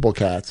multiple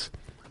cats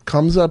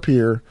comes up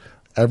here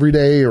every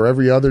day or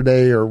every other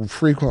day or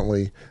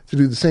frequently to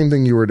do the same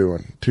thing you were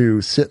doing, to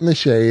sit in the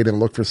shade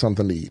and look for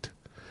something to eat.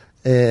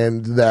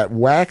 And that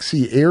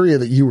waxy area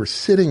that you were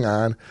sitting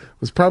on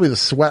was probably the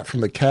sweat from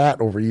the cat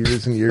over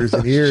years and years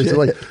and years.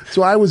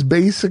 So I was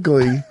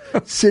basically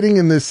sitting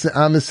on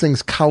this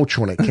thing's couch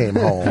when it came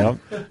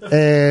home,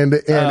 and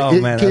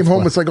it came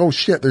home. It's like, oh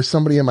shit, there's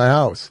somebody in my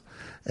house,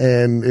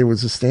 and it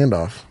was a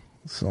standoff.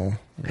 So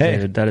hey,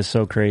 dude, that is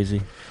so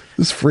crazy.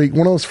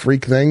 One of those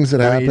freak things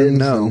that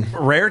happens.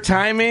 Rare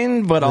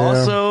timing, but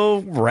also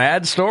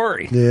rad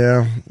story.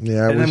 Yeah.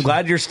 And I'm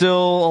glad you're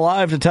still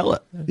alive to tell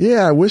it.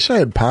 Yeah, I wish I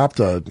had popped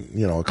a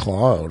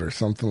claw out or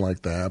something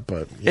like that.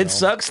 But it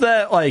sucks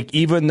that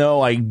even though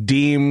I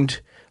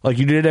deemed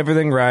you did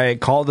everything right,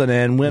 called it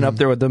in, went up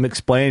there with them,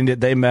 explained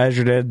it, they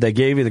measured it, they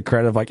gave you the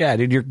credit of yeah,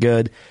 dude, you're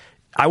good.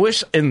 I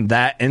wish in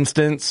that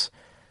instance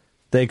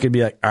they could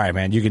be like, all right,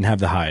 man, you can have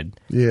the hide.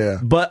 Yeah,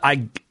 but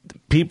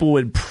people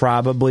would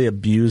probably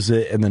abuse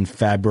it and then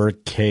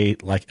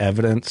fabricate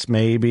evidence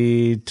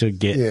maybe to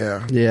get.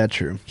 Yeah,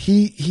 true.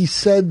 He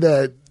said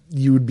that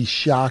you would be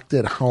shocked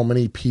at how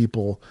many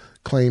people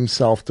claim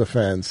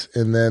self-defense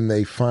and then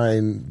they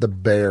find the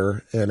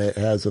bear and it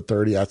has a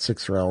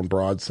 30-06 round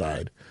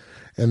broadside.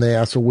 And they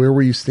ask, well, where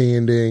were you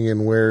standing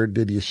and where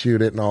did you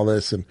shoot it and all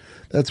this? And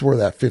that's where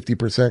that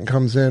 50%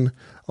 comes in.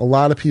 A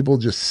lot of people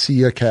just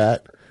see a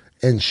cat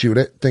and shoot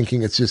it,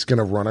 thinking it's just going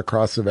to run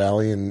across the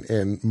valley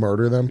and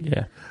murder them.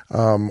 Yeah.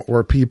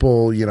 Or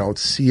people,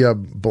 see a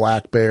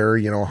black bear,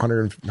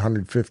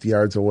 150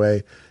 yards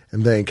away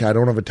and think, I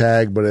don't have a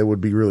tag, but it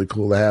would be really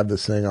cool to have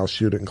this thing. I'll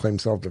shoot it and claim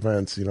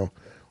self-defense.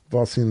 We've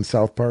all seen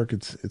South Park.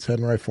 It's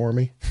heading right for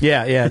me.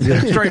 Yeah.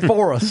 It's straight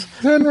for us. It's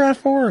heading right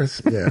for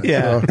us.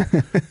 Yeah.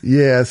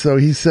 Yeah. So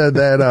he said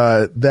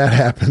that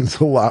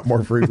happens a lot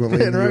more frequently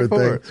than you would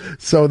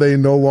think. So they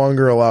no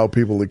longer allow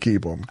people to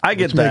keep them. I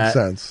get which that. Makes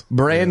sense.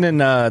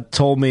 Brandon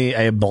told me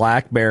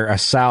a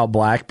sow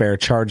black bear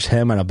charged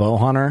him and a bow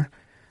hunter.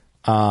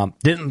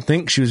 Didn't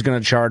think she was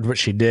going to charge, but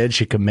she did.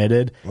 She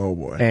committed. Oh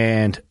boy.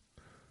 And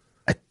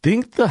I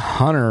think the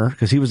hunter,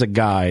 because he was a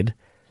guide.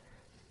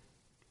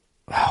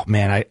 Oh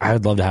man, I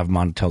would love to have him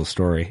on to tell the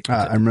story.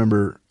 I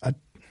remember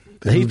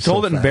he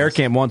told it in bear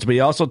camp once, but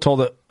he also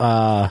told it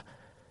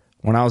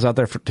when I was out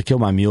there to kill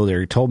my mule deer.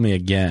 He told me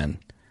again.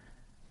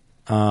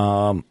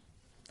 I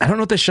don't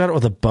know if they shot it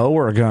with a bow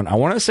or a gun. I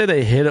want to say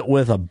they hit it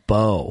with a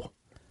bow,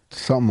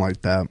 something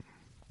like that.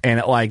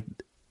 And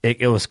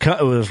it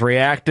was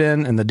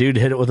reacting, and the dude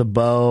hit it with a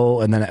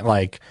bow, and then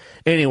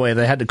anyway,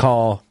 they had to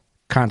call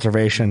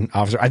conservation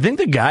officer. I think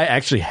the guy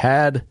actually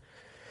had.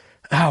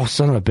 Oh,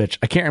 son of a bitch.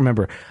 I can't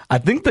remember. I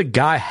think the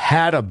guy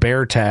had a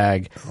bear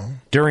tag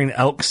during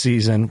elk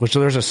season, which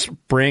there's a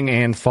spring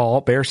and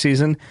fall bear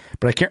season,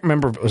 but I can't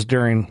remember if it was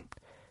during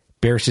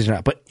bear season or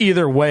not. But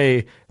either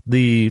way,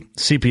 the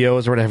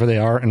CPOs or whatever they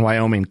are in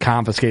Wyoming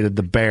confiscated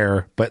the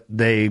bear, but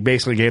they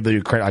basically gave the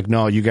dude credit.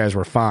 No, you guys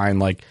were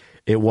fine.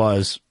 It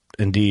was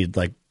indeed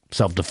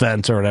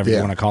self-defense or whatever you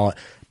want to call it.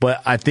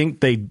 But I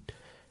think they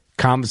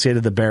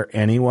confiscated the bear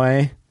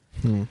anyway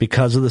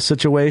because of the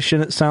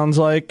situation, it sounds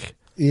like.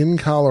 In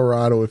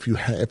Colorado,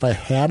 if I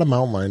had a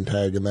mountain lion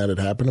tag and that had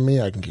happened to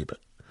me, I can keep it.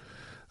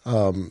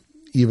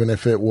 even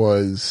if it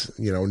was,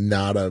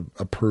 not a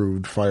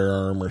approved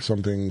firearm or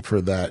something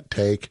for that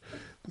take,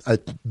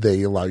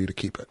 they allow you to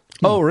keep it.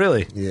 Oh,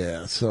 really?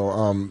 Yeah.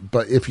 So,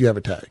 but if you have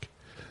a tag,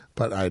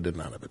 but I did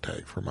not have a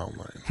tag for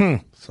mountain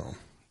lion. So,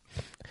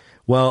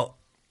 well,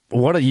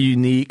 what a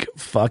unique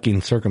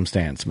fucking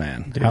circumstance,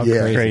 man. Dude, how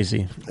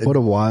crazy. What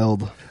a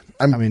wild.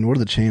 I mean, what are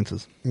the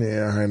chances?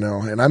 Yeah, I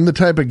know. And I'm the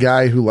type of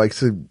guy who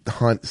likes to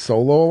hunt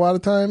solo a lot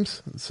of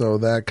times. So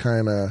that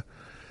kind of,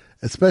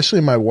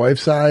 especially my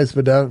wife's eyes,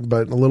 but a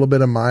little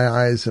bit of my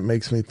eyes, it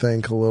makes me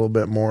think a little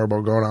bit more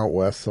about going out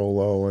west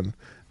solo and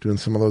doing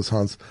some of those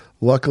hunts.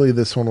 Luckily,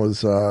 this one was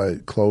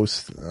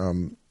close,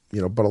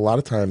 but a lot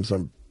of times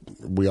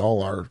we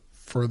all are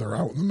further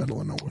out in the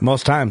middle of nowhere.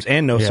 Most times,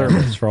 and no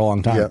service for a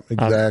long time. Yeah,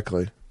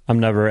 exactly. I'm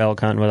never elk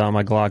hunting without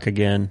my Glock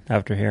again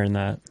after hearing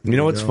that. You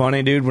know what's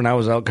funny, dude? When I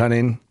was elk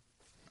hunting,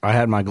 I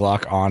had my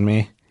Glock on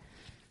me,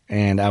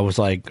 and I was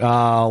like,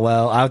 oh,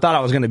 well, I thought I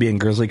was going to be in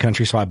grizzly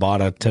country, so I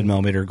bought a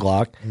 10-millimeter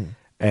Glock,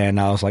 and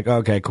I was like,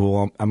 okay,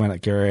 cool, I'm going to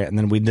carry it. And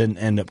then we didn't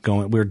end up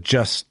going. We were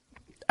just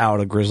out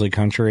of grizzly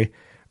country,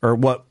 or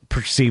what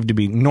perceived to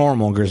be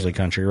normal grizzly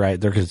country,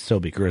 right? There could still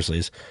be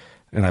grizzlies,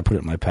 and I put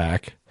it in my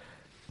pack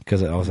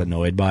because I was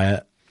annoyed by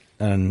it.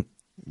 And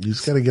you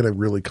just got to get a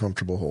really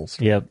comfortable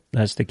holster. Yep,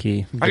 that's the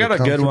key. I got a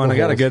good one. I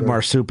got a good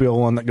marsupial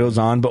one that goes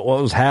on. But what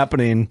was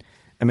happening,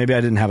 and maybe I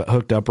didn't have it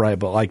hooked up right,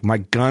 but like my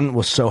gun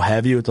was so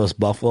heavy with those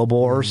buffalo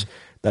bores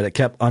that it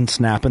kept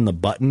unsnapping the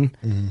button,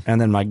 and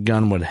then my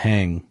gun would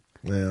hang.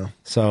 Yeah.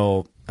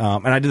 So,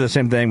 and I did the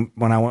same thing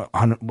when I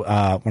went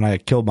when I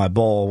killed my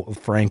bull with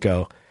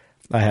Franco.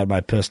 I had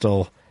my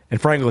pistol,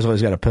 and Franco's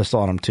always got a pistol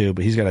on him too,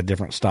 but he's got a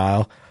different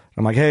style.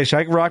 I'm like, hey, should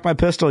I rock my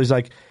pistol? He's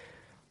like,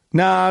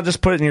 nah,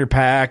 just put it in your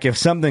pack. If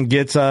something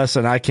gets us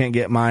and I can't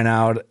get mine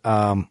out,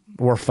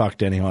 we're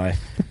fucked anyway.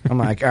 I'm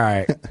like, all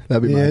right.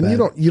 That'd be my and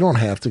bad. you don't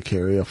have to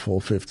carry a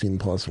full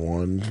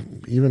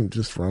 15+1. Even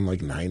just run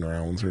like 9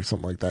 rounds or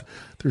something like that.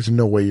 There's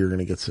no way you're going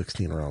to get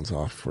 16 rounds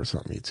off for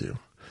something you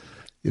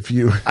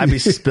do. I'd be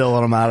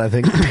spilling them out, I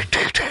think.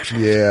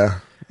 Yeah.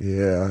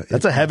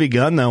 That's a heavy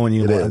gun, though, when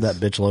you have that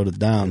bitch loaded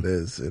down. It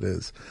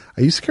is.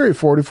 I used to carry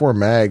 44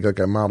 mag, like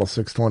a Model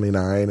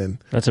 629, and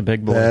that's a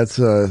big boy. That's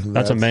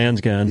a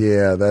man's gun.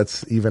 Yeah,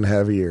 that's even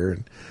heavier.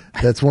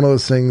 That's one of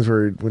those things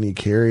where when you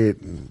carry it,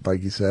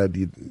 like you said,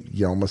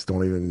 you almost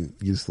don't even,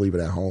 you just leave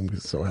it at home because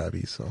it's so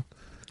heavy. So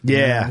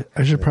yeah,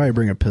 I should probably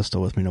bring a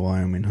pistol with me to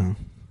Wyoming, huh?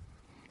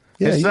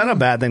 Yeah, it's not a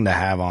bad thing to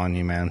have on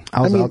you, man.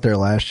 I was out there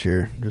last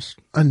year. Just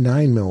a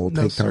 9mm will take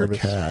down a service.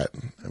 cat.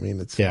 I mean,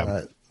 it's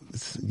not.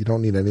 You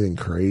don't need anything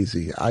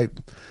crazy.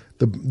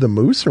 The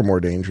moose are more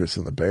dangerous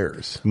than the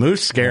bears.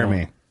 Moose scare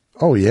me.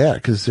 Oh yeah,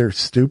 because they're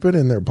stupid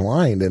and they're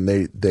blind and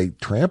they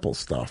trample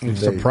stuff. You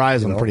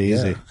surprise them pretty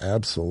easy.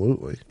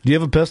 Absolutely. Do you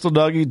have a pistol,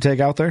 Doug, you'd take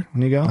out there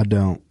when you go? I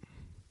don't.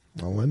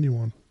 I'll lend you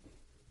one.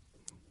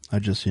 I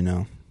just,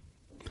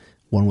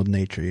 one with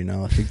nature,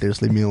 I think they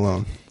just leave me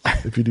alone.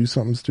 If you do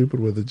something stupid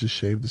with it, just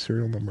shave the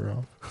serial number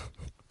off.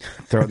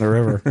 Throw it in the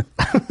river.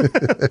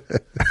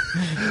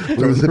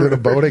 Lose it in a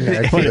boating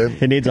accident.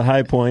 He needs a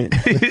high point.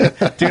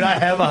 Dude, I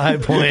have a high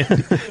point.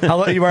 I'll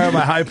let you borrow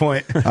my high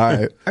point. All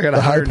right. I got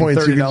the high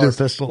points, you can just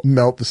pistol.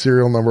 melt the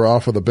serial number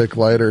off with a Bic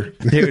lighter.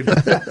 Dude,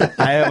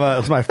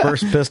 it's my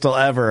first pistol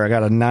ever. I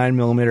got a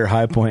 9mm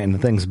high point, and the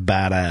thing's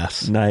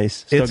badass.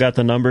 Nice. Still got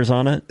the numbers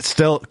on it?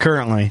 Still,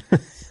 currently.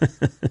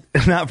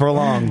 Not for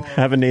long.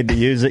 Haven't need to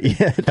use it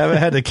yet. Haven't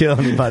had to kill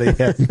anybody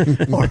yet.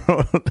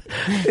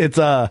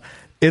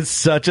 It's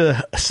such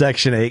a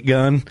Section 8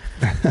 gun.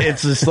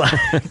 It's just like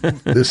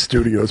this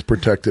studio is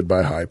protected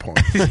by High Point.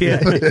 Yeah,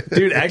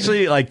 dude.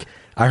 Actually, like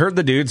I heard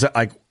the dudes that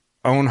like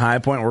own High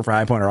Point, work for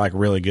High Point, are like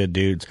really good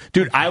dudes.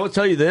 Dude, I will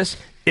tell you this: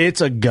 it's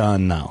a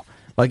gun though.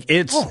 Like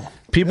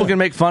people can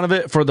make fun of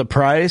it for the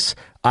price.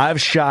 I've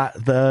shot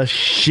the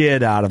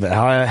shit out of it.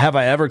 Have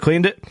I ever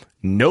cleaned it?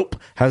 Nope.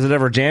 Has it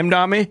ever jammed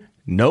on me?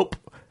 Nope.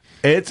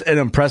 It's an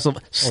impressive.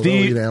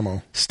 Stevie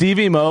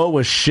Mo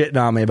was shitting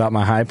on me about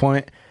my High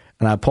Point.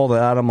 And I pulled it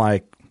out. I'm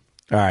like,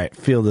 all right,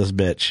 feel this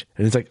bitch.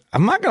 And he's like,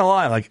 I'm not going to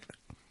lie. Like,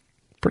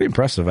 pretty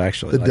impressive,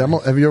 actually.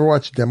 Have you ever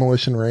watched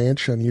Demolition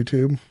Ranch on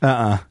YouTube?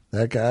 Uh-uh.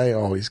 That guy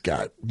always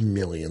got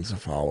millions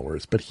of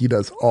followers, but he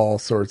does all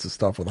sorts of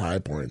stuff with High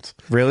Points.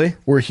 Really?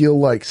 Where he'll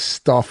like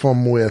stuff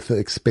them with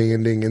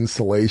expanding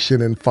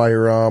insulation and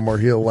fire them, or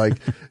he'll like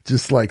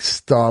just like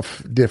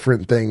stuff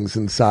different things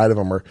inside of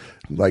them, or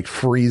like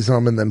freeze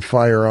them and then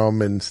fire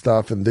them and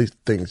stuff. And these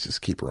things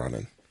just keep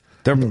running.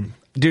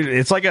 Dude,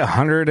 it's like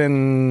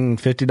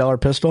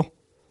 $150 pistol.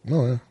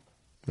 Oh, yeah.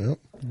 Yep.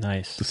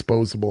 Nice.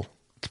 Disposable.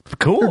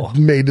 Cool.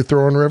 They're made to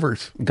throw in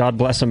rivers. God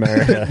bless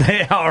America.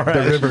 They are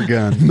right. The river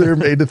gun. They're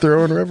made to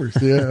throw in rivers.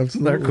 Yeah,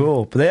 absolutely. They're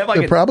cool. But they have like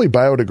they're probably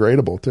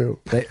biodegradable too.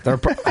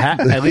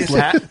 At least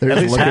half of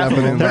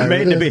them. They're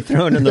made to be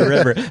thrown in the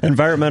river.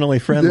 Environmentally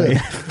friendly.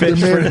 Yeah. Fish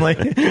friendly.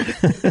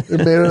 They're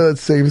made out of that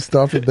same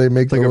stuff that they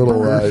make like the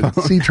little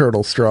sea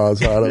turtle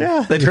straws out of.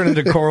 Yeah. They turn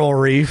into coral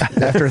reef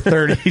after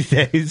 30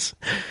 days.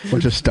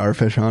 Bunch of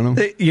starfish on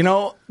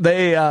them.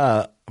 They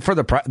for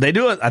the price, they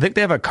do it. I think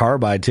they have a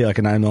carbide too, like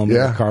a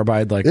 9mm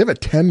carbide. Like they have a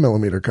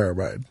 10mm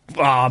carbide.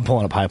 Oh, I'm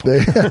pulling up high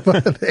point.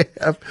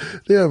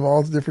 They have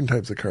all different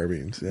types of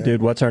carbines. Yeah.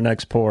 Dude, what's our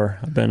next pour?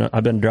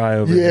 I've been dry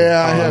over here.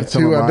 Yeah, I have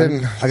too. I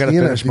gotta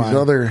finish mine.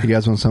 You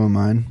guys want some of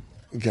mine?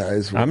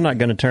 Guys, I'm not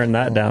going to turn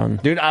that down,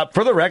 dude.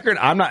 For the record,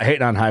 I'm not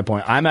hating on High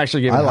Point. I'm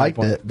actually giving High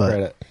Point it, but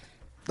credit.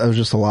 That was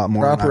just a lot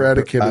more. Proper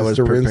etiquette is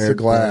to rinse the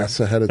glass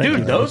ahead of time.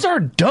 Dude, those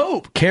are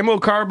dope. Camo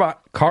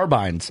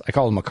carbines. I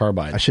call them a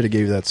carbide. I should have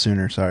gave you that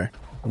sooner. Sorry.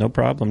 No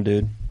problem,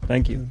 dude.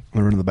 Thank you. I'm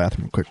gonna run to the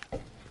bathroom quick.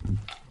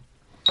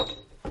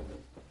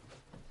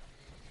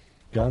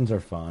 Guns are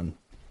fun.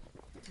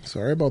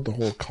 Sorry about the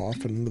whole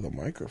coughing into the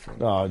microphone.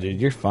 Oh, dude,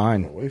 you're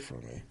fine. Get away from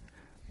me.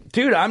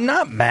 Dude, I'm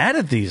not mad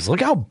at these.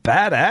 Look how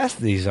badass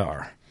these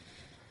are.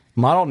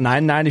 Model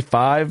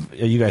 995.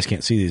 You guys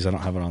can't see these. I don't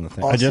have it on the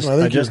thing.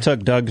 Awesome. I just took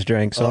Doug's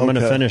drink, so I'm going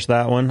to finish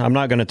that one. I'm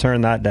not going to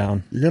turn that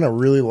down. You're going to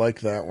really like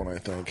that one, I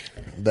think.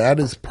 That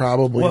is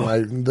probably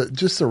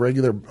just the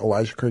regular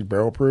Elijah Craig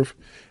barrel proof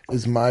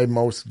is my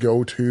most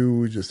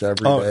go-to, just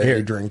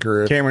everyday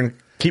drinker. Cameron,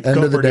 keep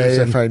end of the day,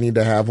 if I need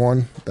to have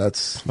one,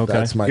 that's my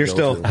You're go-to.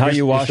 still How are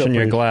you washing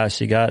your glass?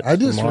 You got? I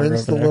just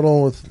rinsed a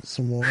little with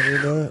some water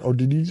there. Oh,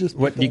 did you just?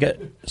 What you get?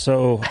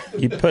 So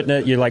you putting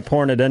it? You like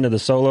pouring it into the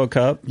solo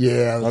cup?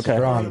 Yeah. That's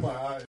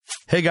okay.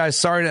 Hey guys,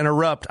 sorry to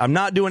interrupt. I'm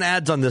not doing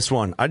ads on this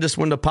one. I just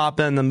wanted to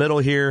pop in the middle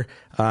here.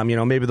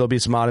 Maybe there'll be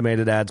some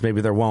automated ads, maybe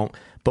there won't.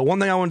 But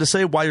one thing I wanted to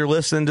say while you're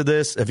listening to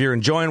this, if you're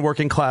enjoying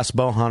Working Class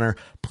Bow Hunter,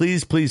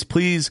 please, please,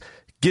 please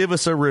give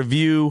us a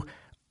review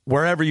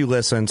wherever you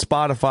listen,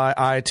 Spotify,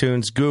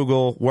 iTunes,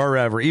 Google,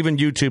 wherever, even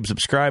YouTube.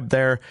 Subscribe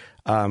there,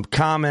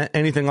 comment,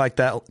 anything like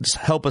that. Just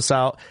help us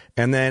out.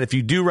 And then if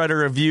you do write a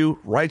review,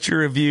 write your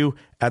review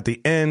at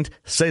the end.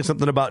 Say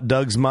something about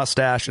Doug's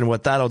mustache, and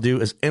what that'll do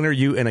is enter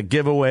you in a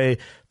giveaway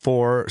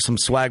for some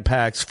swag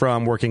packs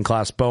from Working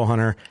Class Bow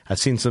Hunter. I've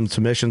seen some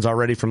submissions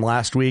already from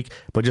last week,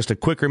 but just a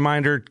quick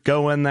reminder,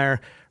 go in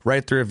there,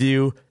 write the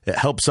review. It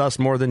helps us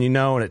more than you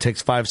know, and it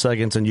takes 5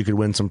 seconds, and you could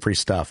win some free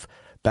stuff.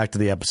 Back to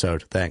the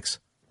episode. Thanks.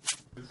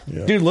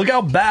 Yeah. Dude, look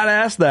how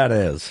badass that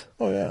is.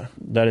 Oh, yeah.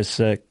 That is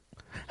sick.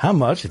 How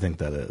much do you think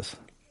that is?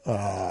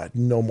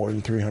 No more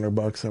than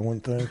 $300, I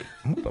wouldn't think.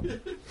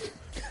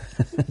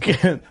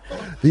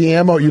 The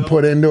ammo you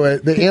put into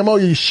it, the ammo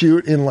you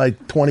shoot in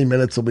like 20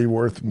 minutes will be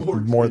worth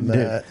more than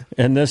that.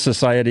 In this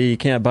society, you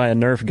can't buy a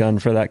Nerf gun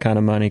for that kind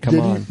of money. Come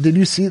on. Did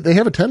you see? They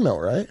have a 10 mil,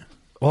 right?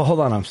 Well, hold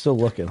on. I'm still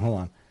looking.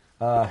 Hold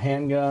on.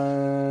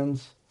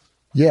 Handguns.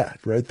 Yeah,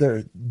 right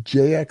there.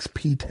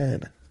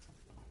 JXP10.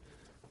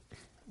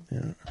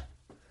 Yeah.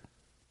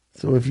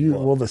 So if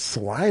you, the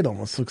slide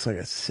almost looks like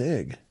a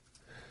SIG.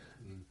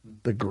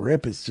 The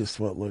grip is just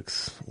what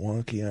looks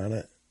wonky on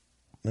it.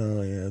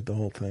 Oh, yeah, the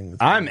whole thing.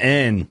 I'm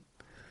in.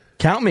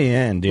 Count me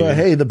in, dude. But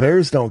hey, the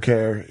bears don't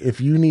care. If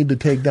you need to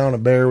take down a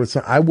bear with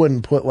some, I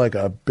wouldn't put like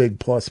a big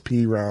plus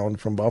P round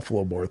from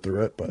Buffalo bore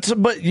through it. But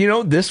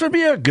this would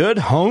be a good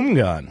home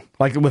gun.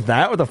 Like with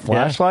a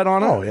flashlight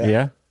on it. Oh, yeah.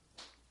 Yeah.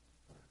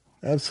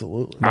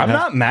 Absolutely. I'm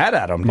not mad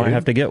at them, dude. Might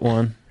have to get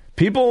one.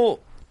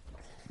 People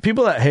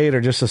that hate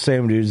are just the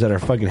same dudes that are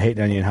fucking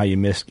hating on you and how you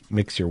mix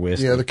your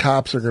whiskey. Yeah, the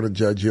cops are going to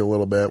judge you a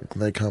little bit when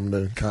they come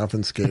to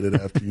confiscate it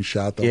after you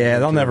shot them. Yeah,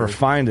 they'll never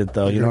find it,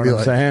 though. You know what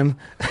I'm saying?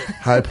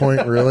 High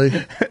Point, really?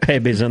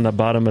 Baby's in the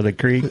bottom of the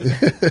creek.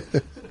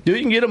 Dude,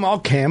 you can get them all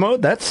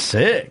camoed? That's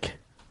sick.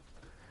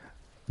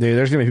 Dude,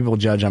 there's going to be people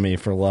judge on me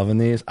for loving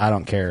these. I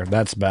don't care.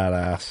 That's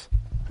badass.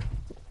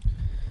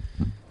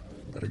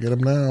 Better get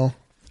them now.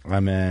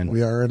 I'm in.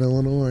 We are in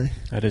Illinois.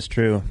 That is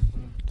true.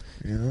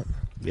 Yeah.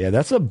 Yeah,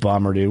 that's a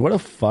bummer, dude. What a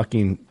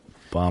fucking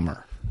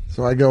bummer.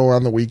 So I go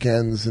on the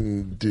weekends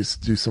and do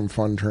some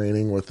fun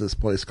training with this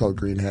place called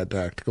Green Hat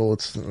Tactical.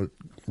 It's a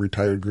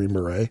retired Green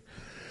Beret.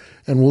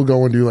 And we'll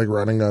go and do like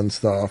running gun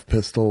stuff,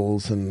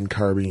 pistols and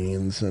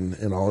carbines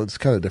and all. It's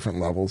kind of different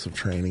levels of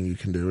training you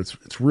can do.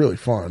 It's really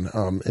fun.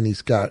 And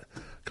he's got a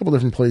couple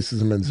different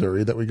places in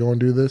Missouri that we go and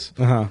do this.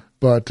 Uh-huh.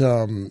 But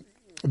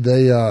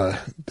they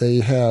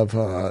have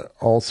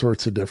all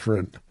sorts of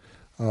different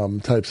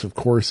types of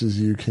courses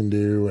you can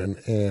do,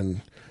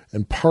 and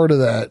part of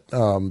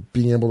that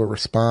being able to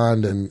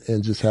respond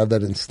and just have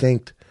that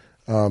instinct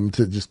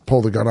to just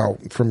pull the gun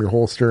out from your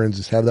holster and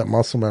just have that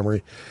muscle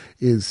memory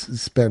is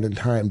spending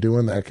time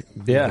doing that,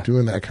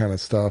 doing that kind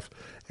of stuff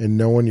and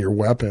knowing your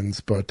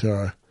weapons. But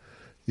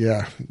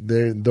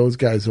those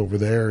guys over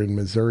there in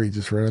Missouri,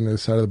 just right on the other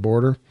side of the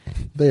border,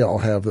 they all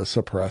have the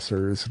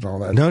suppressors and all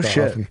that. No stuff.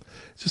 shit. And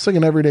it's just like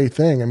an everyday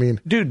thing. I mean,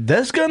 dude,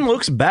 this gun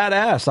looks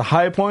badass. A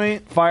High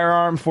Point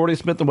firearm, 40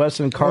 Smith &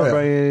 Wesson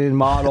carbine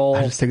model.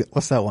 I just think,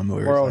 what's that one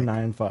movie?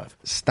 4095.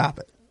 Stop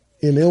it.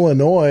 In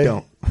Illinois,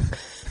 Don't.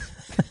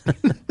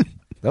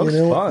 That was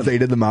fun. They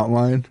did the mountain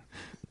lion.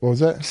 What was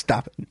that?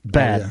 Stop it.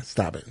 Bad. Oh, yeah,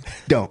 stop it.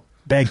 Don't.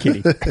 Bad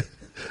kitty.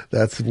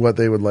 That's what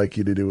they would like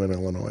you to do in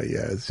Illinois.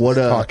 Yeah, is just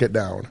talk it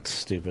down.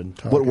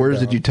 Stupid. What words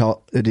did you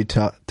tell? Did you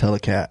tell the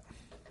cat?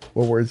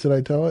 What words did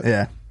I tell it?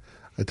 Yeah.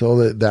 I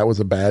told it that was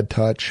a bad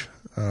touch.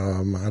 I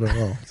don't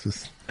know. It's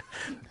just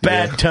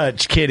Bad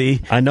touch,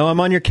 kitty. I know I'm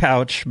on your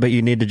couch, but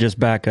you need to just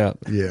back up.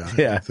 yeah,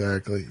 Yeah.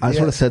 exactly. I just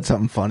would have said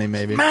something funny,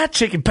 maybe. My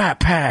chicken pot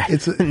pie.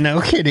 It's a, No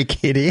kitty.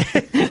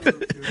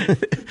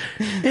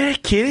 Yeah,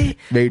 kitty.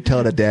 Maybe tell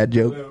it a dad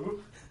joke.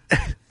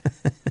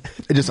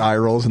 It just eye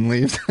rolls and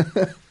leaves.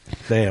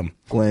 Damn.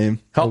 Lame.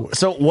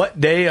 So what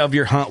day of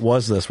your hunt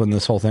was this when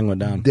this whole thing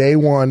went down? day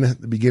one,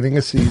 the beginning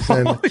of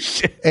season. Oh,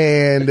 shit.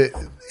 And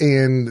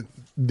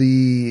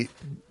the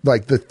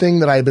thing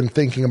that I've been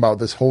thinking about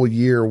this whole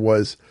year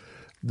was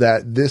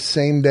that this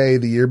same day,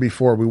 the year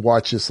before, we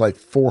watched this like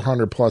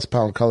 400 plus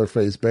pound color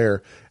phase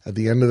bear at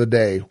the end of the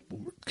day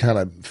kind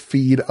of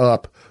feed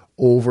up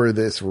over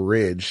this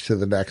ridge to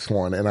the next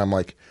one. And I'm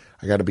like,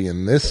 I got to be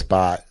in this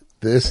spot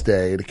this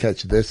day to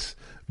catch this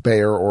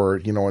bear or,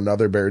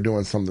 another bear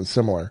doing something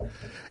similar.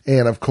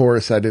 And of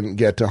course, I didn't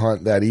get to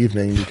hunt that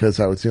evening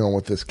because I was dealing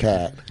with this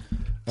cat.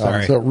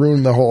 Sorry. So it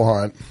ruined the whole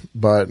hunt.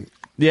 But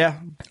Yeah.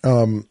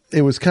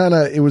 it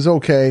was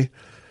okay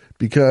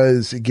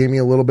because it gave me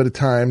a little bit of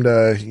time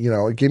to,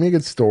 it gave me a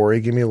good story,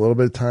 it gave me a little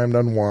bit of time to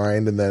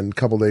unwind. And then a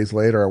couple days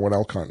later, I went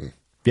elk hunting.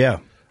 Yeah.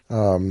 So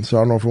I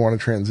don't know if we want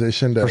to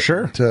transition to, For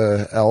sure.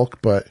 to elk,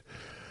 but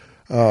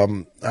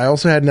I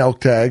also had an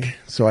elk tag,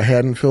 so I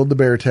hadn't filled the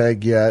bear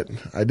tag yet.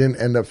 I didn't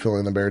end up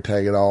filling the bear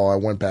tag at all. I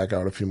went back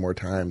out a few more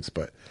times,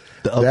 but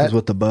The elk was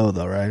with the bow,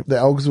 though, right? the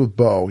elk was with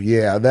bow.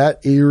 Yeah,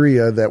 that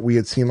area that we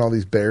had seen all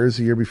these bears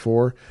the year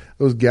before,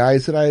 those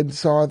guys that I had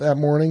saw that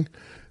morning,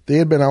 they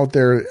had been out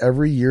there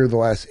every year the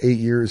last 8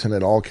 years and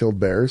had all killed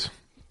bears,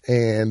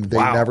 and they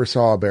Wow. never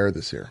saw a bear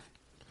this year.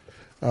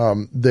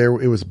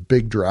 It was a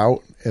big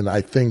drought, and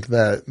I think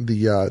that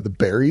the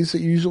berries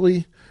that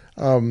usually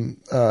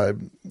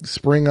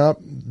spring up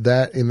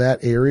that in that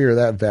area or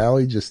that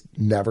valley just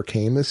never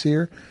came this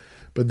year.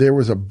 But there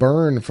was a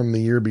burn from the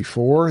year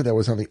before that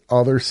was on the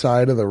other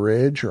side of the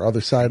ridge or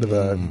other side of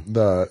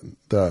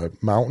the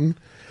mountain,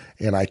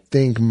 and I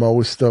think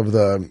most of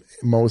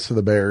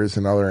the bears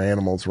and other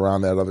animals were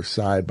on that other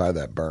side by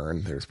that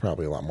burn. There's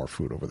probably a lot more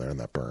food over there in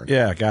that burn.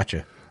 Yeah,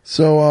 gotcha.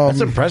 So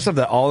That's impressive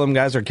that all them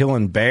guys are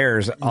killing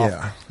bears off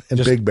yeah, and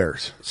just big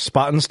bears.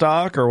 spot and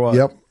stock or what?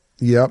 Yep.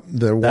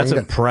 That's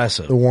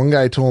impressive. The one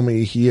guy told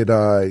me he had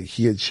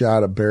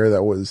shot a bear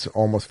that was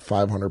almost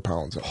 500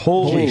 pounds.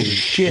 Holy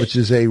shit. Which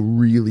is a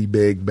really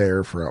big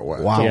bear for out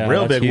west. Wow, Yeah,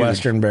 real that's big huge.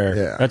 western bear.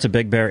 Yeah. That's a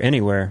big bear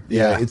anywhere.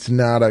 Yeah, it's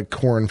not a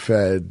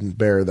corn-fed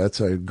bear. That's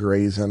a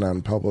grazing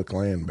on public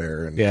land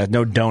bear. And Yeah,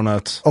 no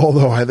donuts.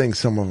 although I think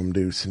some of them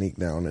do sneak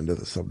down into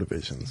the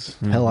subdivisions.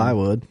 Hell, I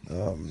would.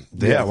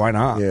 Yeah, why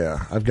not?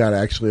 Yeah, I've got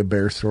actually a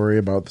bear story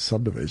about the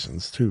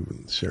subdivisions too.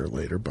 I'll share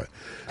later. But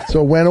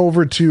so went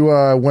over to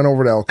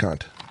elk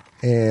hunt,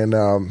 and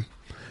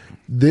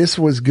this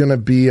was gonna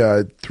be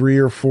a 3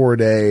 or 4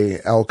 day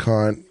elk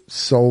hunt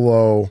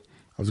solo. I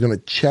was gonna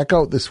check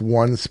out this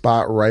one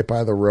spot right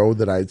by the road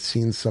that I'd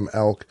seen some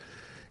elk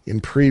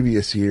in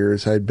previous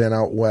years. I'd been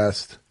out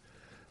west.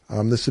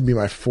 This would be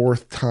my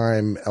 4th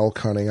time elk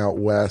hunting out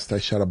west. I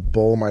shot a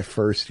bull my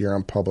first year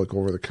on public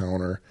over the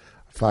counter,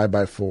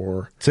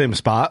 5x4. Same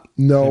spot?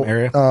 No, Same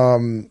area?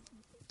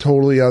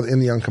 Totally in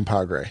the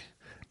Uncompahgre.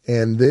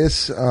 And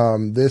this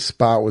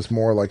spot was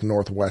more like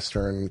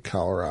northwestern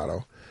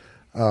Colorado,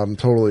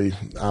 totally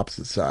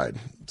opposite side.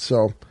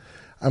 So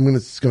I'm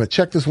gonna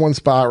check this one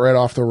spot right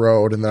off the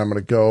road, and then I'm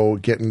gonna go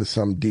get into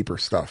some deeper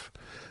stuff.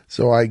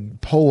 So I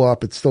pull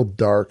up. It's still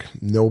dark.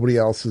 Nobody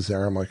else is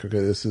there. I'm like, okay,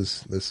 this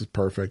is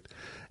perfect.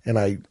 And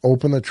I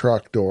open the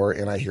truck door,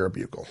 and I hear a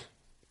bugle,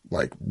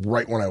 like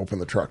right when I open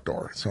the truck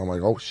door. So I'm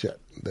like, oh shit,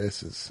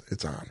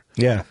 it's on.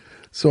 Yeah.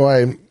 So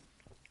I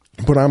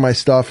put on my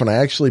stuff, and I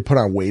actually put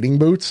on wading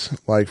boots,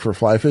 like for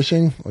fly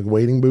fishing, like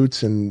wading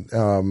boots. And,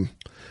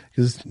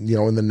 cause in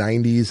the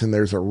 90s and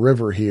there's a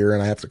river here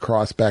and I have to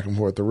cross back and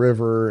forth the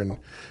river and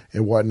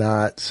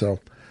whatnot. So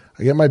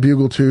I get my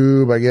bugle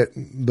tube, I get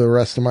the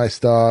rest of my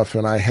stuff,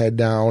 and I head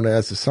down. And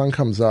as the sun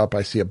comes up,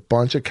 I see a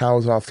bunch of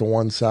cows off to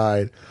one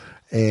side.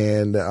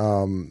 And,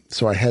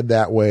 so I head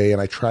that way, and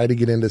I try to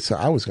get into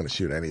I was going to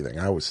shoot anything.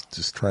 I was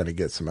just trying to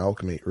get some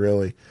elk meat,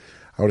 really.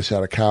 I would have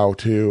shot a cow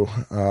too.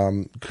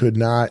 Could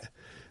not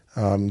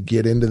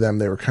get into them.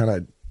 They were kind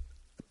of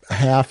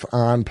half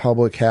on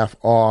public, half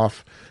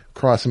off,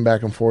 crossing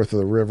back and forth of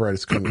the river. I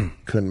just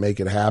couldn't make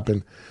it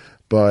happen.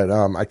 But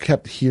I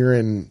kept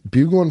hearing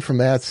bugling from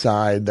that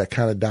side that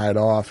kind of died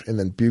off, and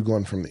then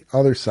bugling from the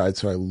other side.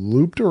 So I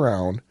looped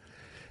around,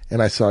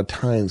 and I saw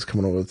tines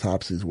coming over the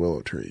tops of these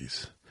willow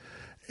trees.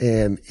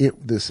 And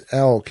this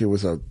elk, it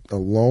was a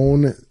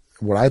lone,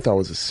 what I thought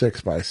was a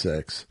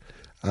 6x6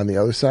 on the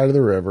other side of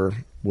the river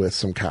with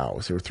some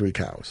cows. There were 3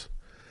 cows.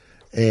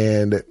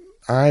 And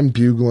I'm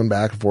bugling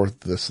back and forth with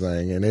this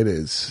thing, and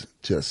it's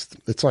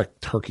like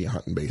turkey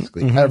hunting,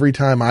 basically. Mm-hmm. Every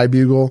time I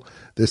bugle,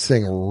 this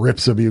thing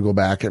rips a bugle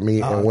back at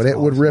me. And when it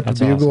would rip a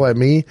bugle at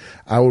me,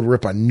 I would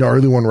rip a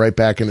gnarly one right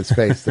back in its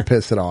face to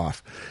piss it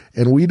off.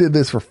 And we did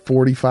this for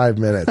 45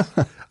 minutes.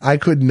 I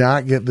could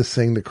not get this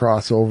thing to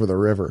cross over the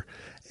river.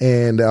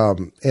 And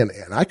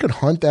I could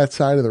hunt that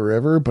side of the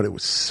river, but it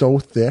was so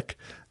thick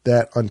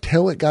that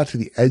until it got to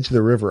the edge of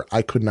the river,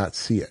 I could not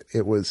see it.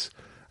 It was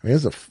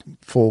a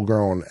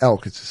full-grown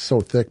elk. It's just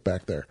so thick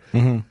back there.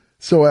 Mm-hmm.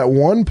 So at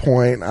one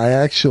point, I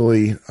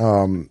actually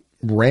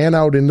ran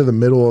out into the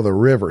middle of the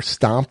river,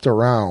 stomped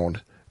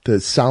around to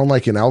sound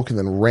like an elk, and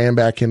then ran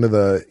back into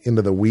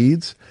the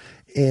weeds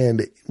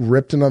and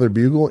ripped another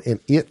bugle. And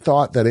it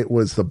thought that it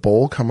was the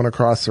bull coming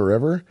across the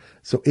river,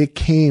 so it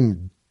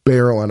came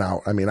barreling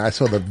out. I mean, I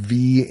saw the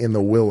V in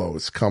the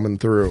willows coming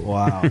through.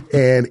 Wow.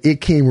 And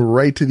it came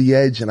right to the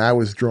edge, and I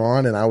was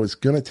drawn, and I was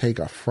going to take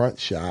a front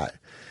shot.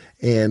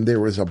 And there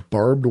was a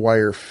barbed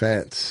wire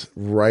fence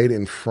right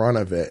in front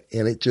of it.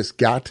 And it just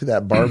got to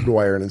that barbed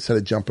wire, and instead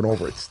of jumping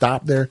over, it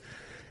stopped there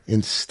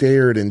and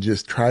stared and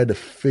just tried to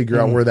figure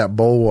out where that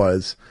bull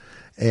was.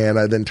 And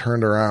I then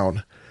turned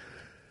around.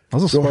 That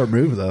was a smart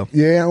move, though.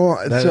 Yeah,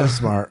 well, that is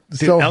smart.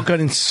 Dude, elk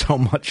hunting's so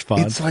much fun.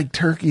 It's like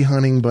turkey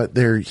hunting, but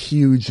they're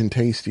huge and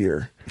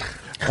tastier.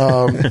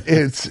 But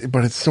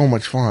it's so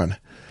much fun.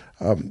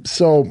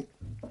 So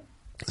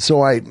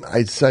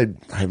I said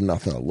I have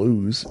nothing to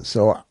lose,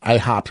 so I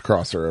hopped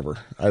across the river.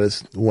 I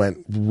just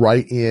went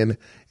right in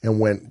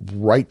and went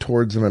right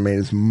towards them. I made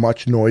as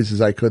much noise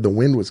as I could. The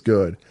wind was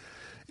good.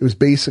 It was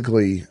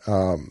basically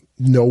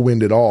no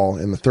wind at all,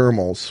 and the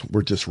thermals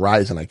were just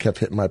rising. I kept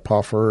hitting my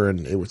puffer,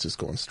 and it was just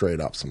going straight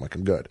up. So I'm like,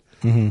 I'm good.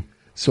 Mm-hmm.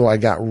 So I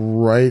got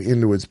right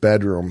into his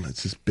bedroom.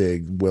 It's this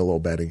big willow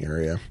bedding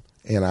area,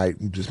 and I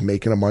just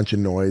making a bunch of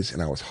noise,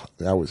 and I was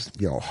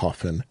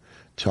huffing,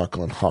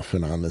 chuckling,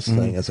 huffing on this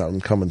thing as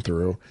I'm coming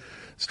through.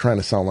 It's trying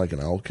to sound like an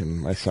elk, and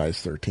my size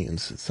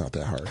 13s. It's not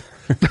that hard.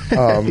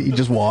 You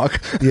just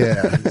walk.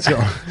 Yeah. So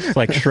it's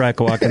like Shrek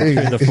walking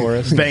through the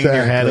forest. Banging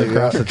your head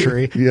across the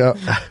tree. Yeah.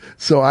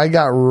 So I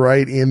got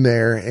right in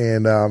there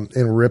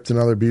and ripped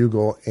another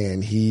bugle,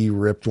 and he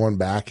ripped one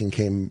back and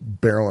came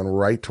barreling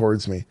right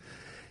towards me.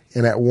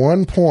 And at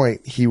one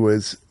point,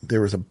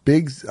 there was a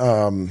big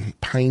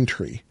pine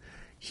tree.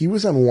 He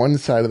was on one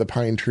side of the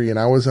pine tree, and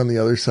I was on the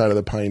other side of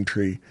the pine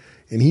tree.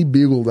 And he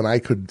bugled, and I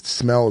could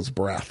smell his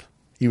breath.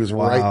 He was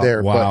right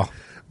there. Wow.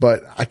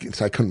 But I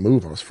couldn't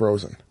move. I was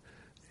frozen.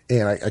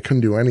 And I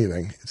couldn't do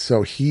anything.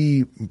 So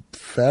he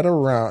fed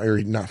around, or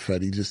not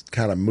fed, he just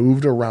kind of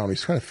moved around.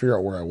 He's trying to figure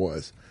out where I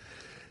was.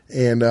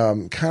 And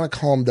kind of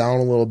calmed down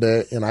a little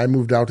bit. And I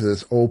moved out to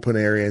this open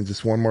area, and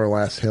just one more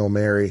last Hail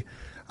Mary.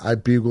 I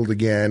bugled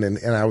again,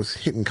 and I was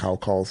hitting cow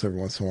calls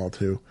every once in a while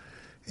too.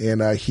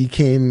 And he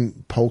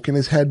came poking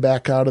his head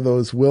back out of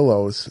those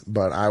willows,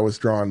 but I was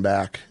drawn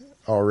back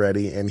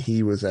already, and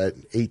he was at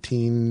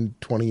 18,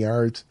 20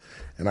 yards,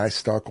 and I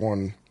stuck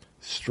one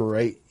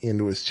straight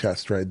into his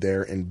chest right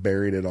there and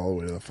buried it all the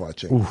way to the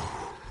fletching. Oof.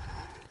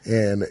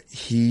 And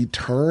he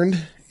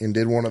turned and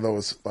did one of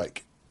those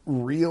like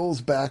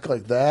reels back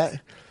like that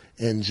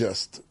and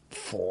just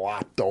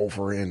flopped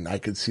over, and I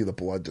could see the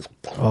blood just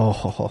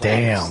out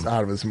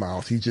of his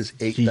mouth. He just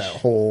ate that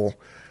whole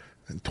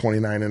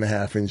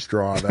 29.5-inch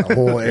draw, that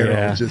whole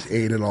arrow, just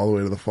ate it all the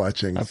way to the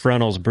fletching. That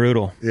frontal's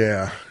brutal.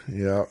 Yeah.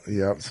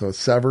 So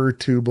sever,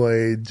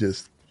 2-blade,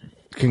 just.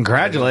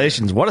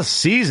 Congratulations. What a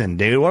season,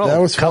 dude. What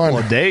a couple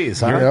of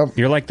days, huh?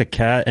 You're like the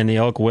cat and the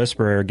elk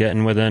whisperer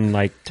getting within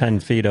like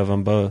 10 feet of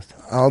them both.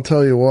 I'll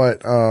tell you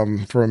what,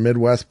 for a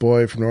Midwest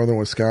boy from northern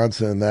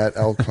Wisconsin, that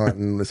elk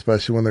hunting,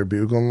 especially when they're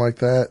bugling like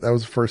that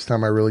was the first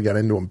time I really got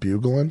into them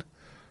bugling.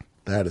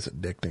 That is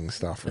addicting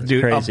stuff. Right?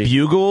 Dude, crazy. A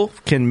bugle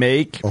can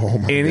make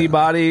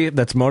anybody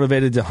that's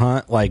motivated to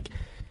hunt, like,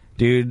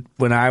 dude,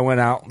 when I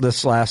went out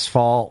this last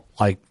fall,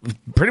 like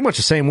pretty much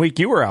the same week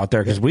you were out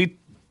there, because we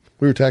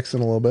were texting a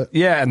little bit.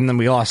 Yeah, and then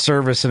we lost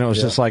service, and it was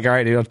just like, all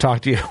right, dude, I'll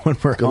talk to you when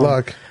we're Good home.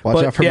 luck.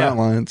 Watch out for mountain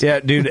lions. Yeah,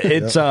 dude,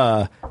 it's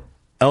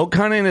elk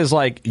hunting is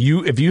like,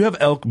 if you have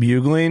elk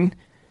bugling,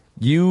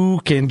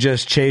 you can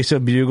just chase a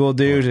bugle,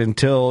 dude,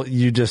 until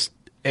you just,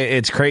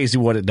 it's crazy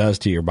what it does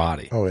to your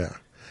body. Oh, yeah.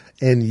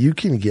 And you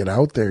can get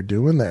out there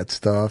doing that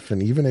stuff,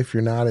 and even if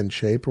you're not in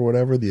shape or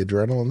whatever, the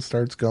adrenaline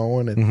starts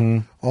going,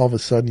 and all of a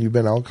sudden you've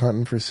been elk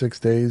hunting for 6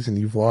 days, and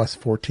you've lost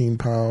 14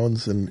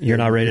 pounds. And you're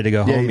not ready to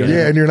go home.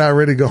 Yeah, and you're not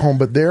ready to go home.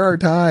 But there are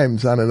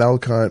times on an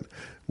elk hunt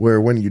where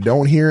when you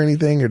don't hear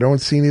anything or don't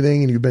see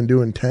anything, and you've been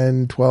doing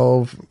 10,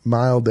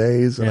 12-mile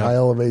days at high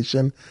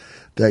elevation,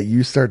 that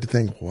you start to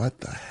think, what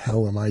the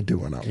hell am I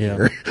doing out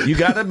here? You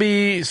got to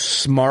be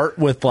smart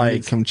with,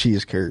 like, some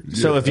cheese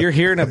curds. So if you're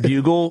hearing a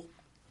bugle,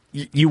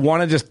 you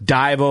want to just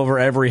dive over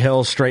every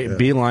hill straight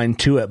beeline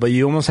to it, but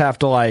you almost have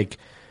to, like,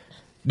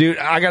 dude,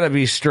 I got to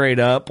be straight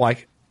up,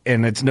 like,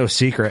 and it's no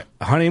secret.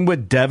 Hunting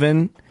with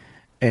Devin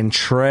and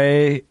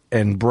Trey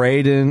and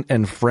Braden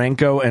and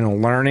Franco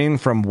and learning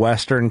from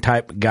Western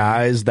type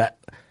guys that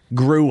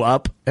grew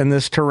up in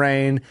this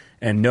terrain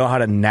and know how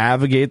to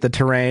navigate the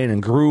terrain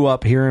and grew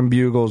up hearing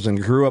bugles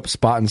and grew up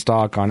spot and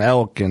stalk on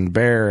elk and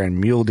bear and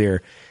mule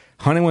deer.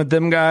 Hunting with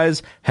them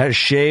guys has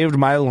shaved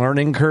my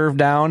learning curve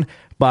down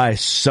by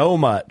so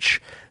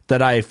much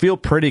that I feel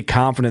pretty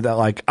confident that,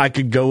 like, I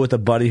could go with a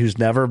buddy who's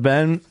never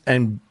been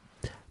and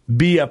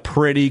be a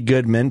pretty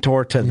good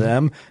mentor to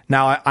them.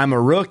 Now, I'm a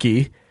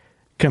rookie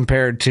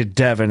compared to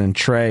Devin and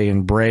Trey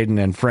and Braden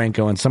and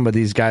Franco and some of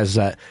these guys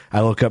that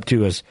I look up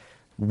to as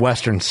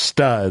Western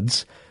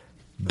studs.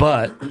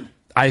 But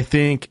I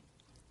think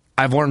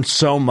I've learned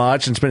so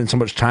much and spending so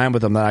much time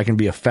with them that I can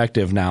be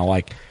effective now.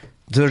 Like,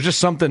 there's just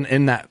something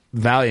in that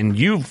valley, and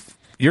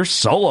you're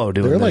solo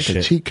doing They're this like shit.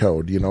 a cheat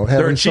code, you know.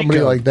 Having somebody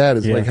code. like that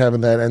is like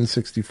having that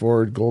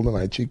N64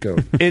 GoldenEye cheat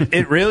code.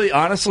 It really,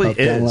 honestly, Up,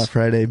 down, is. left,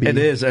 right, A, B. It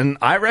is, and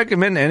I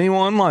recommend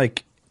anyone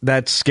like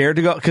that's scared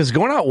to go, because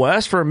going out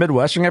west for a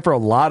Midwestern guy for a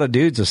lot of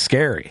dudes is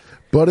scary.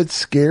 But it's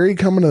scary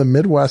coming to the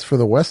Midwest for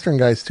the Western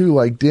guys too.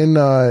 Like Trey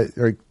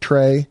and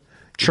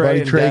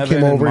Devin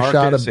came over, and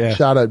Marcus,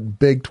 shot a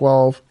big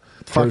 12.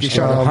 Fuck, he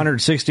shot a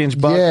 160-inch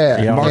buck.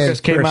 Yeah. Marcus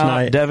And came first out.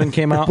 night. Devin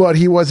came out. But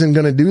he wasn't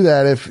going to do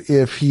that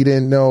if he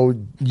didn't know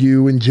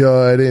you and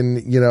Judd and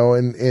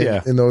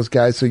and those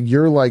guys. So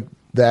you're like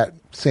that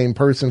same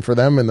person for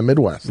them in the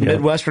Midwest.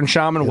 Midwestern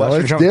shaman,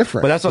 Western it's shaman.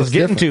 different. But that's what I was It's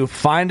getting different. to.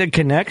 Find a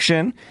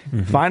connection.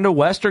 Find a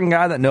Western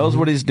guy that knows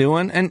what he's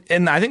doing.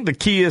 And I think the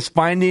key is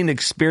finding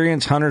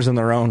experienced hunters in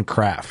their own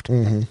craft.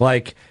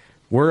 Like,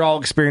 we're all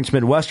experienced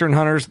Midwestern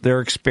hunters.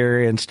 They're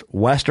experienced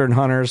Western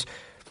hunters.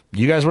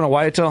 You guys want a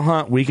whitetail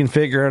hunt? We can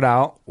figure it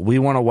out. We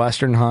want a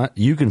Western hunt.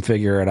 You can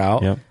figure it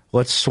out. Yep.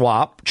 Let's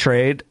swap,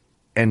 trade,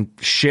 and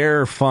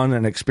share fun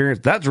and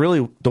experience. That's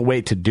really the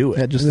way to do it.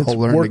 Yeah, just It's all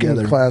learn working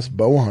together. class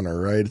bow hunter,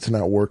 right? It's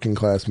not working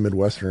class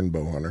Midwestern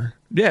bow hunter.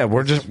 Yeah,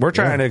 we're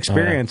trying to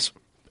experience.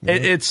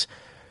 It's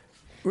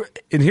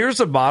and here's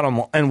the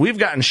bottom. And we've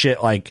gotten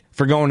shit like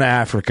for going to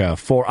Africa.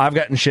 I've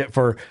gotten shit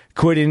for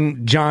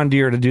quitting John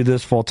Deere to do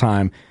this full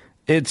time.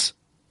 It's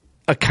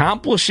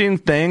accomplishing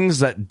things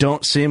that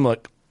don't seem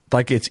like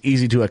it's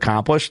easy to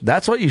accomplish.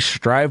 That's what you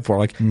strive for.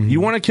 Like,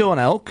 you want to kill an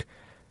elk,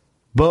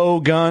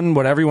 bow, gun,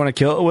 whatever you want to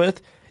kill it with.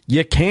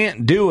 You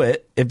can't do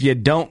it if you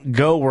don't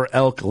go where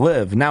elk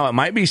live. Now, it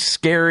might be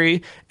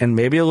scary and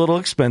maybe a little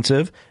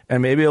expensive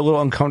and maybe a little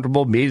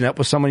uncomfortable meeting up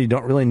with someone you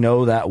don't really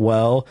know that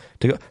well.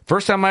 To go.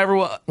 First time I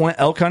ever went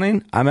elk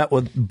hunting, I met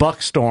with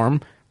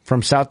Buckstorm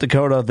from South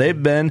Dakota.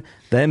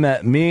 They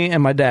met me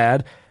and my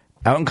dad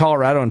out in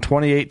Colorado in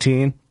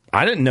 2018.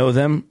 I didn't know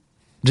them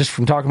just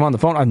from talking to them on the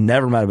phone. I've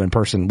never met them in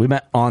person. We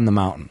met on the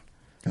mountain.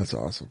 That's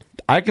awesome.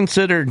 I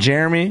consider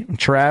Jeremy,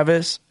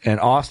 Travis, and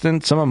Austin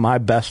some of my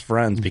best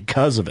friends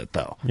because of it,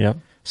 though. Yep.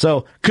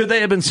 So, could they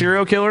have been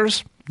serial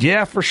killers?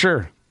 Yeah, for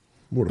sure.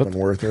 Would have been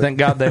worth it. Thank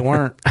God they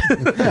weren't.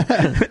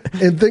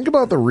 And think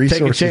about the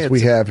resources chance.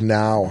 we have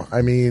now.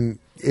 I mean,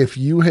 if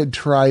you had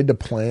tried to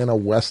plan a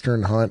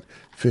Western hunt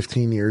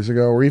 15 years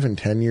ago or even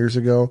 10 years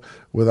ago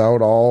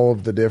without all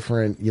of the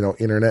different,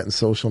 internet and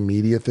social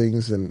media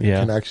things and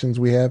connections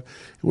we have,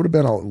 it would have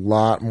been a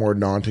lot more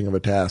daunting of a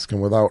task. And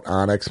without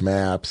Onyx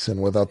maps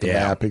and without the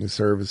mapping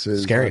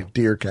services, Scary. like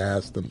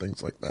Deercast and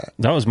things like that.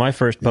 That was my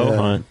first bow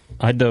hunt.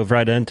 I dove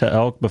right into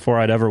elk before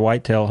I'd ever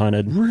whitetail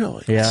hunted.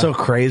 Really? Yeah. So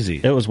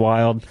crazy. It was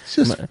wild.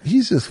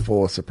 He's just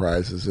full of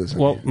surprises, isn't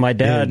he? Well, my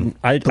dad,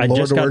 I The just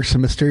Lord got works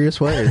in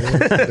mysterious ways.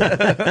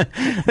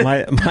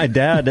 my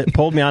dad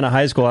pulled me out of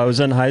high school. I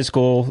was in high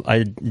school.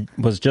 I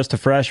was just a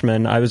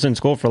freshman. I was in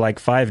school for like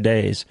 5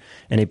 days,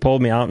 and he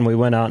pulled me out, and we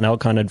went out and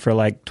elk hunted for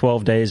like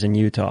 12 days in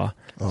Utah.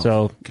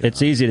 So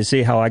it's easy to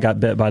see how I got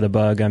bit by the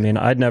bug. I mean,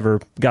 I'd never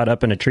got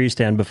up in a tree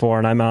stand before,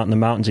 and I'm out in the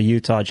mountains of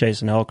Utah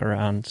chasing elk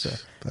around. So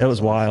it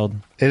was wild.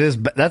 It is.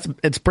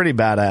 It's pretty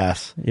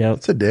badass. Yeah,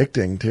 it's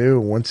addicting too.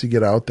 Once you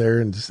get out there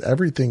and just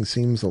everything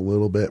seems a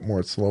little bit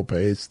more slow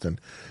paced and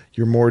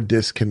you're more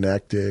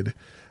disconnected.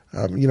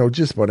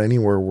 Just about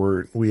anywhere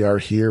we are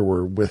here,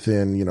 we're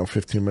within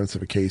 15 minutes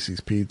of a Casey's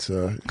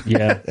Pizza.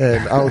 Yeah,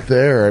 and out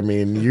there, I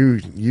mean,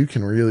 you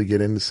can really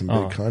get into some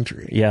big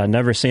country. Yeah,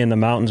 never seeing the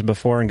mountains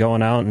before and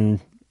going out and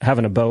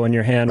having a bow in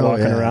your hand,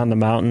 walking around the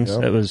mountains.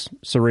 Yep. It was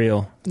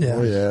surreal. Yeah.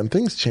 Oh yeah, and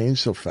things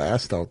change so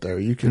fast out there.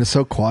 And it's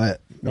so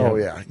quiet. Oh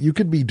yeah, you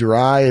could be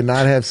dry and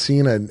not have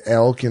seen an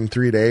elk in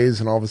 3 days,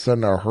 and all of a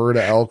sudden a herd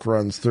of elk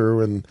runs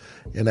through,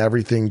 and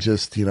everything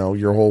just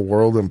your whole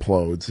world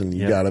implodes, and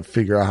you got to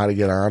figure out how to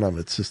get on them.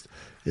 It's just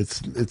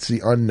it's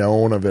the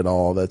unknown of it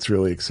all that's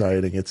really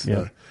exciting. It's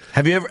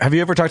Have you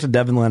ever talked to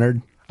Devin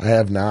Leonard? I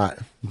have not.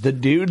 The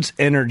dude's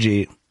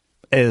energy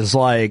is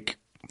like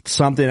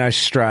something I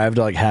strive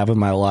to have in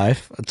my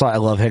life. That's why I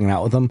love hanging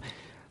out with him.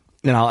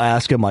 And I'll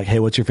ask him hey,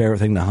 what's your favorite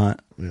thing to hunt?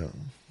 Yeah.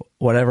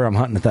 Whatever I'm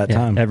hunting at that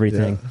time.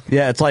 Everything.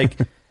 Yeah, it's like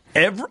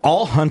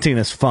all hunting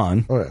is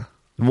fun. Oh yeah.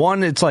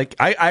 One, it's like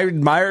I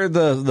admire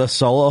the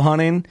solo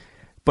hunting,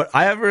 but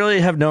I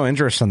really have no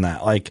interest in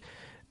that.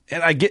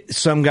 And I get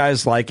some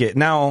guys like it.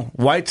 Now,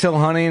 whitetail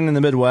hunting in the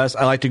Midwest,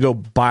 I like to go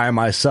by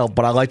myself,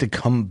 but I like to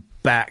come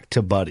back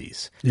to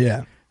buddies.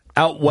 Yeah.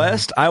 Out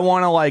west, I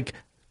want to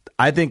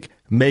I think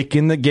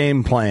making the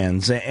game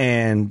plans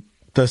and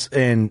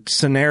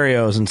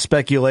scenarios and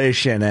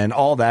speculation and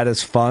all that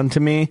is fun to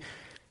me.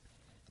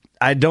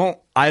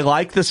 I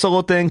like the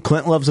solo thing.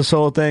 Clint loves the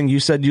solo thing. You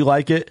said you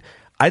like it.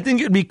 I think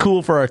it'd be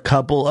cool for a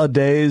couple of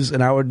days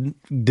and I would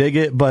dig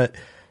it, but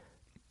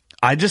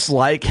I just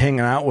like hanging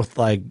out with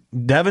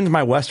Devin's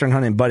my Western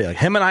hunting buddy.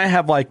 Him and I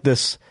have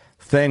this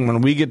thing.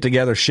 When we get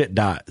together, shit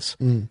dies.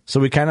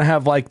 So we kind of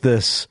have like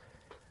this,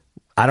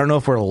 I don't know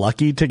if we're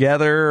lucky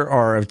together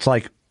or it's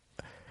like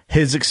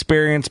his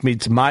experience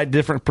meets my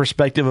different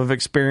perspective of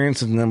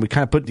experience, and then we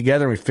kind of put it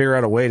together and we figure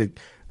out a way to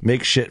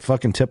make shit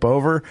fucking tip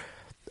over.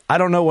 I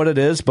don't know what it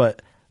is,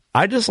 but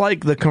I just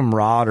like the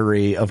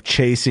camaraderie of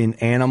chasing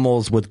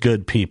animals with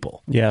good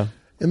people. Yeah.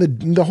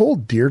 And the whole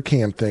deer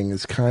camp thing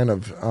is kind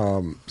of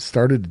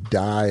started to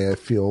die, I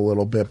feel, a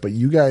little bit. But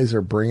you guys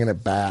are bringing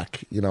it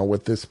back,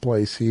 with this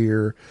place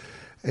here.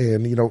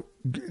 And,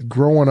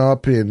 growing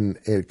up in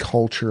a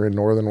culture in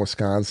northern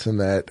Wisconsin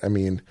that, I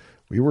mean,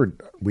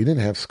 we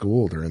didn't have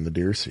school during the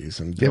deer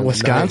season. Yeah,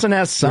 Wisconsin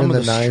has some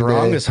of the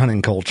strongest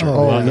hunting culture.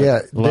 Oh, yeah.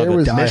 There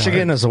was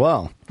Michigan as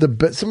well.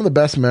 Some of the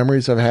best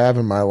memories I've had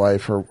in my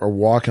life are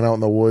walking out in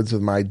the woods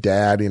with my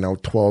dad,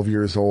 12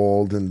 years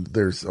old, and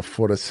there's a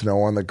foot of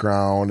snow on the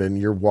ground, and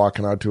you're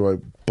walking out to a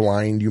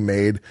blind you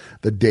made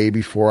the day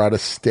before out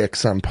of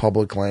sticks on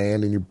public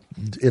land, and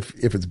if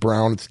it's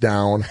brown, it's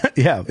down.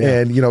 Yeah.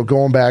 And,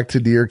 going back to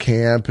deer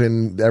camp,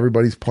 and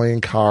everybody's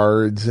playing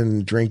cards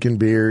and drinking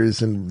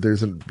beers, and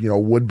there's a,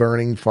 wood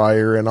burning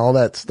fire and all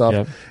that stuff.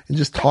 Yep. And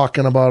just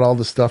talking about all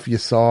the stuff you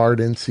saw or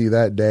didn't see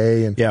that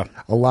day. And yeah,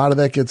 a lot of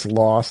that gets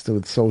lost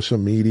with social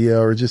media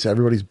or just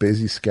everybody's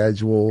busy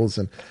schedules.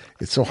 And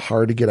it's so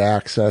hard to get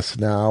access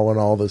now and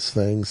all this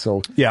thing.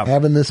 So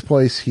having this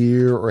place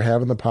here or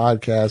having the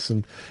podcast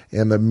and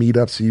the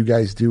meetups that you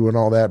guys do and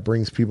all that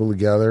brings people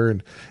together.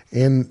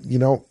 And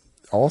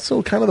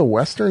also kind of the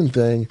Western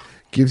thing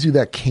gives you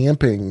that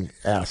camping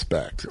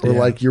aspect or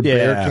like your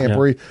bear camp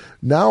where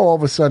now all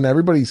of a sudden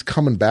everybody's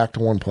coming back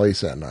to one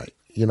place at night.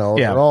 They're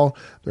all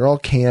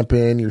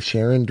camping, you're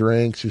sharing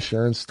drinks, you're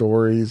sharing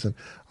stories, and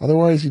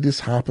otherwise you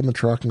just hop in the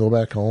truck and go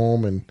back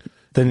home, and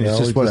then it's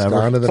just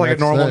whatever. It's like a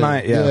normal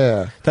night.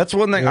 Yeah. That's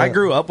one thing I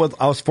grew up with.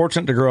 I was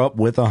fortunate to grow up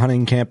with a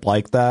hunting camp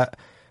like that.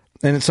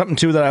 And it's something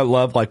too that I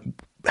love, like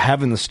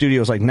having the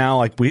studios. Like now,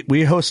 like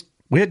we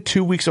had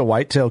 2 weeks of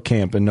whitetail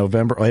camp in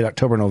late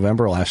October,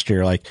 November last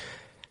year. Like,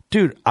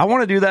 dude, I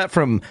want to do that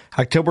from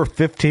October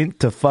 15th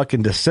to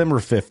fucking December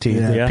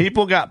 15th. If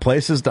people got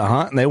places to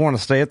hunt and they want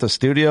to stay at the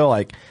studio,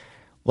 like,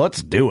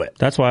 let's do it.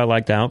 That's why I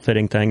like the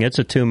outfitting thing. It's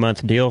a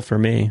 2-month deal for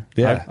me.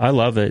 Yeah. I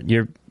love it.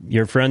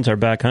 Your friends are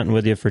back hunting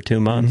with you for 2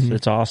 months.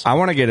 It's awesome. I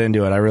want to get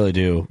into it. I really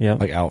do. Yeah.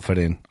 Like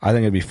outfitting. I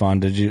think it'd be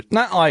fun.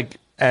 Not like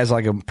as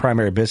like a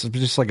primary business, but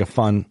just like a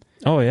fun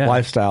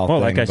lifestyle well,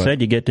 thing. Like I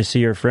said, you get to see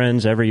your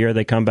friends every year.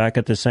 They come back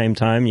at the same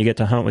time. You get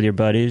to hunt with your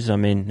buddies. I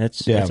mean,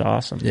 it's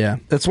awesome. Yeah.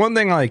 That's one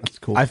thing,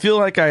 like, cool. I feel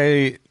like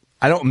I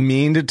don't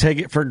mean to take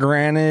it for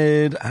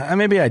granted.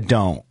 Maybe I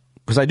don't,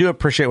 because I do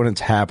appreciate when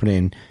it's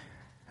happening.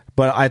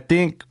 But I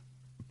think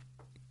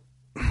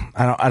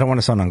I don't want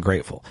to sound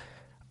ungrateful.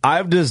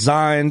 I've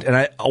designed,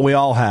 and we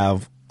all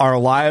have, our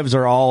lives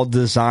are all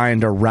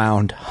designed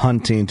around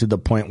hunting to the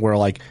point where,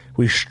 like,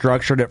 we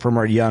structured it from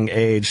our young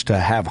age to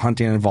have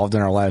hunting involved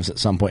in our lives at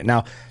some point.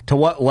 Now, to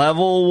what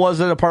level was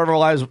it a part of our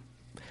lives?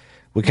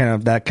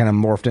 That kind of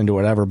morphed into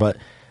whatever. But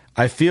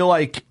I feel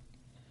like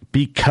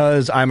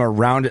because I'm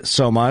around it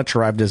so much,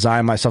 or I've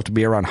designed myself to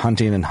be around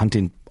hunting and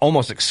hunting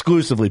almost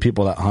exclusively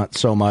people that hunt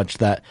so much,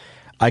 that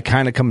I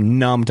kind of come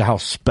numb to how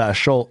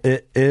special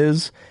it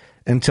is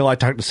until I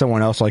talk to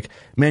someone else. Like,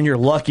 man, you're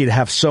lucky to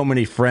have so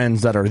many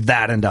friends that are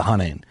that into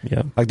hunting.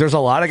 Yeah. Like, there's a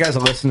lot of guys that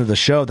listen to the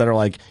show that are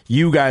like,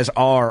 you guys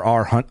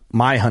are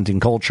my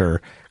hunting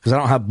culture, because I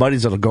don't have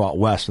buddies that'll go out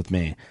west with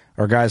me,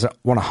 or guys that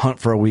want to hunt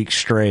for a week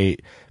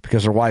straight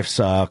because their wife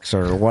sucks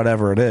or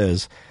whatever it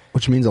is.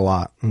 Which means a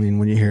lot. I mean,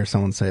 when you hear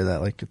someone say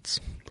that, like, that's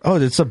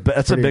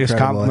the biggest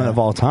compliment of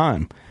all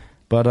time.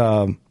 But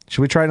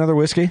should we try another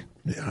whiskey?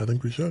 Yeah, I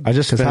think we should. I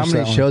just finished how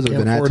many shows have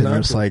been at to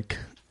not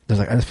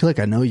I feel like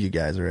I know you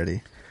guys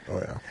already. Oh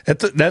yeah,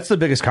 that's the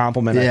biggest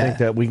compliment I think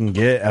that we can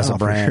get as a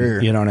brand.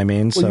 Sure. You know what I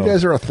mean? Well, you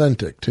guys are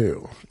authentic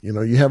too.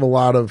 You have a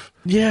lot of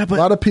a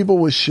lot of people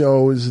with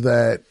shows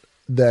that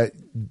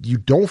you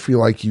don't feel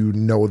like you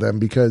know them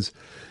because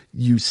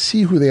you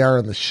see who they are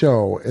in the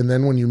show, and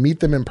then when you meet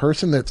them in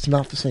person, that's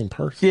not the same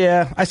person.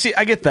 Yeah,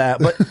 I get that,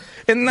 but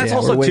and that's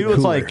also too.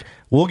 It's like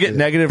we'll get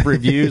negative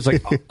reviews.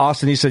 Like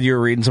Austin, you said you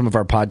were reading some of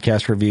our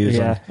podcast reviews.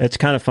 Yeah, it's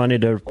kind of funny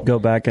to go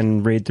back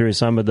and read through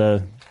some of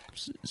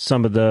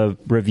the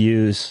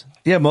reviews.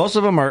 Yeah, most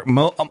of them are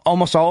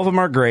almost all of them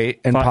are great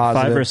and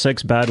positive. 5 or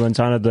 6 bad ones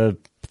out of the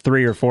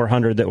 300 or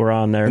 400 that were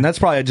on there, and that's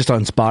probably just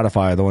on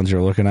Spotify, the ones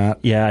you're looking at.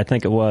 Yeah, I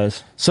think it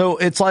was. So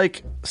it's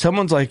like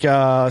someone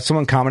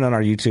commented on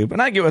our YouTube, and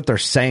I get what they're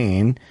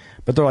saying,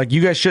 but they're like,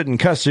 you guys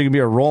shouldn't cuss, so you can be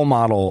a role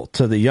model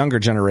to the younger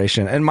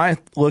generation. And my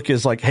look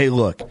is like, hey,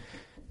 look,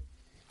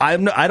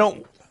 I'm not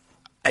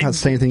the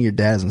same thing your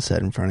dad hasn't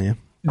said in front of you.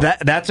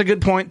 That's a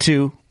good point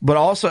too, but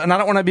also, and I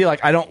don't want to be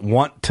like, I don't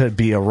want to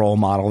be a role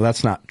model.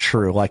 That's not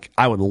true. Like,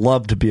 I would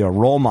love to be a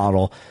role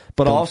model,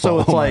 but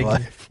also it's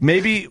like,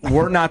 maybe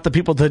we're not the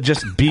people to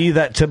just be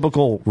that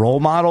typical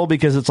role model,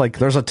 because it's like,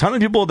 there's a ton of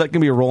people that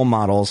can be role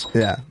models.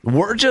 Yeah.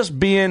 We're just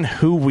being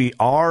who we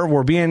are.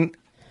 We're being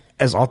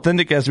as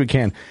authentic as we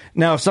can.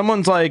 Now, if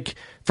someone's like,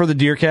 for the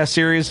Deercast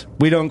series,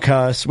 we don't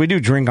cuss. We do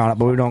drink on it,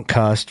 but we don't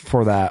cuss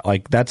for that.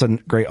 Like, that's a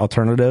great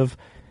alternative.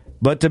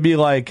 But to be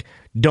like,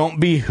 don't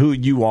be who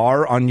you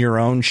are on your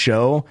own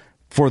show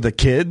for the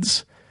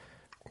kids,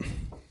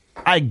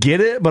 I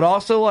get it, but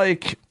also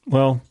like,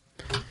 well,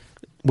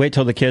 wait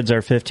till the kids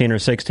are 15 or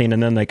 16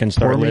 and then they can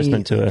start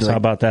listening to us. How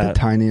about that? The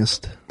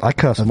tiniest. I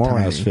cussed more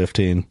when I was tiny.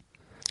 15.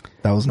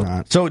 That was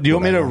not. So do you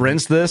want me to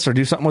rinse this or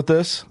do something with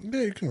this?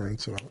 Yeah, you can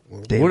rinse it out a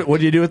little bit. What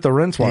do you do with the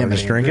rinse water? Damn it.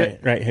 Just drink it?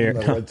 Right here.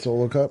 That red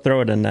Solo cup.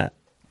 Throw it in that.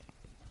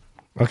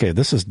 Okay,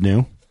 this is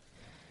new.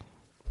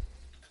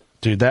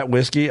 Dude, that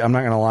whiskey, I'm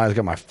not going to lie, it's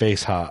got my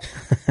face hot.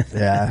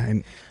 Yeah.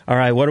 And All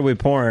right, what are we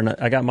pouring?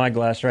 I got my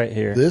glass right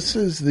here. This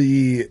is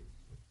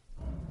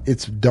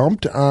it's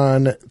dumped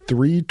on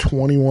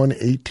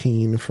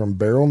 3/21/18 from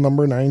barrel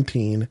number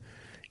 19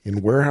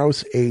 in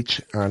Warehouse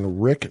H on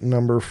Rick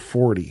number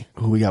 40.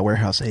 who we got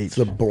Warehouse H. It's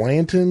the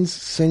Blanton's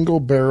single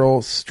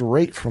barrel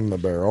straight from the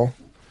barrel.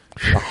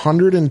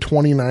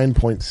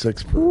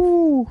 129.6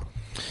 proof.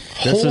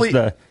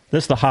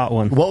 This is the hot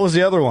one. What was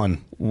the other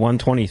one?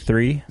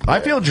 123.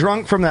 I feel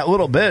drunk from that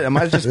little bit. Am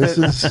I just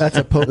That's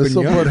a Pope This and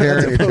will Young. put hair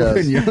in your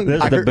chest.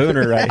 This is the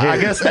booner right here. I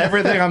guess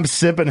everything I'm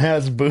sipping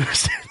has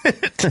booze in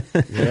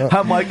it.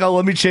 I'm like, oh,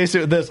 let me chase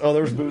it with this. Oh,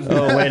 there's booze in it.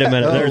 Oh, wait a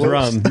minute. There's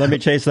rum. Let me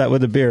chase that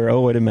with a beer.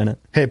 Oh, wait a minute.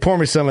 Hey, pour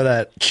me some of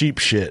that cheap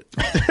shit.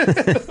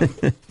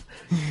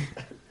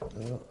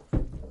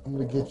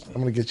 I'm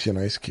gonna get you an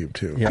ice cube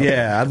too.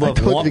 Yeah, I'd I love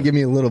told you one. to give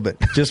me a little bit.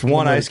 Just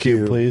one ice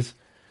cube, please.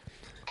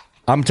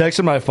 I'm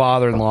texting my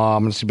father-in-law.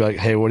 I'm just going to be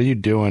like, hey, what are you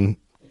doing?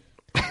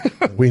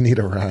 We need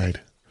a ride.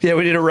 Yeah,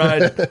 we need a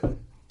ride.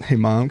 Hey,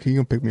 Mom, can you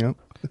go pick me up?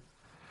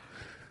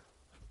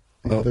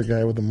 The other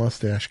guy with the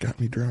mustache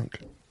got me drunk.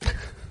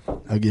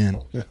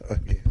 Again.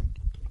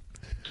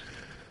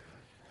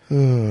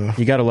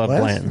 You got to love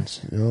Last-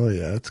 Blanton's. Oh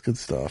yeah, it's good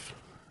stuff.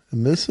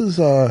 And this is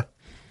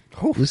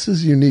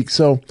unique.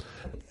 So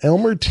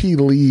Elmer T.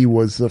 Lee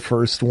was the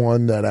first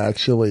one that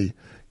actually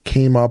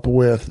came up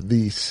with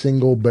the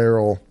single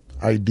barrel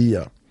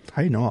idea.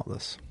 How do you know all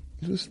this?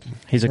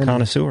 He's a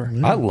connoisseur.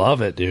 I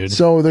love it, dude.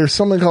 So there's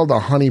something called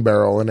the honey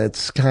barrel, and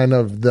it's kind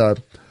of the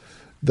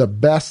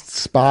best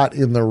spot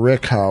in the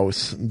rick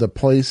house, the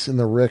place in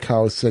the rick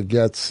house that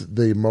gets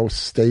the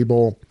most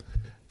stable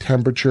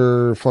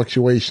temperature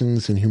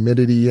fluctuations and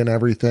humidity and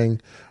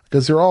everything,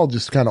 because they're all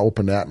just kind of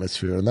open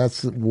atmosphere. And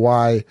that's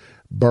why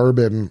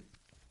bourbon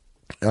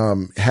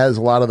has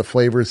a lot of the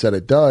flavors that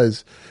it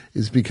does,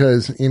 is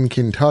because in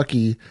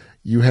Kentucky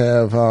you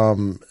have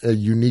a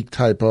unique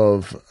type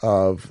of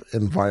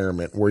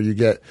environment where you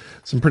get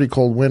some pretty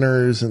cold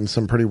winters and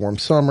some pretty warm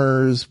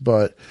summers,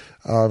 but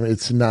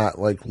it's not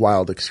like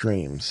wild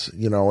extremes,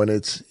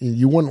 and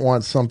you wouldn't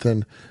want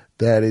something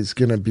that is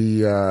going to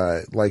be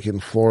like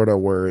in Florida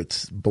where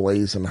it's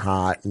blazing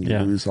hot and you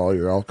lose all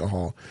your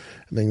alcohol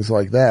and things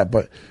like that.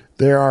 But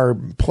there are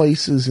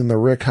places in the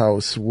rick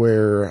house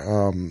where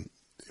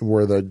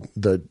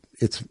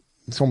it's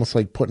almost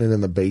like putting it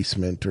in the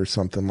basement or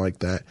something like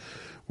that,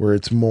 where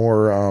it's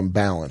more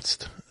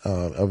balanced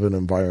of an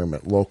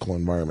environment, local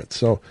environment.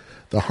 So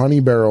the honey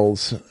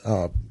barrels,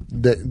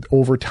 that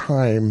over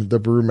time, the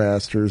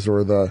brewmasters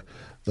or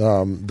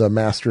the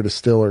master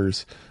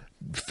distillers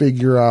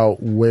figure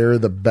out where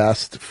the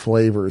best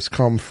flavors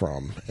come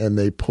from, and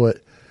they pull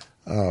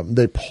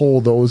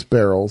those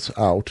barrels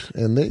out,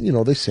 and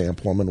they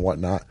sample them and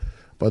whatnot,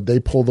 but they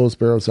pull those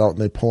barrels out and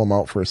they pull them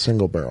out for a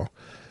single barrel.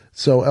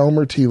 So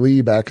Elmer T.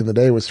 Lee back in the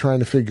day was trying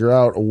to figure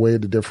out a way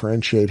to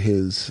differentiate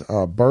his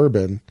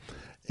bourbon,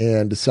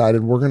 and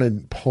decided we're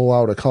going to pull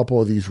out a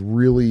couple of these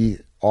really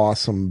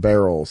awesome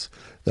barrels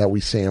that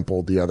we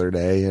sampled the other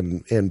day,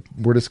 and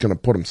we're just going to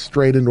put them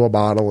straight into a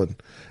bottle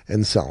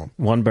and sell them.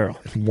 One barrel.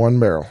 One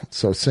barrel.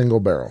 So single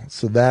barrel.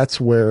 So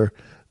that's where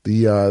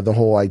the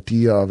whole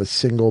idea of a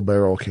single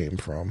barrel came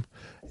from.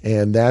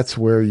 And that's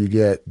where you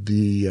get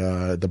the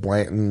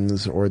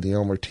Blantons or the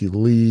Elmer T.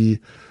 Lee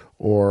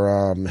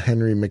or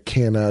Henry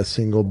McKenna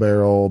single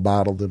barrel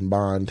bottled in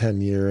bond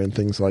 10-year and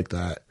things like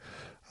that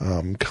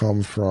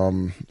come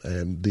from,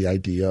 and the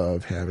idea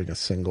of having a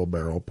single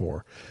barrel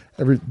pour.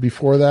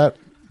 Before that,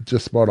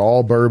 just about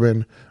all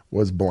bourbon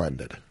was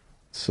blended.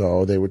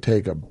 So they would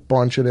take a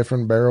bunch of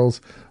different barrels,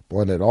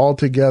 blend it all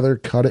together,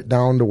 cut it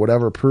down to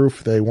whatever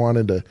proof they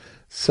wanted to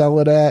sell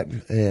it at,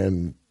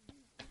 and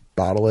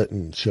bottle it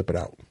and ship it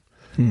out.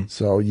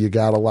 So you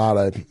got a lot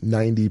of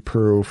 90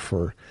 proof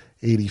or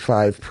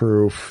 85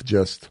 proof,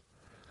 just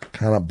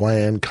kind of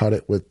bland, cut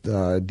it with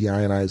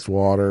deionized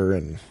water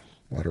and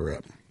let her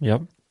up.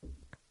 Yep.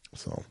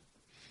 So,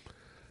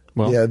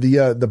 Well,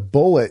 yeah, the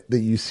bullet that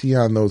you see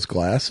on those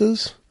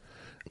glasses,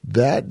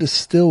 that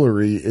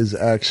distillery is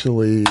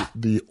actually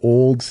the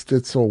old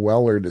Stitzel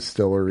Weller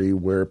distillery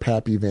where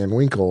Pappy Van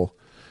Winkle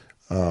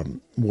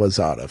was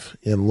out of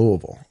in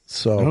Louisville.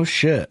 So Oh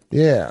shit.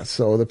 yeah,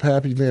 so the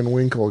Pappy Van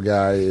Winkle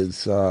guy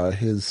is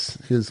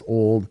his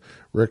old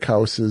Rick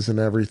houses and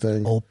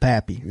everything. Old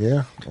Pappy.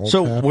 Yeah. old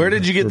So Pappy. where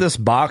did you get this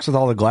box with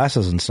all the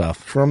glasses and stuff?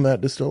 From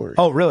that distillery.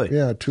 Oh, really?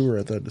 Yeah, a tour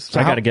at that I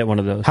distillery. got to get one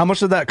of those. How much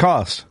did that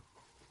cost?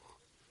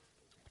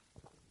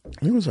 I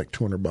think it was like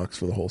 $200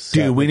 for the whole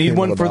set. Dude, we It need came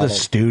one with for a the bottle.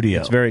 studio.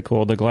 It's very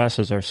cool. The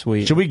glasses are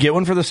sweet. Should we get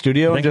one for the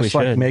studio I and think just we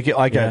like should. make it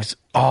like Yeah.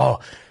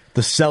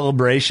 the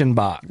celebration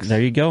box?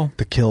 There you go.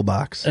 The kill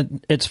box.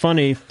 It's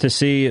funny to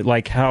see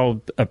like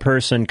how a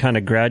person kind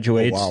of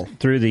graduates Oh, wow.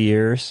 through the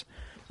years.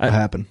 What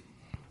happened?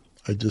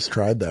 I just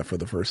tried that for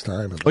the first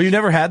time. Oh, you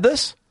never had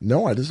this?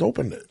 No, I just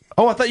opened it.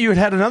 Oh, I thought you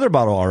had another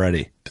bottle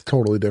already.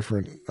 Totally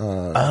different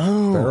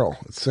barrel.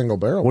 It's single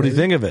barrel. What do you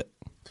baby. think of it?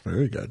 It's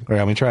very good. All right,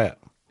 let me try it.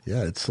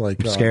 Yeah, it's like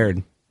I'm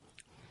scared.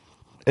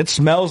 It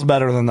smells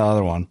better than the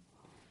other one.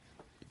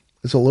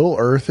 It's a little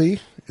earthy.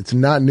 It's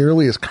not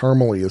nearly as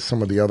caramely as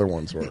some of the other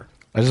ones were.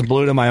 I just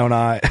blew it in my own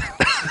eye.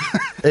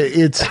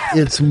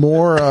 It's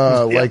more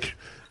like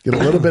get a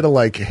little bit of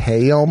like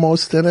hay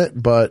almost in it,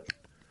 but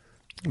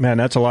Man,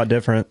 that's a lot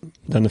different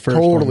than the first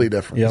one. totally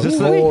different. Yep. Is this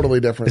Totally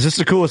different. Is this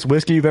the coolest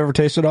whiskey you've ever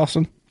tasted,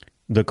 Austin?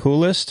 The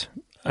coolest?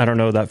 I don't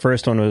know. That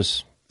first one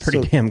was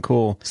pretty damn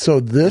cool. So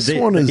this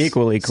one is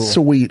equally cool.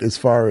 sweet as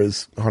far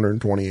as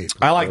 128.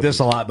 I like this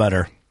a lot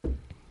better.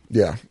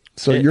 Yeah.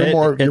 So It's you're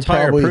higher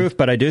probably proof,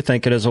 but I do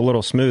think it is a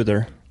little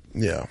smoother.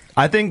 yeah.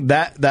 I think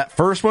that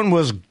first one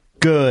was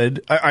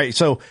good. All right,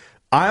 so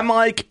I'm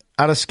like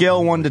on a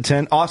scale 1 to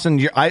 10.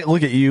 Austin, I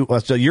look at you.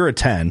 So you're a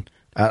 10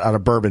 out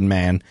of bourbon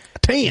man.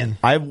 10.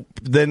 I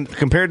then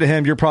compared to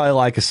him, you're probably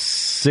like a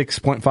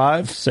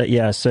 6.5. So,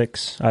 yeah,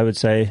 6, I would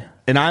say.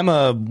 And I'm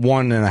a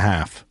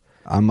 1.5.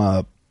 I'm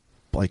a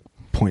like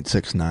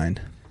 0.69.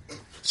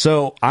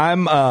 So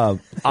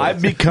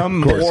I've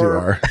become course you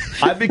more.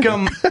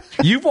 are.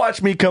 You've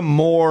watched me become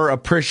more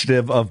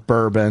appreciative of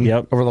bourbon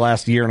over the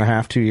last year and a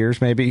half, 2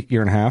 years, maybe year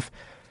and a half.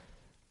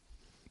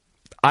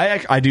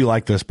 I do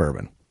like this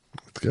bourbon.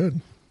 It's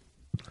good.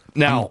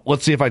 Now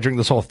let's see if I drink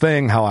this whole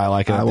thing how I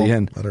like it at the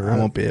end. I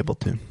won't be able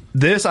to.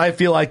 This I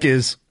feel like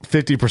is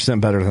 50%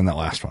 better than that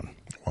last one.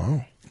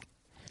 Wow.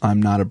 I'm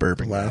not a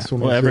bourbon guy. Last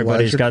one. Well, was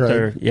everybody's Elijah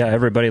got Craig.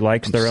 everybody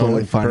likes their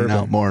Slowly own finding bourbon.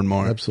 out more and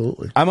more.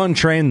 Absolutely. I'm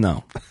untrained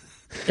though.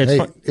 It's Hey,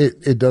 fun.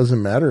 it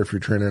doesn't matter if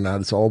you're trained or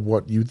not. It's all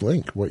what you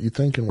think, and what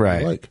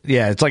you like.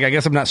 Yeah, it's like I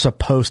guess I'm not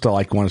supposed to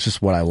like one. It's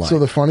just what I like. So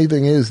the funny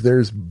thing is,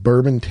 there's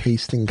bourbon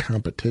tasting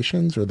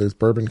competitions, or there's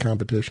bourbon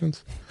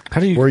competitions.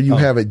 How do you where you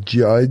have a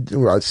judge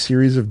or a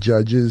series of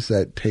judges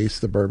that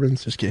taste the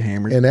bourbons, Just get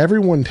hammered. and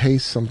everyone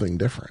tastes something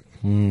different.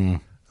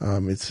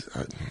 It's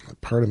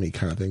part of me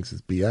kind of thinks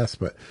it's BS,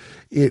 but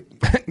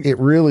it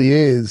really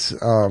is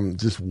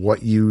just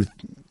what you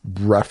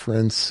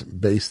reference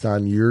based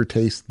on your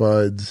taste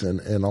buds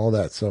and all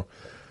that. So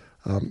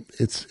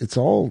it's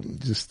all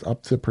just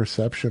up to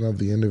perception of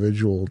the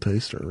individual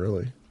taster,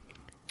 really.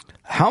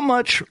 How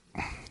much?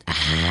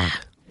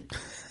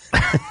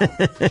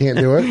 Can't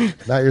do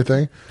it. Not your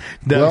thing.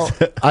 No.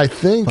 Well, I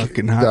think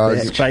Fucking hot Doug,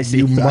 bitch. Spicy.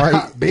 you It's a might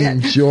hot bitch.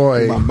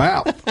 enjoy My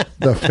mouth.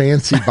 the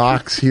fancy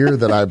box here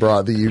that I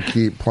brought that you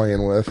keep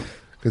playing with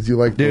because you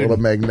like the Dude. little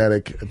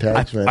magnetic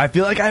attachment. I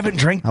feel like I haven't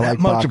drank that like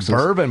much boxes.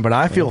 bourbon, but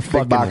I feel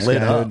fucking box lit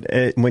guy.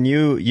 up. When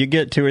you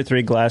get 2 or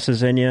 3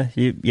 glasses in you,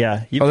 you Oh,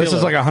 feel this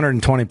is it. like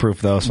 120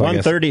 proof though. So I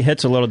guess 130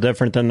 hits a little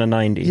different than the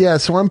 90. yeah,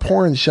 so I'm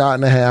pouring shot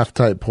and a half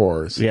type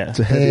pours. Yeah. It's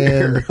a heavy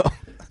And, arrow.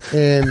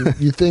 and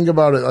you think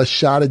about it, a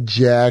shot of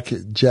Jack.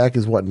 Jack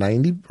is what,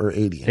 90 or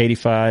 80?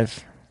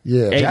 85.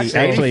 Yeah. 80. Jack's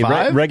Actually,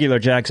 85? regular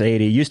Jack's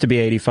 80. Used to be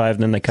 85,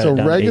 then they cut So it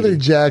down regular to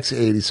 80. Jack's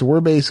 80. So we're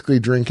basically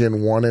drinking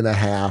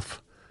 1.5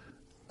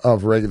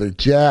 of regular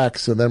Jack.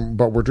 So then,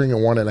 but we're drinking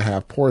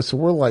 1.5 pours. So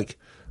we're like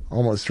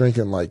almost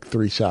drinking like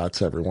 3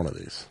 shots every one of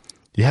these.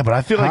 yeah, but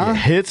I feel like it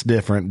hits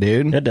different,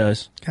 dude. It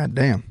does. God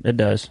damn. It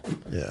does.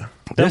 Yeah.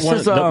 This That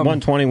is, the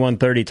 120,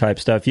 130 type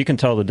stuff, you can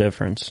tell the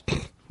difference.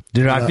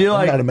 Dude, I feel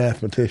I'm like not a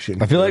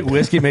mathematician. I feel like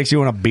whiskey makes you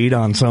want to beat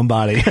on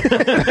somebody.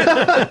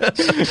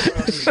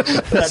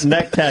 That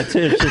neck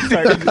tattoo should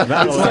start to come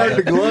out. starting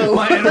to glow.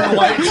 My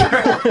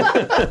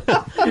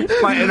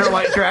inner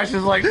white trash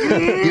is like.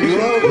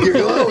 You're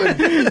glowing.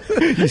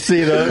 You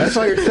see those? That's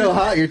why you're so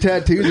hot. Your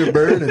tattoos are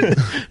burning.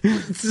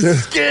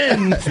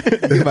 Skin.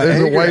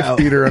 There's a wife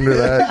beater under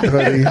that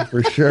hoodie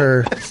for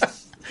sure.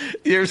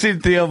 You ever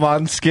seen Theo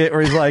Von's skit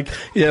where he's like,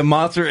 "Yeah,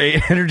 Monster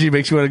 8 energy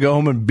makes you want to go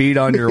home and beat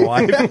on your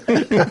wife."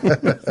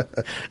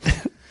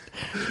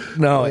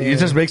 No, it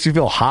just makes you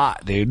feel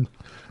hot, dude.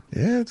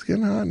 Yeah, it's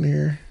getting hot in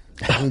here.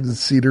 The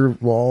cedar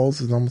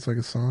walls is almost like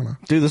a sauna.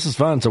 Dude, this is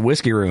fun. It's a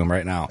whiskey room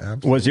right now.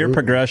 Absolutely. Was your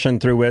progression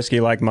through whiskey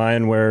like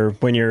mine, where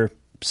when you're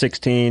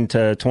 16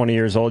 to 20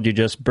 years old, you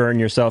just burn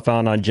yourself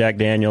out on Jack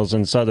Daniels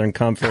and Southern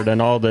Comfort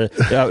and all the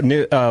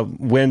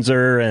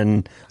Windsor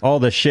and all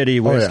the shitty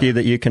whiskey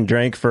that you can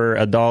drink for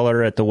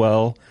 $1 at the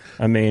well.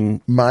 I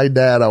mean, my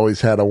dad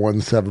always had a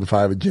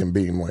 175 of Jim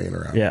Beam laying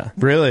around. Yeah,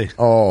 really?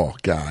 Oh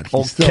God, he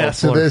Old still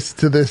Kessler.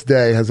 to this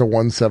day has a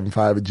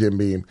 175 of Jim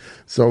Beam.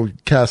 So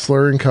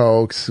Kessler and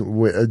Cokes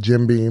with a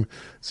Jim Beam.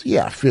 So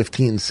yeah,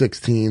 15,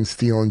 16,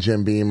 stealing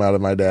Jim Beam out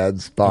of my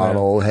dad's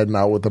bottle, heading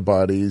out with the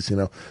buddies.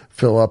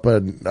 Fill up a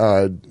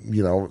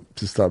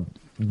just a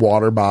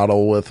water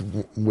bottle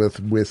with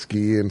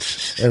whiskey and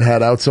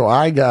head out. So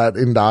I got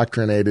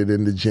indoctrinated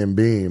into Jim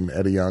Beam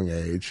at a young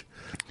age.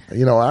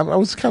 I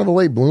was kind of a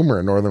late bloomer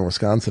in northern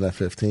Wisconsin at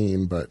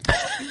 15, but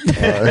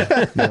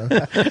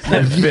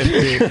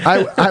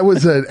I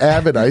was an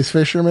avid ice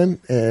fisherman,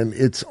 and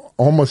it's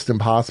almost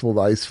impossible to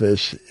ice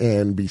fish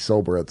and be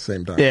sober at the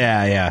same time.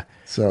 Yeah.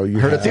 So you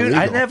Dude,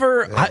 I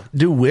never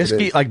do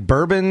whiskey, like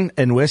bourbon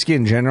and whiskey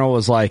in general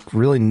was like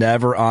really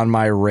never on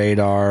my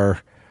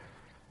radar.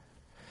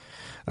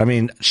 I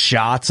mean,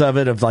 shots of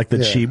it, of like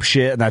the cheap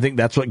shit, and I think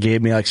that's what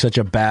gave me like such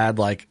a bad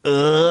type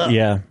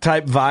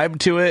vibe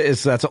to it.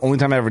 Is that's the only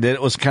time I ever did it.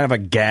 It was kind of a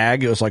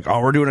gag. It was like, oh,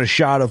 we're doing a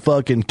shot of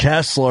fucking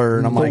Kessler,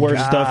 and I'm the like,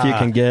 worst stuff you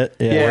can get.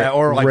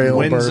 Or like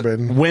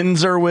bourbon.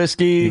 Windsor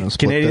whiskey,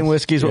 Canadian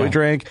whiskey is what we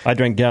drank. I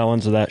drank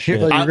gallons of that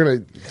shit. Like you're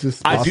gonna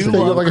just. I do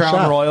love like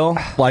Crown Royal.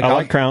 I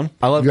like Crown.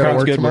 I love You gotta Crown's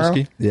work good tomorrow?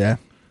 whiskey. Yeah.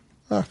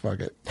 Oh,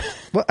 fuck it.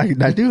 Well,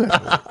 I do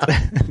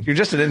have. You're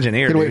just an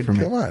engineer. Get away Dude. from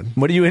me. Come on.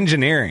 What are you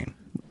engineering?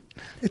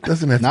 It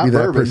doesn't have to Not be that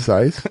bourbon.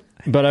 precise.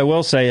 But I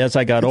will say, as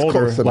I got It's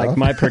older, close like enough.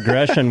 my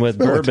progression with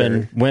bourbon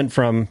Military. went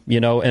from,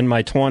 in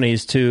my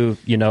 20s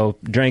to,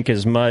 drink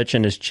as much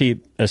and as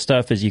cheap a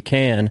stuff as you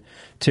can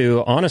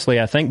to,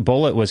 honestly, I think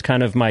Bullet was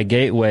kind of my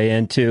gateway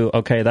into,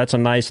 okay, that's a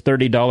nice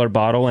 $30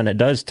 bottle and it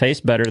does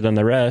taste better than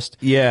the rest.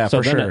 Yeah, so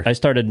for then sure. I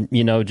started,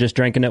 just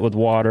drinking it with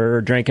water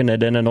or drinking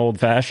it in an old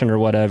fashioned or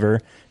whatever.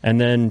 And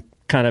then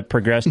kind of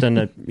progressed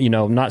into,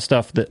 not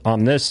stuff that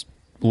on this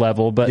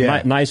level,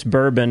 but nice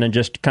bourbon and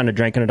just kind of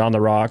drinking it on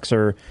the rocks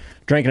or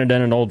drinking it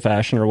in an old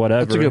fashioned or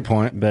whatever. That's a good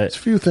point. But There's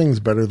few things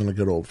better than a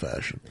good old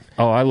fashioned.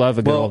 I love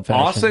a good old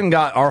fashioned. Austin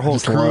got our whole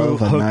Just crew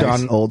love a hooked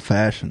nice on old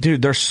fashioned.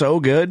 Dude, they're so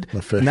good.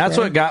 fish And that's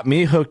fry? what got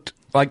me hooked,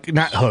 like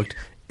not hooked,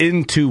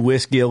 into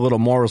whiskey a little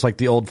more, was like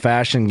the old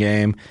fashioned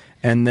game.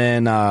 And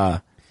then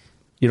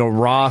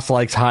Ross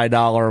likes high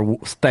dollar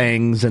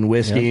things and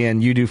whiskey,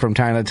 and you do from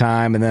time to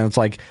time, and then it's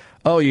like,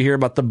 oh, you hear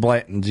about the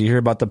Blantons, you hear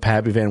about the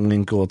Pappy Van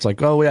Winkle. It's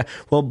like, oh yeah,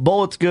 well,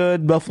 Bullet's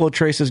good, Buffalo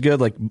Trace is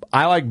good. Like,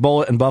 I like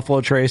Bullet and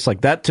Buffalo Trace.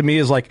 Like, that to me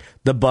is like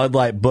the Bud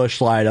Light,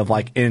 Busch Light of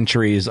like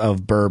entries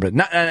of bourbon.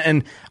 Not,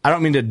 and I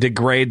don't mean to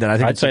degrade that. I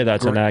think I'd say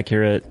that's an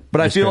accurate.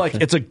 but I feel like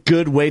description. it's a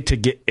good way to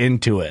get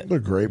into it. They're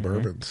great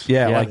bourbons.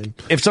 Yeah, Yeah. like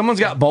if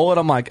someone's got Bullet,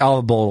 I'm like, I'll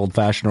have Bullet Old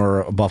Fashioned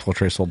or a Buffalo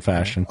Trace Old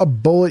Fashioned. A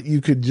Bullet,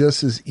 you could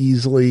just as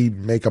easily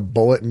make a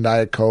Bullet and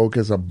Diet Coke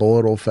as a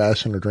Bullet old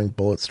fashioned or drink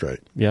Bullet straight.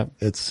 Yep.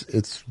 It's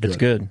It's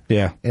good.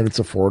 Yeah. and it's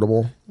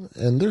affordable,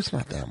 and there's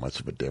not that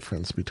much of a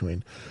difference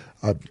between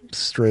a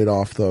straight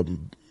off the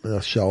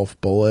shelf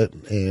Bullet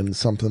and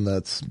something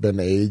that's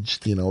been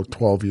aged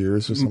 12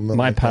 years or something.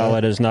 My like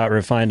palate that. is not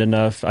refined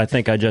enough. I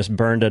think I just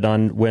burned it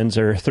on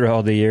Windsor through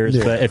all the years.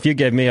 Yeah. But if you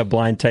gave me a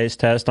blind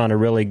taste test on a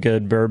really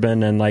good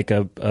bourbon and like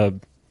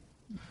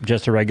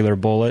just a regular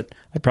Bullet,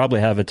 I'd probably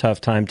have a tough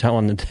time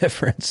telling the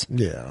difference.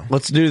 Yeah.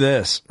 Let's do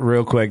this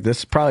real quick.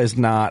 This probably is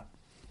not.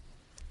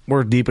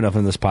 We're deep enough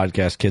in this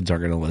podcast. Kids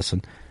aren't going to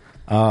listen.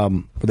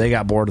 But they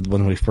got bored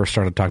when we first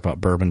started talking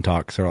about bourbon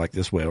talk. So they're like,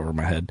 this way over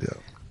my head. Yeah.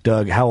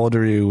 Doug, how old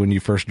were you when you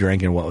first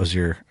drank, and what was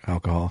your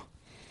alcohol?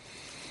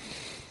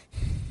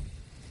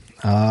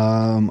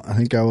 I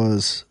think I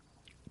was.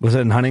 Was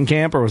it in hunting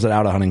camp or was it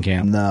out of hunting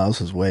camp? No,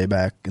 this was way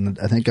back.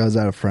 I think I was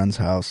at a friend's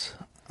house.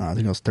 I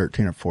think I was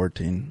 13 or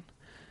 14.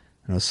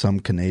 It was some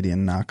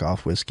Canadian knockoff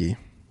whiskey,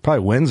 Probably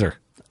Windsor.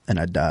 and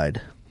I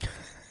died.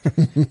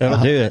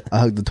 That'll do it. I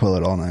hugged the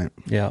toilet all night.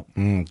 Yeah.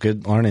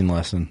 Good learning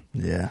lesson.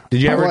 Yeah.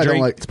 Did you ever Probably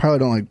drink? Probably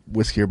don't like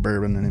whiskey or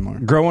bourbon anymore.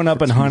 Growing up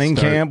in It's from the hunting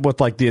start. camp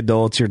with like the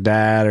adults, your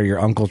dad or your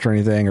uncles or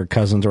anything, or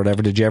cousins or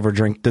whatever, did you ever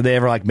drink? Did they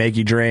ever like make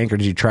you drink, or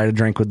did you try to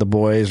drink with the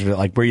boys, or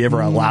like were you ever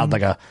allowed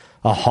like a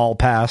hall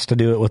pass to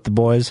do it with the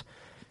boys?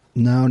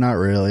 No, not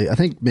really. I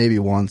think maybe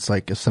once,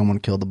 like if someone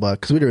killed a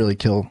buck, because we didn't really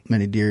kill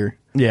many deer,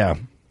 Yeah.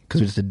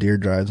 because we just did deer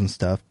drives and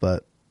stuff.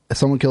 But if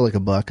someone killed like a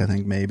buck, I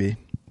think maybe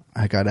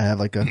I got to have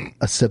like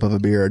a sip of a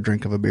beer or a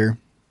drink of a beer.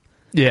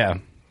 Yeah.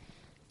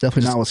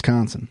 Definitely not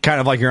Wisconsin.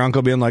 Kind of like your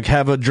uncle being like,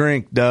 have a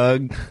drink,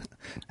 Doug.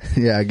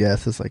 Yeah, I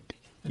guess it's like,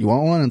 you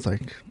want one? It's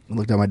like, I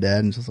looked at my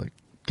dad and just like,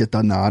 get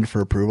the nod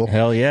for approval.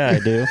 Hell yeah, I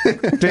do.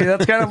 Dude,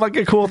 that's kind of like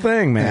a cool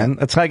thing, man.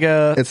 It's like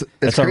a. It's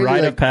It's a crazy,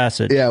 rite like, of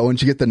passage. Yeah,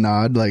 once you get the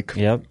nod, like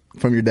Yep.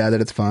 from your dad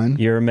that it's fine.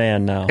 You're a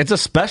man now. It's a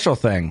special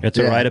thing. It's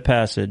a Yeah. rite of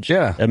passage.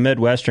 Yeah. A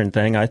Midwestern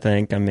thing, I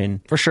think. I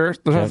mean, For sure.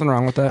 There's nothing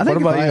wrong with that. I What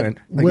think about if I you? had-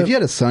 like if you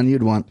had a son,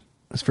 you'd want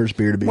his first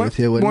beer to be with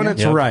you, wouldn't When you?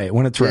 it's Yeah. right.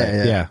 When it's right. Yeah,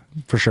 Yeah, yeah.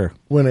 for sure.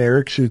 When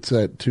Eric shoots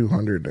at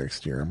 200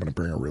 next year, I'm going to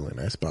bring a really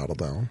nice bottle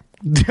down.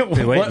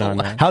 waiting on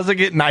that. How's it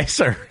get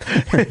nicer?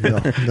 No,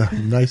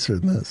 nicer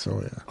than this.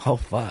 Oh yeah. Oh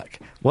fuck.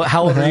 Well,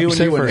 how old are you when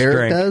you first Eric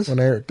drank? does? When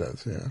Eric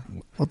does, yeah.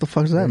 What the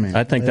fuck does that mean?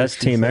 I think that's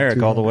Eric's Team like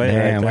Eric all the way.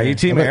 Damn, right are you there.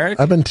 Team Eric?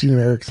 I've been Team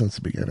Eric since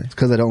the beginning.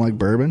 Because I don't like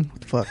bourbon?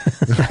 What the fuck?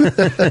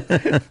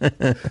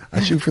 I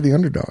shoot for the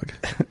underdog.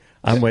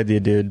 I'm with you,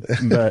 dude.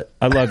 But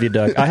I love you,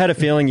 Doug. I had a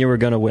feeling you were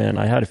going to win.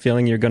 I had a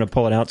feeling you were going to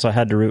pull it out, so I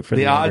had to root for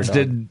the odds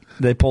underdog.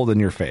 they pulled in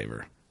your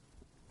favor.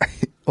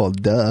 Well,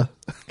 duh.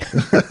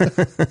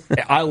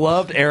 I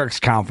loved Eric's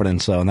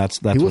confidence, though, and that's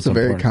He was what's a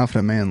very important.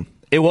 confident man.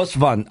 It was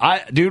fun.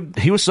 Dude,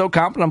 he was so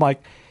confident. I'm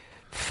like,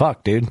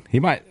 fuck, dude. He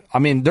might. I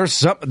mean, there's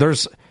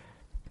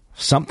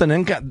something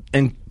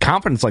in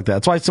confidence like that.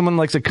 That's why someone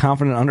likes a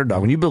confident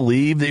underdog. When you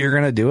believe that you're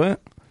going to do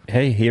it.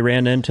 Hey, he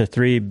ran into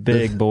 3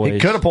 big boys. He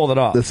could have pulled it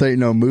off. This ain't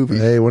no movie.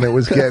 Hey, when it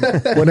was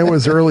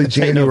early Ain't no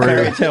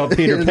January, fairy tale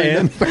Peter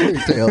Pan. Fairy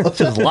tale. That's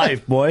his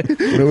life, boy.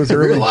 when it was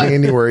early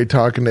January,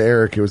 talking to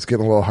Eric, it was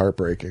getting a little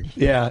heartbreaking.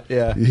 Yeah.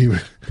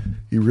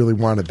 He really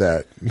wanted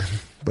that,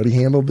 but he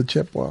handled the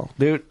chip well.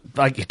 Dude,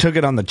 like he took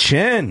it on the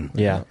chin.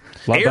 Yeah.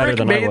 A lot better Eric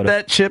than I made would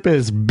have. that chip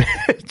his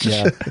bitch.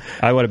 Yeah.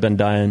 I would have been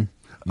dying.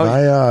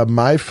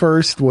 My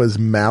first was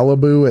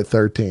Malibu at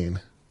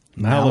 13.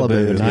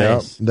 Malibu,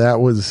 nice. Yep, that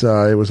was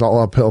it was all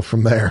uphill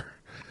from there.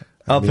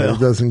 Uphill. It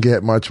doesn't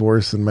get much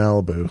worse than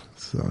Malibu.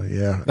 So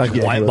yeah, Like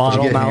white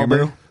bottle get Malibu.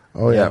 hammered?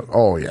 Oh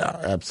yeah,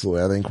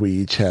 absolutely. I think we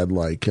each had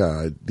like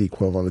the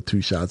equivalent of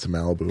 2 shots of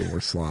Malibu and we're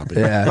sloppy.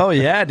 Yeah. Oh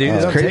yeah, dude.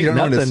 It's Don't crazy. take You don't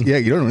know when nothing. to,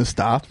 you don't know when to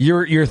stop.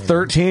 You're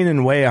 13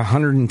 and weigh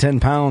 110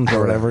 pounds or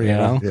whatever, you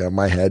know? Yeah,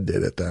 my head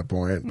did at that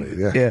point.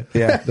 But yeah.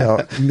 Yeah. No,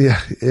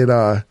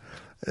 yeah,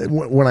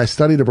 when I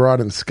studied abroad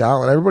in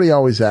Scotland, everybody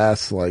always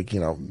asks, like,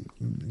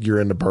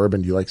 you're into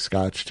bourbon, do you like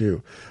Scotch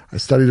too? I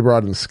studied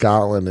abroad in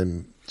Scotland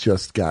and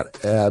just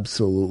got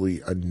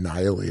absolutely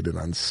annihilated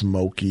on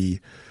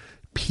smoky,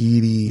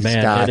 peaty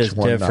Man, Scotch it is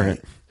one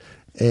different. night.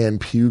 And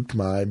puked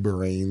my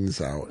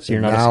brains out. So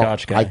you're not a Now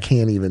Scotch guy. I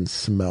can't even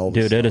smell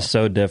the Dude, it is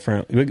stuff. so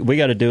different. We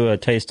got to do a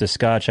taste of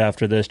Scotch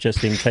after this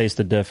just so you can taste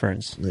the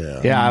difference.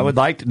 Yeah. Yeah, I would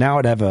like to, now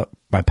I'd have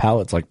my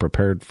palate's like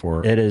prepared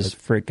for It is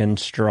freaking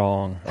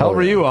strong. How old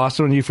were you,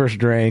 Austin, when you first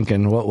drank,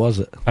 and what was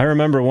it? I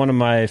remember one of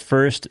my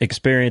first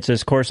experiences.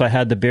 Of course, I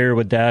had the beer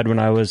with Dad when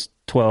I was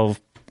 12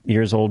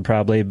 years old,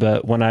 probably.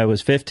 But when I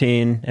was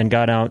 15 and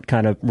got out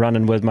kind of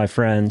running with my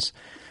friends,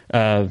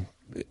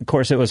 of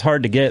course, it was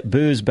hard to get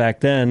booze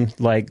back then.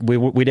 Like, we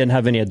didn't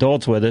have any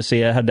adults with us, so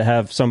you had to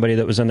have somebody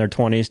that was in their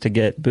 20s to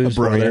get booze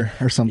for you. brother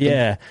or something.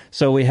 Yeah.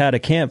 So we had a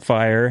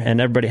campfire,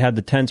 and everybody had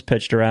the tents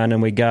pitched around,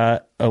 and we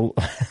got it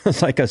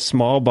was like a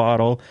small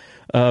bottle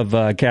of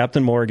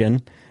Captain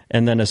Morgan,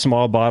 and then a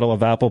small bottle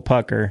of Apple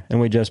Pucker, and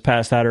we just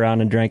passed that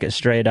around and drank it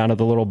straight out of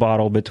the little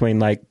bottle between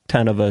like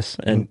 10 of us,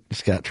 and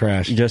Just got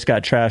trashed. just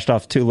got trashed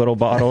off 2 little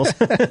bottles.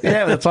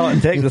 Yeah, that's all it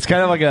takes. It's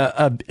kind of like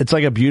it's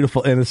like a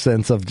beautiful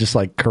innocence of just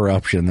like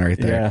corruption right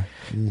there.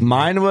 Yeah.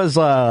 Mine was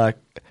probably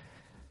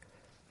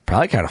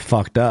kind of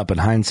fucked up in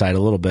hindsight a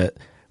little bit.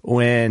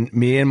 When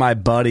me and my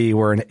buddy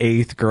were in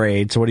 8th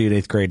grade, so what are you in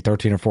 8th grade,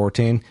 13 or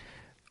 14?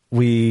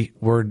 We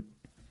were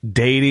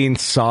dating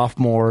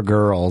sophomore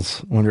girls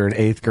when we were in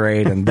 8th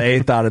grade, and they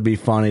thought it'd be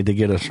funny to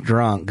get us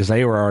drunk because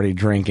they were already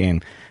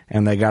drinking,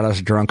 and they got us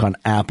drunk on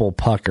Apple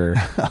Pucker.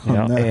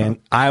 No. And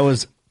I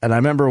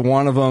remember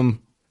one of them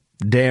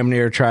damn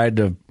near tried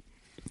to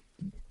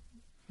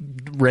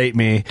rape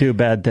me, Do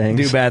bad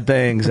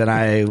things. and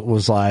I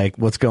was like,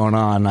 what's going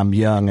on? I'm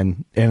young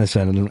and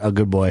innocent and a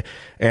good boy,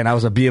 and I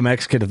was a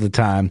BMX kid at the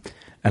time,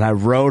 and I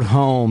rode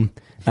home,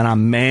 and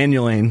I'm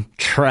manualing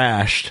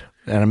trashed.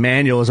 And a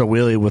manual is a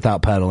wheelie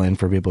without pedaling,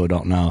 for people who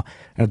don't know.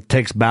 And it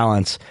takes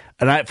balance.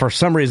 And for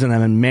some reason,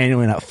 I'm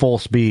manualing at full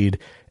speed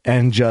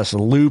and just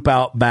loop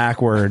out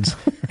backwards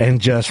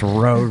and just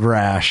road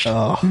rash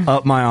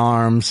up my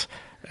arms.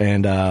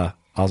 And I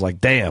was like,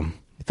 damn.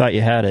 Thought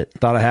you had it.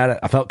 Thought I had it.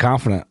 I felt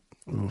confident.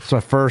 It's my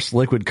first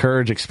liquid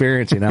courage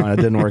experience, and it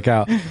didn't work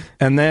out.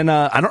 And then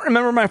I don't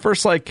remember my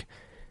first, so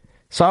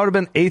I would have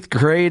been 8th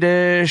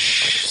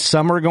grade-ish,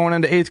 summer going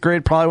into 8th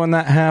grade, probably when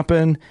that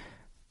happened.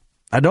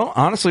 I don't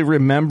honestly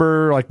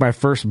remember my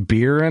first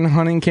beer in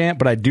hunting camp,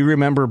 but I do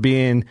remember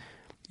being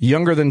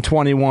younger than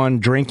 21,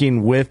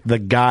 drinking with the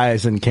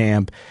guys in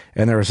camp.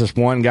 And there was this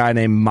one guy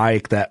named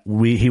Mike that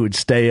he would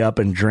stay up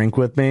and drink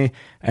with me.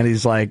 And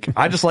he's like,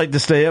 I just like to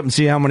stay up and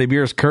see how many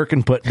beers Kirk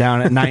can put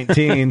down at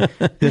 19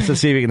 just to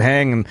see if he can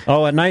hang. And,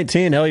 At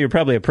 19, hell, you're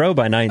probably a pro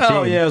by 19.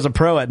 oh yeah, I was a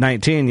pro at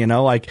 19,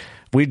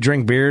 we'd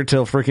drink beer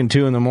till freaking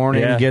 2 a.m,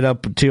 Yeah. get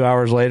up 2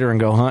 hours later and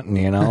go hunting,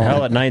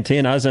 Hell, at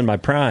 19, I was in my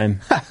prime.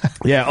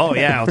 Yeah, oh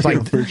yeah. It's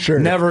like For sure.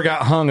 never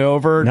got hung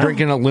over, No.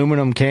 drinking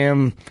aluminum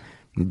can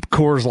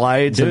Coors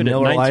Lights and Dude, at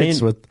Miller 19,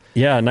 Lights with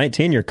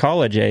 19, you're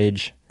college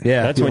age.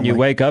 Yeah. That's when you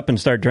wake up and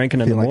start drinking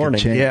in the feeling like a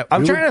morning. champ. Yeah,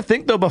 I'm trying to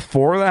think though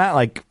before that,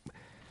 I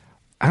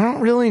don't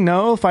really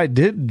know if I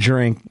did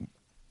drink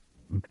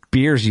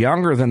beers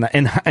younger than that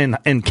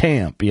in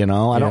camp, I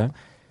don't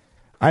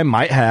I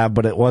might have,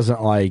 but it wasn't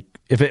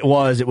if it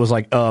was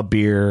like a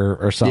beer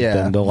or something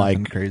Yeah, to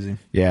nothing crazy.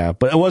 Yeah,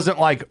 but it wasn't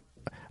like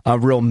a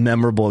real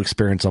memorable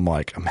experience. I'm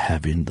like, I'm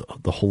having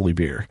the holy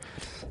beer.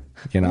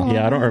 You know?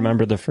 Yeah, I don't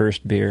remember the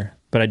first beer,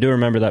 but I do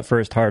remember that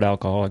first hard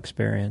alcohol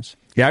experience.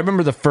 Yeah, I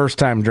remember the first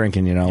time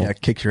drinking, you know. Yeah,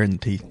 it kicks you in the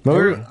teeth.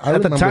 But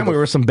at the time, we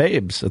were some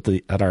babes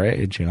at our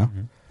age, you know.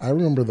 I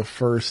remember the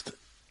first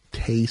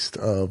taste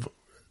of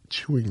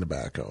chewing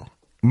tobacco.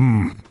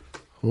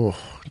 Oh,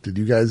 did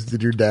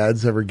your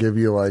dads ever give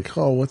you like,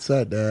 oh, what's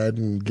that, Dad?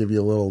 And give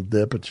you a little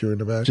dip of chewing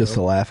tobacco? Just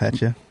to laugh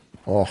at you.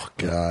 Oh,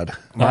 God.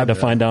 I had to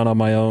find out on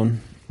my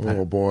own.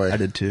 Oh, boy. I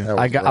did too.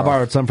 I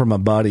borrowed some from a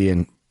buddy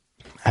and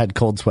had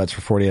cold sweats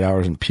for 48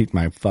 hours and puked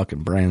my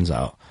fucking brains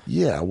out.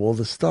 Yeah, well,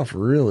 the stuff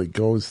really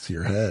goes to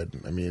your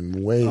head. I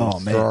mean, way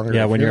stronger.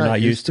 Yeah, If when you're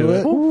not used to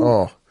it.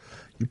 Oh,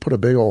 you put a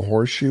big old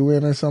horseshoe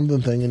in or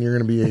something thinking you're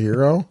going to be a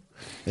hero.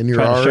 And you're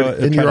Trying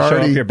to show off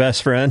already your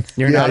best friend.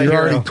 you're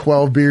already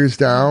 12 beers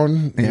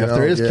down. Yeah, if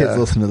there is kids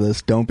listening to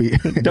this, don't be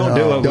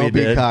don't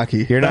be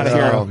cocky. You're not a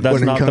hero. That's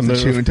when not it comes the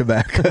to move. chewing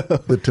tobacco.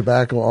 The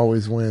tobacco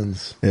always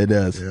wins. It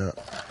does. Yeah.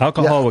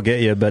 Alcohol will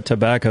get you, but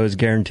tobacco is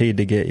guaranteed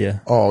to get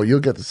you. Oh, you'll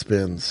get the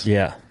spins.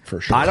 Yeah.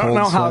 For sure. I don't Cold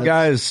know how sweats.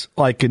 guys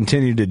like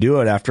continue to do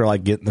it after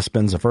like getting the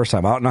spins the first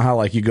time. I don't know how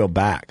like you go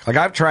back. Like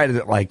I've tried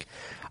it. Like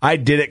I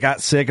did it,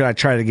 got sick, and I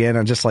tried it again.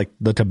 And just like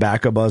the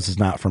tobacco buzz is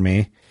not for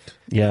me.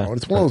 Yeah.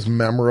 It's one of those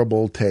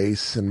memorable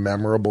tastes and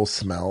memorable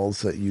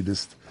smells that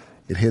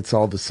it hits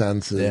all the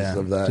senses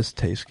of that. Just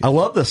tastes good. I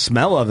love the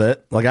smell of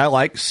it. Like I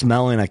like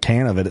smelling a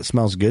can of it. It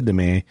smells good to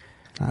me.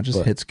 It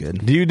just hits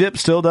good. Do you dip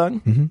still,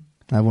 Doug? Mm-hmm.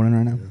 I have one in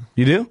right now.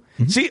 You do?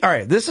 See, all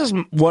right. This is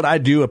what I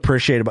do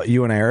appreciate about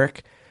you and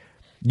Eric.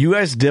 You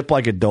guys dip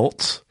like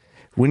adults.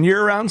 When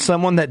you're around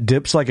someone that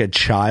dips like a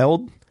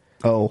child,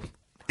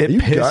 it you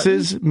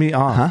pisses me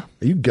off.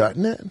 Are you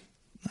gutting it?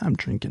 I'm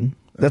drinking.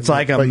 That's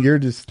like But you're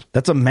just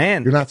that's a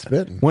man. you're not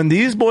spitting. When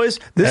these boys,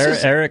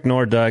 Eric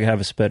nor Doug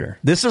have a spitter.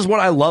 this is what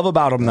I love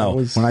about them though.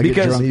 When I get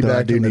Because drunk, though, I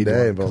back do in the need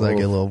day, one because I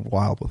get a little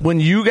wild with it. when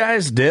you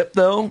guys dip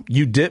though,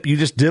 you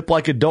just dip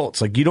like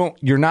adults. Like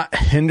you're not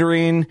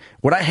hindering.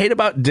 What I hate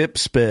about dip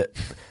spit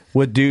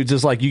with dudes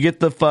is like you get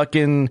the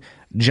fucking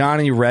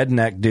Johnny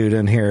Redneck dude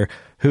in here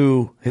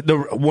who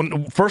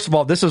first of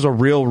all, this is a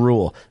real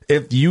rule.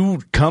 If you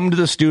come to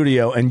the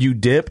studio and you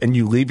dip and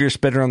you leave your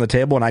spitter on the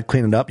table and I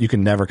clean it up, you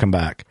can never come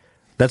back.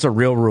 That's a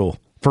real rule.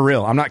 For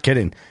real. I'm not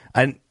kidding.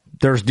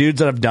 There's dudes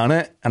that have done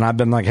it, and I've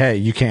been like, hey,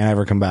 you can't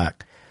ever come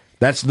back.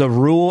 That's the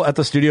rule at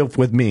the studio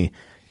with me.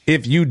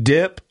 If you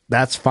dip,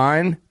 that's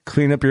fine.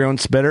 Clean up your own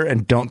spitter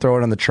and don't throw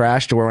it in the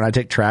trash to where when I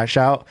take trash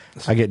out,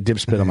 I get dip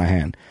spit on my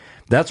hand.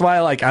 That's why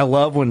I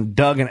love when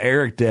Doug and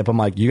Eric dip. I'm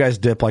like, you guys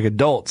dip like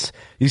adults.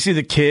 You see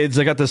the kids,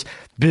 they got this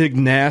big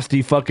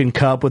nasty fucking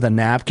cup with a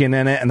napkin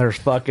in it, and there's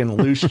fucking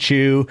loose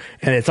chew,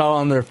 and it's all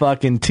on their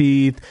fucking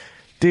teeth.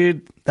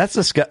 Dude, that's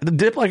disgusting.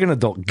 Dip like an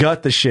adult.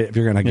 Gut the shit if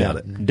you're going to gut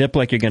it. Dip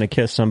like you're going to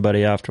kiss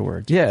somebody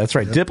afterwards. Yeah, that's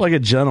right. Dip like a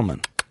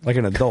gentleman, like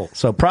an adult.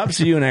 So props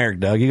to you and Eric,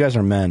 Doug. You guys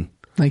are men.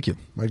 Thank you.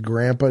 My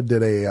grandpa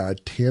did a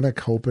tin of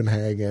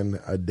Copenhagen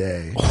a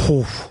day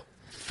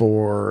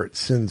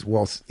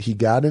he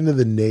got into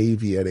the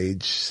Navy at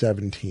age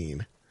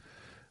 17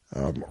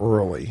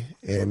 early.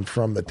 And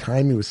from the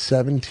time he was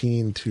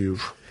 17 to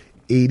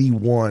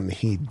 81,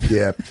 he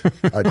dipped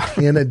a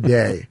tin a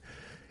day.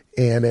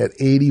 And at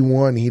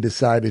 81, he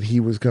decided he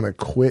was going to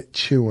quit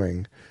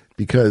chewing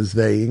because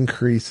they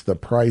increased the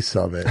price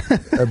of it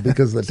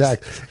because of the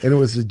tax. And it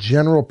was the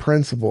general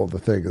principle of the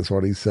thing is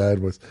what he said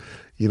was,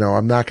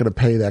 I'm not going to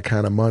pay that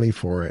kind of money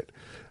for it.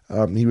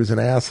 He was an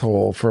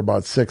asshole for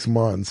about 6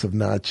 months of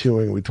not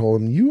chewing. We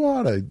told him, you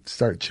ought to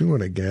start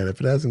chewing again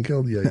if it hasn't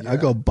killed you yet. I'll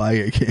go buy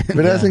it again. If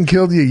it hasn't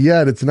killed you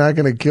yet, it's not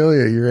going to kill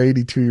you. You're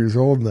 82 years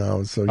old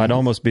now. So I'd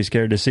almost be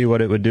scared to see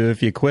what it would do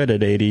if you quit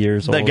at 80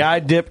 years old. The guy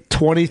dipped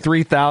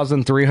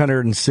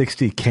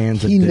 23,360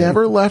 cans a day. He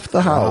never left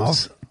the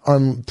house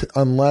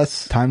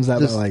unless Times that by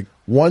just like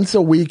once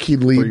a week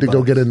he'd leave to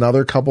go $3. get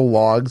another couple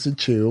logs of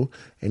chew,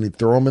 and he'd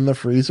throw them in the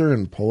freezer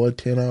and pull a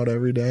tin out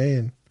every day,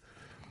 and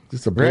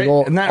just a big Right?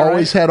 old. Isn't that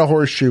always right? had a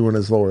horseshoe in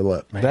his lower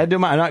lip. Did I do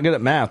I'm not good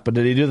at math, but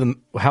did he do the?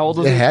 How old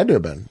was It he? had to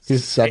have been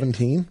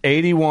 17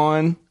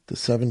 81. to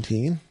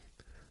 17.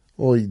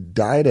 Well, he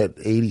died at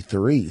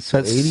 83, so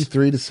That's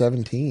 83 to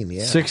 17.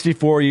 Yeah,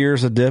 64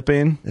 years of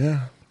dipping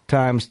yeah.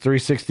 times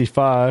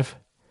 365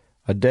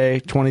 a day,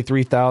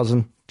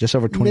 23,000, just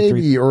over 23.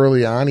 Maybe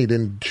early on he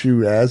didn't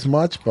chew as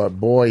much, but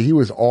boy, he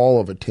was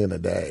all of a tin a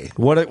day.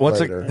 What's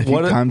later. it? if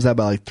you times that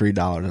by like $3,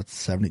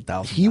 that's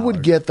 $70,000. He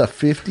would get the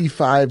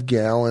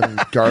 55-gallon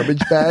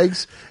garbage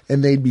bags,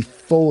 and they'd be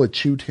full of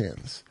chew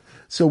tins.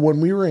 So when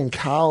we were in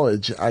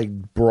college, I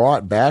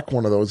brought back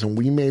one of those, and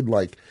we made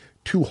like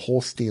 2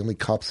 whole Stanley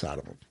cups out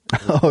of them.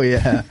 Oh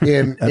yeah,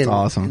 And that's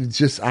awesome.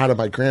 Just out of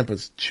my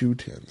grandpa's chew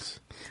tins.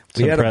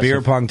 We had a impressive.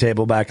 beer pong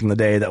table back in the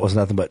day that was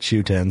nothing but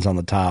shoe tins on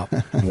the top.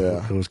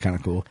 Yeah. It was kind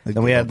of cool.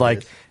 And we had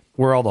like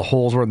where all the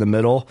holes were in the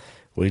middle.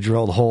 We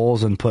drilled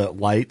holes and put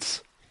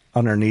lights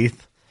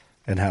underneath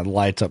and had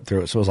lights up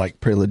through it. So it was like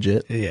Pretty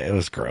legit. Yeah, it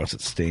was gross. It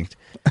stinked.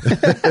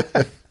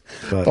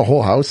 But, The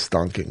whole house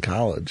stunk in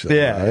college.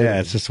 yeah,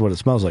 it's just what it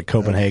smells like.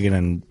 Copenhagen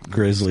and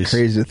Grizzlies.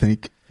 Crazy to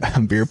think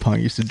beer pong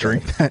used to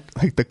drink that,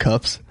 like the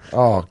cups.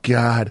 Oh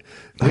God,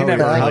 We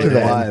never back really to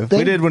that. did.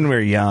 We did when we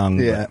were young.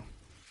 Yeah.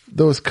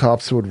 Those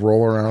cups would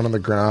roll around on the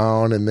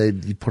ground, and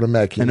you put them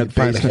back in. And you'd it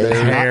find basically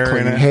hair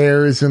in it.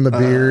 hairs in the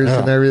beers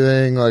and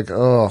everything. Like,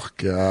 oh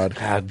God.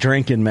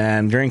 Drinking,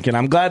 man, drinking.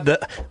 I'm glad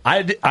that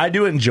I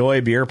do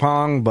enjoy beer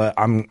pong, but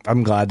I'm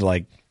glad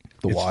like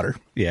The water.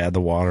 Yeah,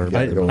 the water.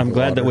 I'm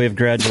glad that we've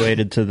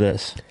graduated to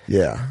this.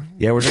 Yeah.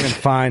 Yeah, we're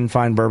drinking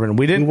fine bourbon.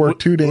 We didn't We work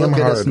too damn Look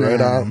at us hard, right,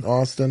 now.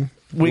 Austin?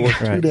 We- We work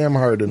too Right. damn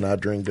hard to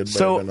not drink good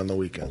So- bourbon on the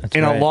weekend.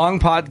 in right. a long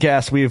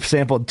podcast. We've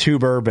sampled 2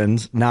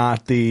 bourbons,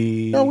 not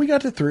the. No, we got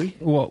to 3.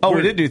 Well, Oh, we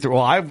we're- did do 3.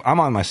 Well, I'm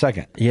on my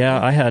second.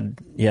 I've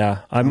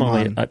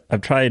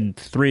tried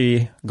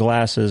 3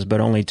 glasses,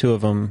 but only 2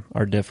 of them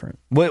are different.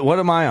 What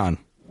am I on?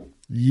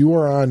 You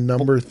are on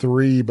number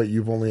 3, but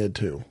you've only had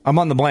 2. I'm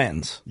on the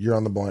Blantons. You're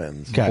on the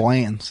Bland's. Okay.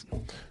 Blands.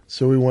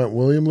 So we went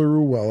William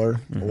LaRue Weller,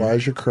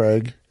 Elijah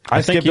Craig.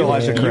 I skipped you,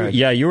 Elijah Craig.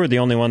 you were the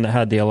only one that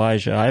had the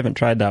Elijah. I haven't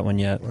tried that one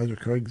yet. Elijah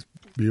Craig's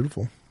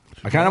beautiful.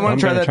 I kind of want I'm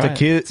to try gonna that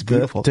try it.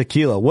 tequila.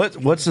 Tequila.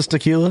 What's this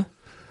tequila?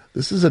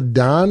 This is a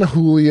Don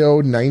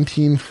Julio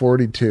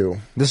 1942.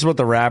 This is what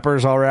the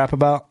rappers all rap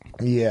about.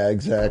 Yeah,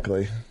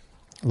 exactly.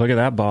 Look at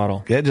that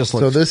bottle. It just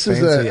looks. So this is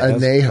fancy a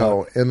as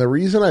Añejo, fuck. and the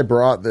reason I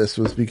brought this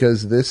was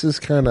because this is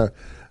kind of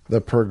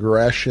the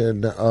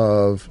progression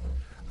of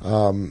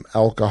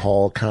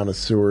alcohol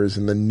connoisseurs,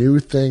 and the new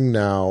thing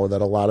now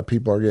that a lot of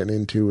people are getting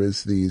into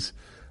is these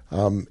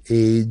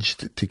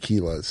aged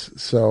tequilas.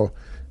 So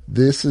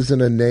this is an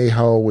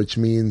Añejo, which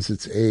means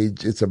it's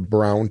aged. It's a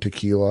brown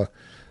tequila.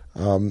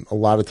 A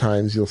lot of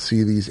times you'll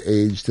see these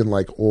aged in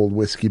like old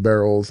whiskey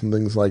barrels and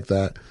things like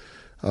that.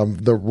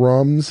 The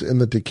rums and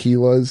the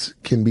tequilas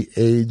can be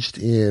aged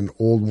in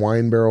old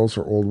wine barrels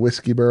or old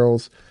whiskey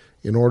barrels.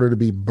 In order to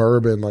be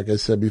bourbon, like I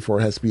said before,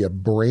 it has to be a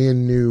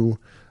brand new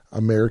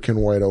American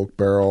white oak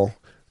barrel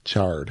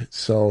charred.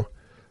 So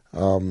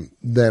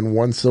then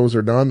once those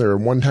are done, they're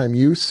one-time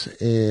use,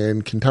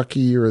 and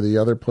Kentucky or the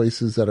other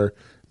places that are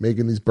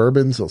making these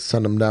bourbons, they'll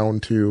send them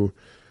down to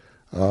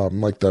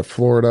like the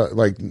Florida,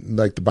 like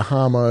the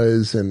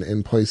Bahamas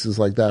and places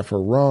like that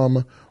for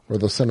rum, or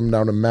they'll send them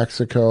down to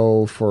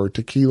Mexico for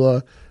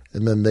tequila,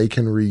 and then they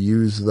can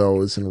reuse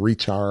those and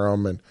rechar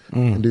them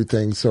and do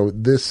things. So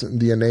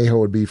the Añejo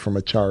would be from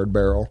a charred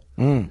barrel.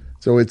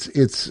 So it's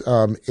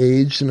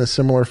aged in a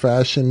similar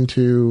fashion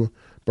to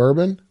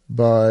bourbon,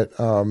 but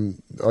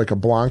like a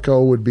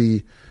Blanco would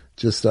be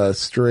just a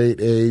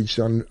straight aged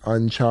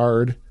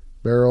uncharred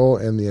barrel,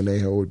 and the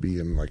Añejo would be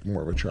in like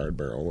more of a charred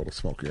barrel, a little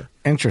smokier.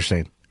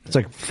 Interesting. It's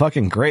like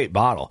fucking great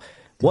bottle.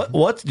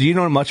 What do you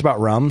know much about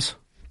rums?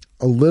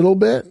 A little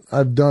bit.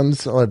 I've been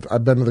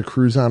to the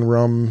Cruise on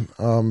Rum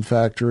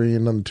factory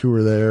and done the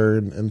tour there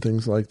and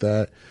things like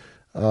that.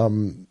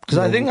 Because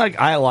I think like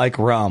I like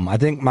rum. I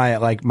think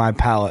my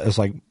palate is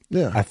like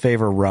I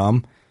favor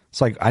rum.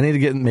 It's like I need to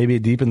get maybe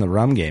deep in the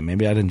rum game.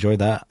 Maybe I'd enjoy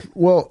that.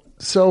 Well,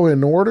 so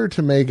in order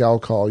to make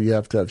alcohol, you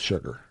have to have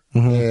sugar,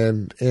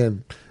 and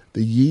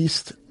the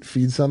yeast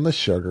feeds on the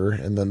sugar,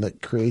 and then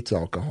that creates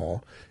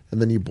alcohol,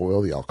 and then you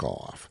boil the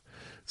alcohol off.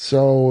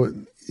 So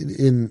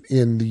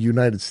in the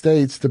United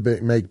States, to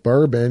make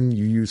bourbon,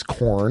 you use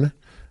corn.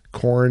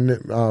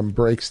 Corn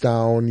breaks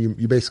down.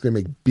 You basically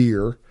make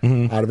beer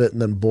out of it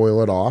and then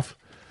boil it off,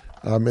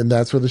 and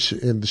that's where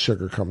the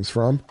sugar comes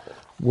from.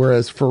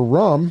 Whereas for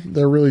rum,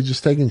 they're really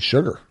just taking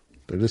sugar.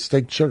 They just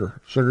take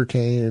sugar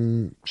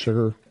cane,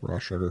 sugar, raw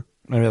sugar.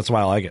 Maybe that's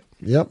why I like it.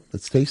 Yep,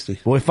 it's tasty.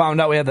 Well, we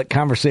found out we had that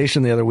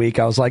conversation the other week.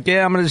 I was like,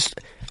 yeah,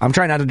 I'm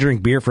trying not to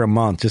drink beer for a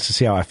month just to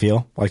see how I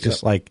feel.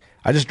 Like,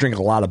 I just drink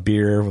a lot of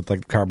beer with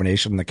like the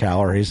carbonation and the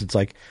calories. It's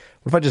like,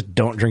 what if I just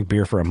don't drink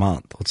beer for a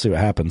month? Let's see what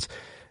happens.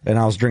 And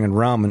I was drinking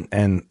rum,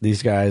 and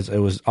these guys, it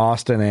was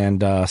Austin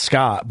and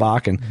Scott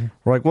Bakken,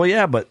 were like, well,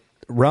 yeah, but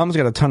rum's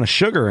got a ton of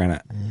sugar in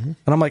it. And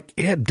I'm like,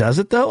 yeah, does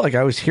it though? Like, I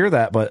always hear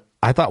that, but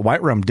I thought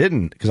white rum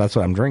didn't, because that's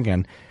what I'm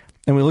drinking.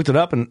 And we looked it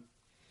up, and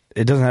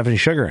it doesn't have any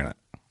sugar in it.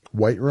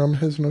 White rum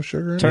has no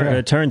sugar in it?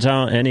 It turns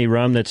out any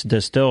rum that's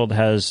distilled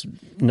has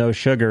no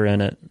sugar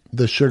in it.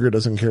 The sugar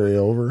doesn't carry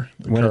over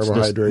the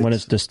carbohydrates. When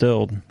it's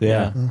distilled.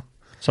 Yeah.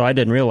 So I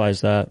didn't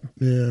realize that.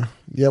 Yeah.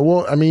 Yeah,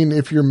 well, I mean,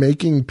 if you're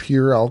making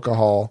pure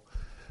alcohol,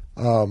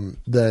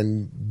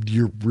 then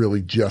you're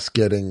really just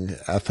getting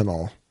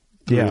ethanol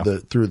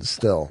through the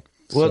still.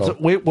 Well,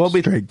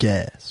 So, Straight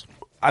gas.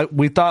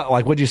 We thought,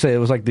 like, what'd you say? It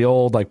was like the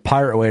old, like,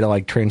 pirate way to,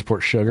 like,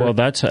 transport sugar.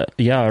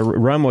 Well,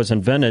 rum was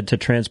invented to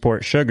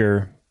transport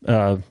sugar.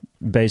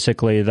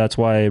 Basically, that's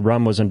why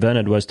rum was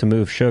invented, was to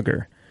move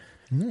sugar.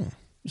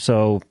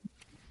 So,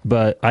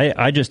 but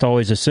I just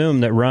always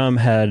assumed that rum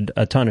had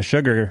a ton of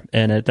sugar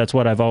in it. That's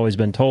what I've always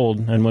been told.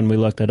 And when we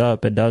looked it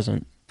up, it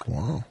doesn't.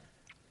 wow.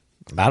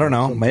 I don't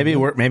know.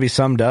 Maybe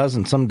some does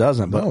and some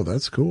doesn't. But Oh,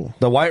 that's cool.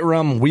 the white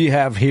rum we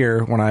have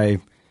here, when I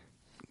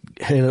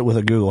hit it with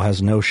a Google,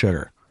 has no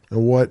sugar.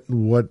 And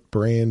what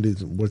brand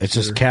is what's It's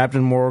just your-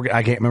 Captain Morgan.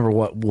 I can't remember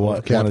what one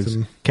is.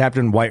 Captain.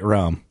 Captain White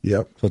Rum.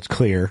 Yep. So it's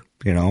clear,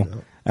 you know.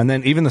 And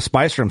then even the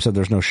spice room said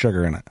there's no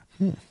sugar in it.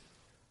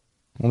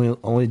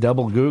 Only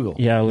double Google.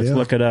 Yeah, let's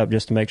look it up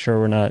just to make sure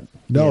we're not.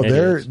 No,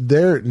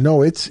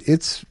 idiots.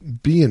 it's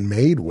being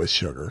made with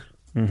sugar.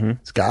 Mm-hmm.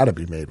 It's got to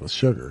be made with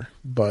sugar,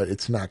 but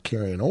it's not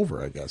carrying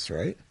over, I guess,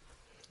 right?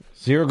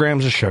 0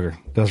 grams of sugar.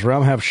 Does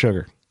rum have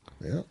sugar?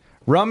 Yeah.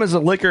 Rum is a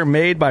liquor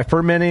made by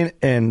fermenting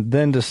and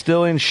then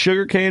distilling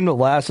sugarcane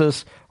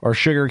molasses or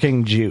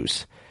sugarcane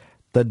juice.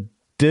 The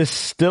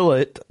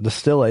distillate,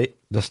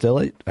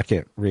 I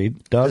can't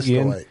read.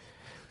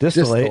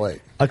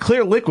 Distillate. A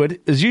clear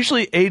liquid is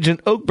usually aged in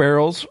oak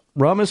barrels.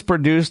 Rum is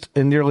produced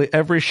in nearly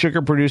every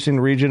sugar-producing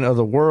region of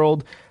the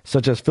world,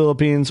 such as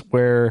Philippines,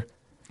 where,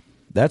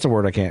 that's a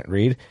word I can't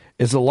read,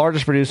 is the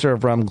largest producer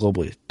of rum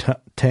globally.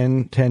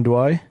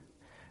 Tanduay.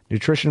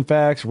 Nutrition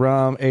facts,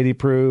 rum, 80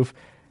 proof,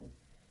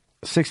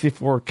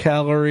 64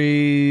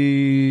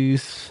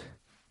 calories,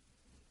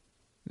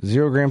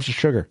 0 grams of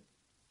sugar.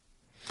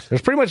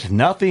 There's pretty much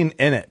nothing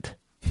in it.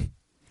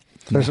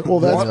 There's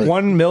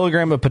 1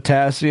 milligram of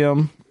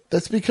potassium.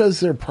 That's because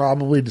they're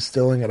probably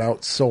distilling it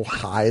out so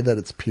high that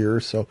it's pure.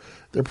 So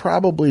they're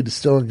probably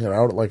distilling it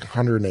out at like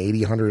 180,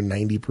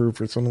 190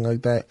 proof or something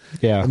like that.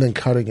 Yeah. And then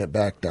cutting it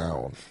back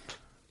down.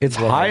 It's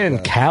high in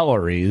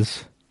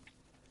calories.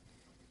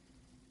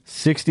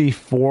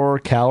 64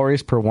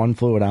 calories per 1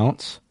 fluid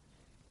ounce.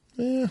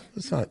 Yeah,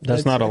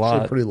 that's not a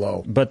lot. Pretty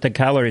low. But the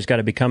calories got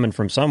to be coming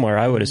from somewhere.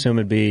 I would assume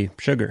it'd be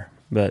sugar,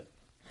 but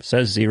it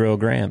says 0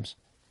 grams.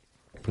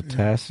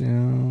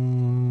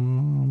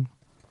 Potassium.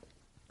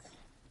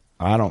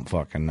 I don't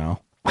fucking know.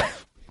 I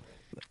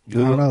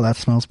don't know. That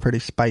smells pretty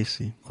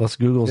spicy. Plus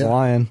Google's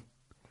lying.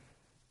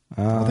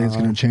 I don't think it's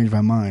going to change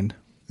my mind.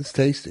 It's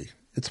tasty.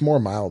 It's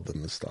more mild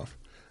than this stuff.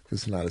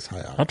 It's not as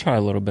high. I'll try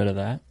a little bit of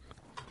that.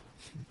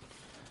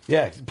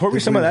 Yeah, pour me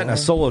some of that in a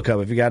solo cup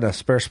if you got a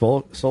spare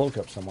solo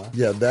cup somewhere.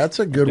 Yeah, that's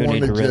a good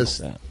one to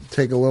just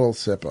take a little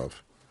sip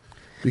of.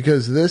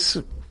 Because this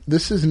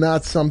is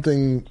not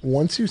something,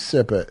 once you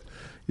sip it,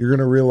 you're going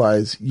to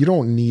realize you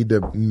don't need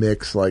to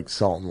mix like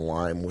salt and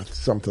lime with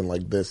something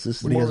like this.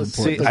 This is more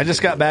See, I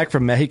just got back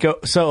from Mexico,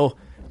 so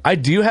I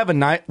do have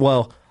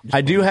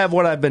I do have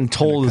what I've been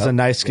told is a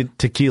nice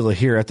tequila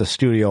here at the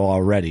studio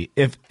already.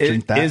 If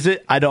it is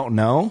it, I don't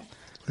know.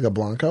 Like a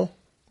Blanco?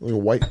 Like a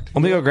white tequila?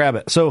 Let me go grab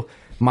it. So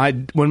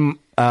when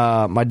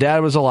my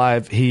dad was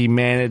alive, he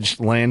managed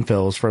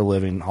landfills for a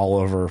living all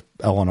over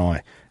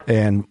Illinois.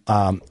 And he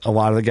had a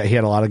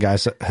lot of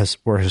guys that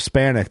were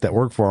Hispanic that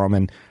worked for him,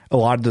 and a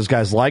lot of those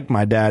guys liked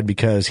my dad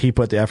because he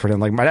put the effort in.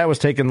 Like my dad was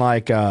taking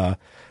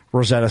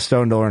Rosetta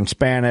Stone to learn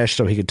Spanish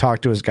so he could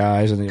talk to his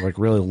guys, and he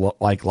really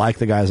like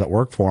the guys that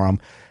work for him,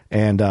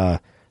 and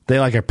they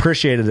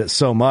appreciated it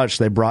so much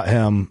they brought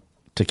him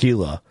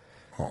tequila,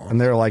 and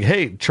they were like,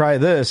 "Hey, try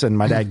this," and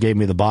my dad gave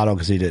me the bottle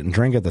because he didn't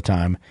drink at the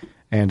time.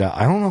 And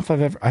I don't know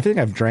if I think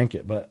I've drank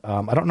it, but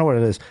I don't know what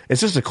it is.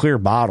 It's just a clear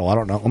bottle. I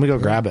don't know. Let me go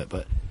grab it,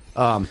 but.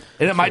 And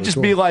it might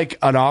just be like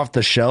an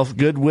off-the-shelf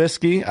good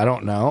whiskey. I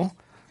don't know.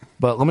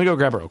 But let me go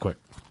grab it real quick.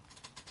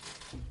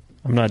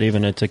 I'm not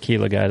even a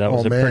tequila guy. That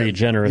was a pretty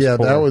generous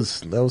pour. that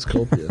was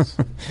copious.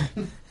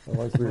 I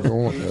like where you're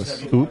going with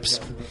this. Oops.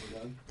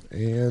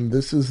 And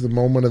this is the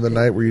moment of the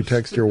night where you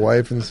text your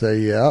wife and say,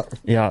 yeah.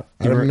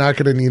 I'm not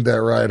going to need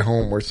that ride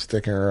home. We're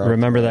sticking her up.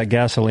 Remember that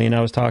gasoline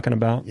I was talking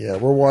about? Yeah,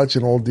 we're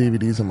watching old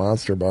DVDs of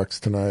Monster Bucks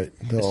tonight.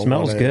 It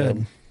smells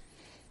good.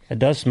 It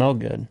does smell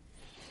good.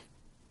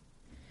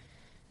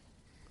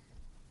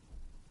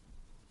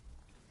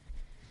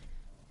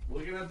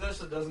 Looking at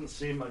this, it doesn't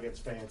seem like it's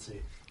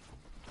fancy.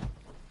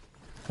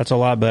 That's a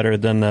lot better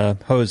than the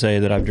Jose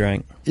that I've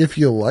drank. If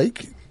you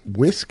like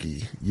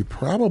whiskey, you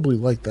probably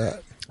like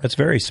that. It's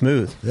very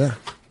smooth. Yeah.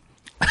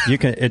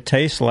 It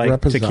tastes like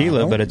Reposado?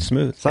 tequila, but it's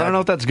smooth. So I don't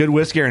know if that's good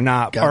whiskey or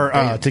not,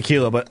 or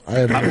tequila, but I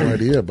have no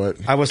idea, but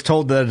I was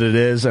told that it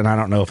is, and I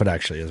don't know if it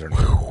actually is or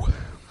not.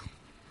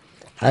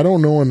 I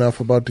don't know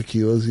enough about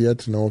tequilas yet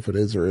to know if it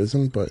is or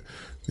isn't, but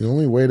the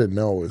only way to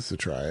know is to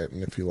try it,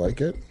 and if you like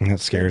it.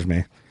 That scares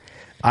me.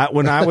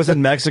 When I was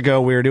in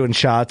Mexico, we were doing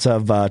shots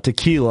of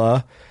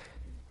tequila,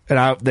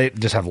 and they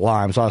just have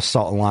lime, so I was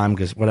salt and lime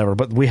because whatever.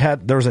 But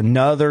there was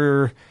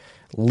another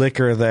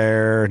liquor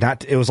there.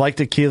 It was like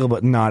tequila,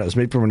 but not. It was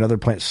made from another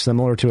plant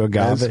similar to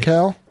agave.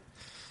 Mezcal?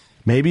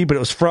 Maybe, but it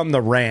was from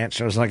the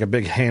ranch. It was like a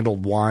big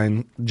handled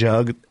wine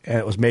jug, and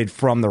it was made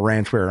from the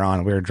ranch we were on,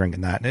 and we were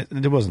drinking that.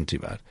 And it wasn't too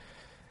bad.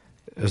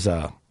 It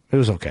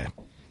was okay.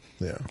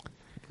 Yeah.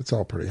 It's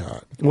all pretty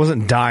hot. I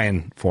wasn't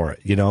dying for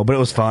it, but it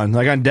was fun.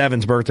 Like on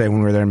Devin's birthday when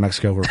we were there in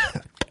Mexico, we're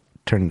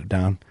turning it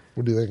down.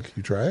 What do you think?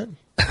 You try it?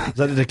 Is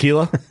that the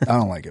tequila? I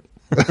don't like it.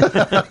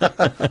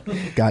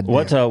 God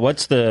damn.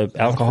 What's the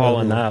alcohol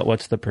in that?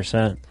 What's the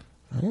percent?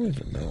 I don't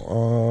even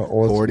know.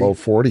 It's low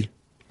 40.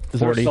 Is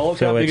there a 40, solo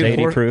so cup it's you can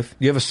 80 pour? proof.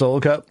 You have a solo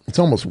cup? It's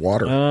almost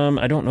water.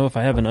 I don't know if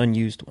I have an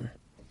unused one.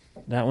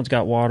 That one's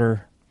got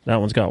water.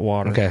 That one's got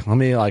water. Okay, let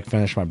me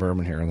finish my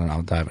bourbon here, and then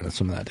I'll dive into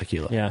some of that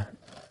tequila. Yeah.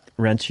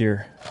 Rinse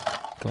your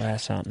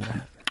glass out in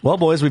that. Well,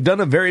 boys, we've done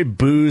a very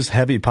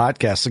booze-heavy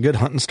podcast. A good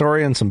hunting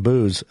story and some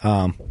booze.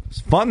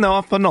 It's fun,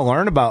 though. Fun to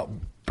learn about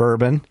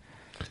bourbon.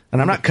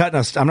 And I'm not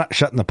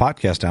shutting the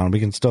podcast down. We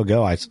can still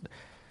go.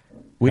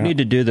 We need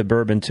to do the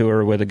bourbon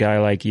tour with a guy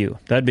like you.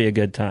 That'd be a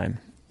good time.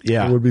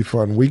 Yeah. It would be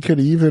fun. We could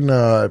even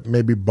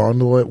maybe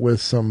bundle it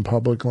with some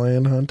public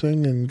land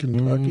hunting in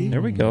Kentucky.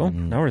 There we go.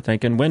 Now we're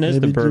thinking, when is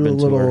Maybe the bourbon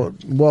tour?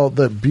 Well,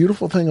 the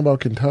beautiful thing about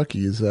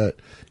Kentucky is that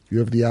you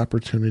have the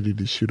opportunity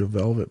to shoot a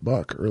velvet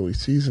buck early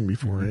season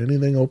before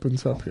anything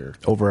opens up here.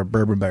 Over a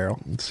bourbon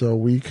barrel. And so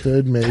we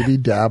could maybe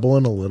dabble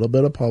in a little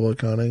bit of public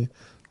hunting,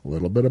 a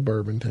little bit of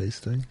bourbon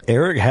tasting.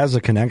 Eric has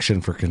a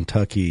connection for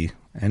Kentucky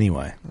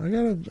anyway. I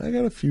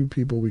got a few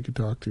people we could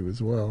talk to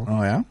as well.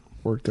 Oh, yeah?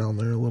 Work down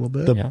there a little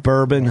bit. The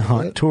bourbon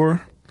hunt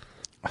tour.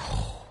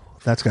 Oh,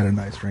 that's got a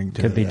nice ring to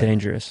it. Could be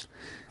dangerous.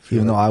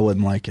 Even though I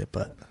wouldn't like it,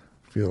 but.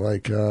 Feel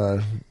like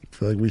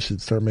we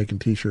should start making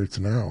T-shirts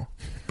now.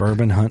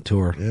 Bourbon hunt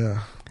tour.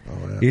 Yeah.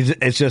 Oh, yeah.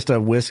 It's just a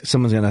whisk.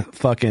 Someone's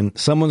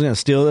gonna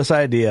steal this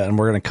idea, and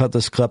we're gonna cut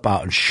this clip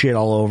out and shit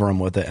all over them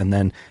with it, and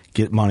then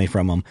get money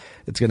from them.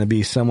 It's gonna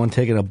be someone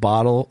taking a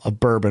bottle of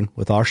bourbon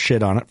with our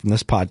shit on it from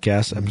this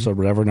podcast episode,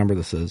 whatever number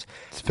this is.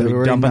 It's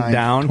February dumping 9th,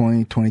 down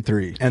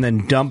 2023, and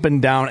then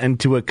dumping down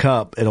into a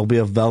cup. It'll be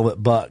a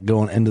velvet butt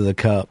going into the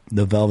cup.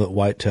 The Velvet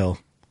Whitetail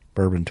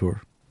Bourbon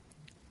Tour.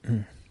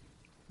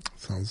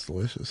 Sounds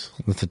delicious.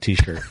 That's a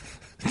T-shirt.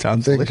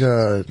 Sounds I think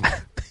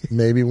delicious.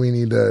 maybe we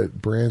need to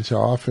branch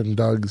off in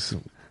Doug's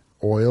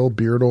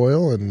beard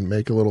oil, and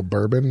make a little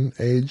bourbon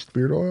aged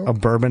beard oil. A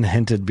bourbon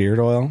hinted beard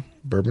oil.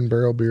 Bourbon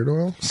barrel beard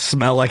oil.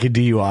 Smell like a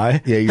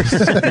DUI.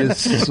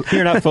 Yeah,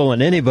 You're not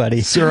fooling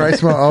anybody. Sir, I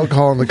smell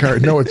alcohol in the car.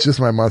 No, it's just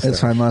my mustache.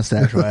 It's my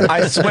mustache wax.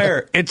 I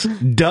swear, it's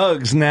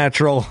Doug's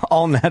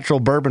all natural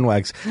bourbon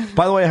wax.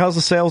 By the way, how's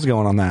the sales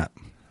going on that?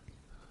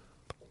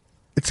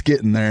 It's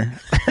getting there.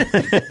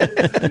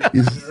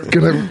 He's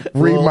going to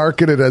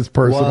remarket it as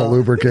personal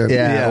lubricant.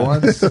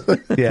 Yeah.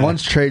 Yeah.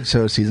 Once trade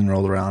show season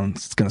rolled around,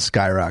 it's going to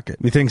skyrocket.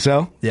 You think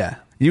so? Yeah.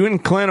 You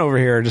and Clint over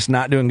here are just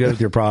not doing good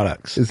with your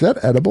products. Is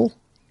that edible?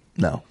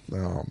 No. Oh,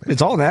 man.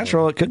 It's all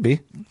natural. It could be.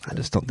 I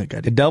just don't think I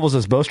It did. doubles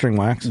as bowstring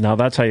wax. Now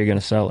that's how you're going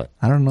to sell it.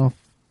 I don't know.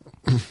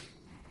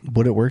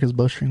 Would it work as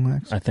bowstring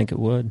wax? I think it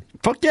would.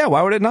 Fuck yeah,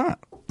 why would it not?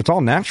 It's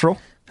all natural.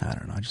 I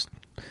don't know. I just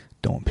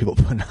don't want people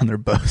putting on their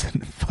bows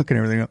and fucking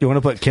everything up. You want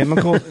to put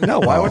chemicals? No,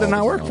 why would it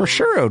not work? For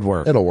sure it would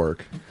work. It'll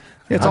work.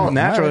 It's all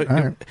natural. all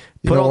right. Put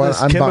You know all what?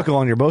 this I'm chemical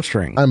on your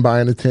bowstring. I'm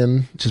buying a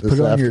tin. Just put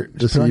it on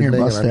your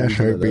mustache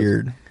or your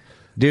beard.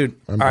 Dude,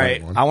 all I'm right,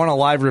 buying one. I want a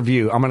live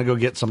review. I'm going to go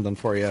get something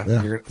for you.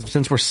 Yeah.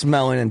 Since we're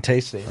smelling and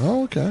tasting.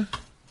 Oh, okay.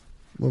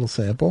 Little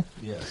sample.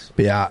 Yes.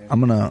 But yeah,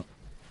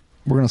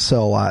 we're gonna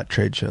sell a lot at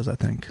trade shows, I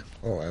think.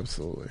 Oh,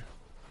 absolutely.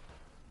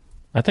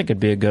 I think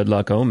it'd be a good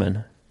luck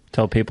omen.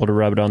 Tell people to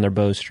rub it on their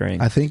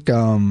bowstring. I think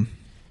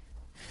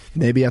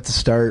maybe you have to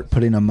start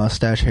putting a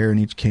mustache hair in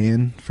each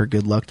can for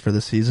good luck for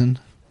the season.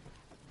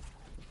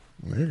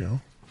 There you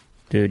go.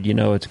 Dude, you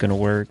know it's going to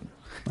work.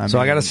 So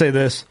I got to say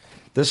this.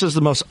 This is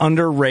the most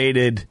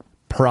underrated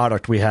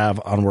product we have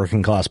on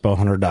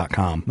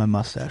workingclassbowhunter.com. My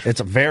mustache.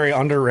 It's very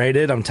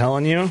underrated, I'm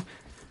telling you.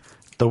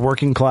 The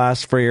Working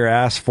Class for Your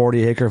Ass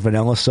 40-acre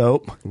vanilla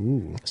soap.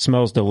 Ooh.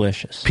 Smells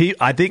delicious.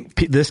 I think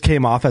this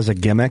came off as a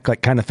gimmick,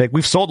 like kind of fake.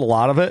 We've sold a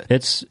lot of it.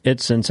 It's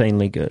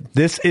insanely good.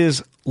 This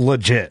is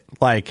legit.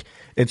 Like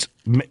it's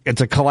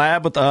a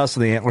collab with us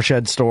in the Antler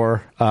Shed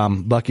store.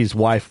 Bucky's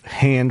wife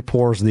hand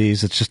pours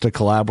these. It's just a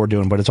collab we're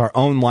doing, but it's our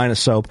own line of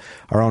soap,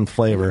 our own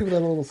flavor. Give that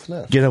a little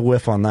sniff. Get a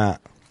whiff on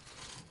that.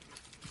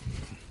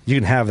 You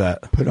can have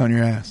that. Put it on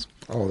your ass.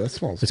 Oh, that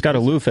smells. It's got a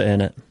loofah in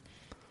it.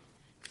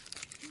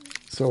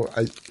 So,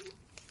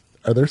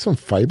 are there some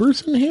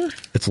fibers in here?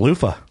 It's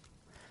loofah.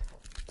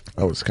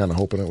 I was kind of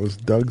hoping it was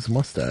Doug's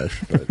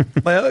mustache, but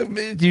Well,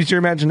 use your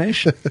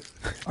imagination.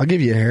 I'll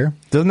give you a hair.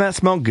 Doesn't that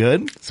smell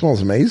good? it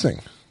smells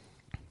amazing.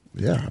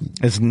 Yeah.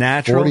 It's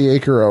natural.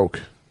 40-acre oak.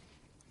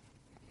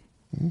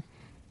 I'm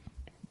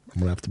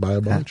going to have to buy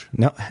a bunch.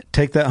 No,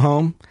 take that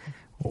home,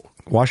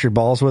 wash your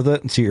balls with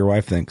it, and see what your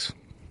wife thinks.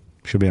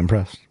 She'll be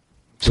impressed.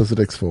 Does it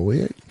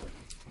exfoliate?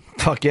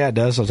 Fuck yeah, it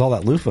does. There's all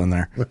that loofah in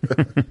there.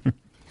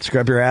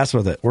 Scrub your ass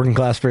with it. Working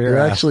Class for your There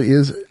ass. actually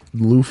is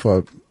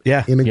loofah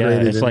Yeah.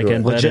 integrated Yeah, it's like into it.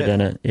 embedded Legit.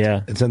 in it.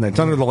 Yeah. It's in there. It's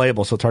under the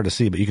label, so it's hard to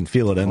see, but you can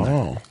feel it in there.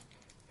 Oh.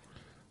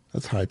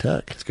 That's high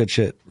tech. It's good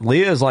shit.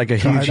 Leah is like a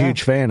Try it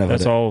huge out. fan of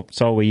That's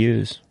it. all we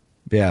use.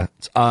 Yeah.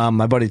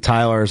 My buddy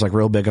Tyler is like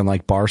real big on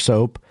like bar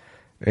soap,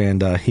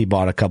 and he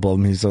bought a couple of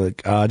them. He's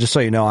like, just so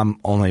you know, I'm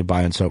only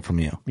buying soap from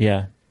you.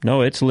 Yeah.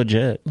 No, it's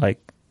legit. Like,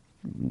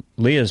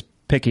 Leah's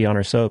picky on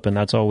her soap, and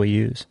that's all we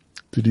use.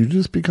 Did you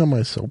just become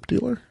my soap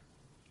dealer?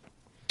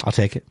 I'll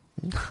take it.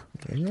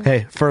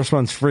 Hey, first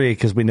one's free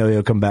because we know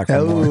you'll come back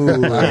for more. Oh,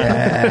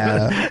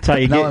 yeah. That's how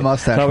you Not get. my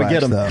mustache That's how we wax,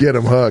 get them. though. Get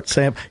him hooked.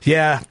 Sam,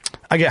 yeah,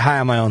 I get high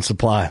on my own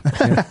supply.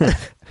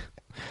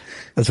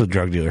 That's what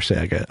drug dealers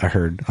say. I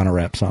heard on a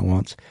rap song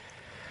once.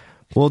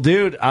 Well,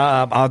 dude,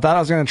 I thought I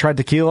was going to try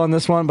tequila on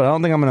this one, but I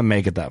don't think I'm going to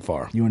make it that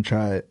far. You want to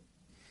try it?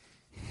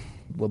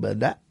 A little bit of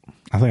that.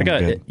 I think I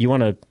I'm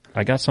good.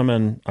 got some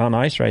on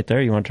ice right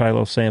there. You want to try a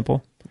little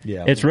sample?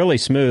 Yeah. It's really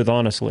smooth,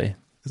 honestly.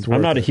 It's I'm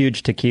worth not a it.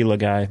 huge tequila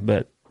guy,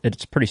 but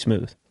it's pretty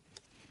smooth.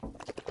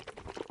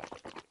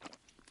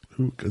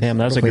 Ooh, good Damn,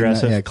 that's sound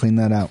aggressive. Clean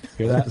that out.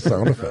 Hear that?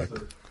 sound effect.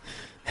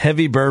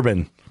 Heavy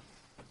bourbon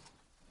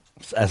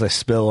as I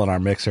spill on our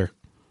mixer.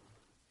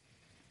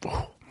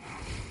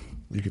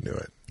 You can do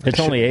it. It's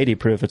only 80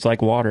 proof. It's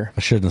like water. I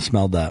shouldn't have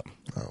smelled that.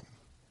 Oh.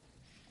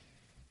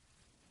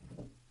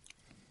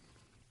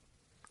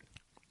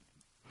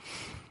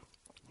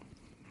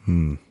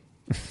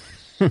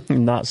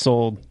 Not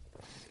sold.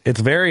 It's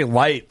very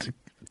light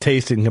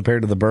tasting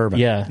compared to the bourbon.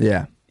 Yeah.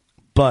 Yeah.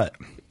 But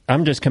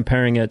I'm just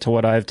comparing it to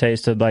what I've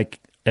tasted like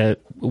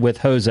with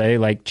Jose,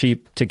 like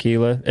cheap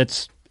tequila.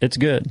 It's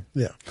good.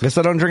 Yeah. I guess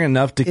I don't drink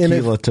enough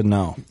tequila to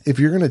know. If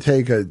you're going to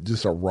take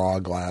just a raw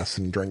glass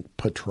and drink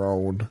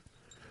Patron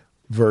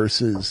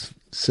versus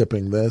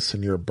sipping this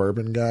and you're a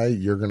bourbon guy,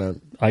 you're going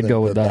to I'd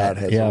go with that. That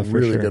has Yeah, a for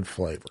really sure. good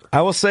flavor.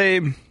 I will say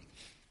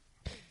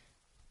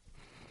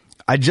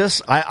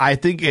I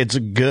think it's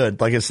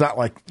good. Like, it's not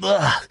like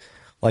ugh,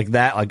 like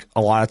that, like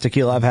a lot of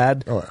tequila I've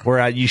had,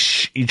 where you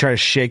try to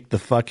shake the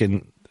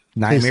fucking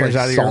nightmares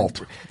like out of salt.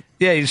 your...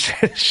 Yeah, you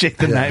try to shake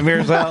the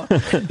nightmares out.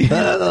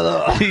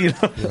 You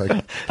know?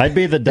 Like, I'd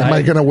be the am I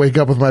diet. going to wake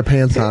up with my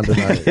pants on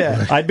tonight?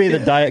 Yeah. I'd be the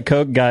Diet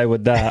Coke guy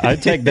with that.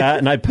 I'd take that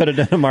and I'd put it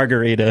in a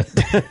margarita.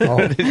 I'll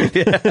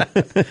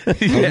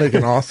make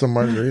an awesome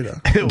margarita.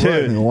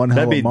 Dude, One hell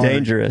that'd be of a marg.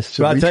 dangerous.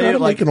 Should I'll we tell try you, to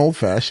like- make an old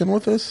fashioned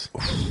with this?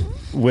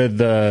 With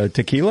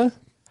tequila?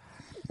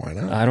 Why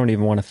not? I don't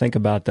even want to think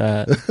about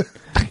that.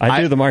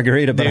 I do the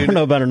margarita, but I don't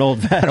know about an old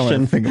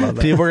fashioned. Think about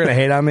that. People are gonna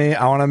hate on me.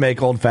 I want to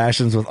make old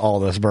fashions with all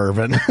this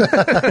bourbon.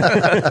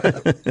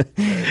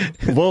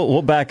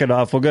 We'll back it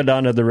off. We'll go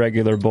down to the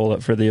regular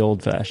bullet for the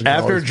old fashioned.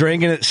 After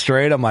drinking it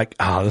straight, I'm like,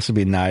 oh, this would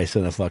be nice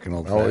in a fucking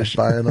old Always fashioned.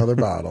 buy another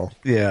bottle.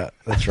 Yeah,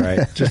 that's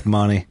right. Just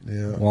money.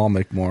 Yeah. Well, I'll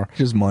make more.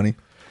 Just money.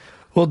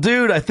 Well,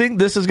 dude, I think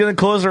this is going to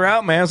close her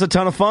out, man. It's a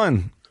ton of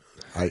fun.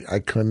 I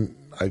couldn't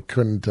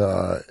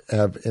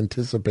have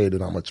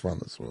anticipated how much fun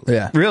this was.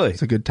 Yeah. Really?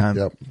 It's a good time.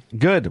 Yep.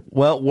 Good.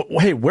 Well,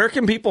 hey, where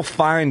can people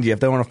find you if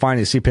they want to find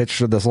you? See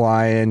pictures of this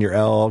lion, your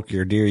elk,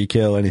 your deer you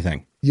kill,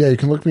 anything. Yeah, you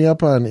can look me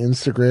up on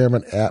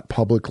Instagram at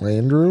Public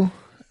Landrew.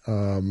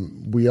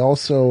 We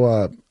also,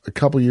 a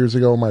couple years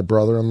ago, my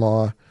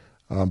brother-in-law,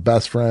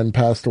 best friend,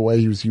 passed away.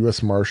 He was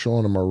U.S. Marshal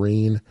and a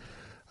Marine.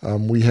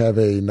 We have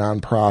a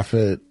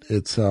nonprofit.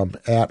 It's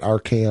at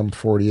RKM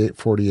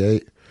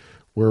 4848,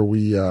 where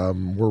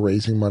we're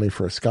raising money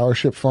for a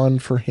scholarship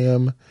fund for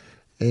him.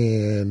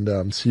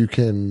 And so you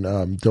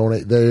can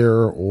donate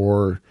there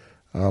or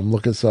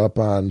look us up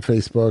on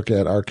Facebook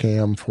at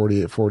RKM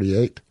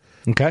 4848.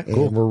 Okay,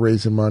 cool. And we're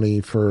raising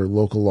money for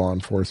local law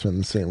enforcement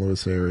in the St.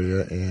 Louis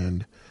area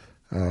and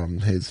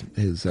his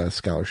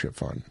scholarship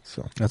fund.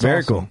 So That's very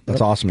awesome. cool. That's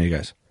awesome, you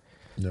guys.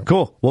 Yep.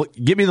 Cool. Well,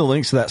 give me the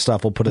links to that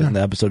stuff. We'll put it in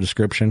the episode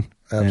description.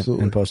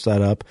 Absolutely. And post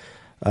that up.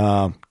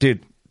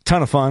 Dude,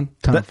 ton of fun.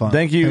 Ton of fun.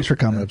 Thank you. Thanks for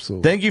coming.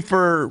 Absolutely. Thank you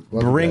for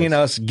bringing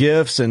us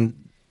gifts,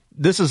 and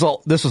this was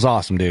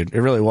awesome, dude. It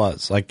really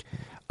was. Like,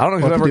 I don't know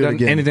if We'll you've have to ever do it done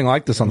again. anything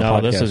like this on the No,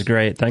 podcast. this is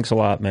great. Thanks a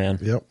lot, man.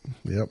 Yep.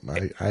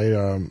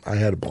 I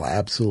had an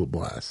absolute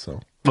blast.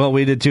 So Well,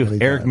 we did too.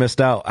 Anytime. Eric missed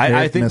out. I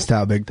Eric think missed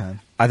out big time.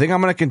 I think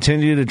I'm going to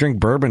continue to drink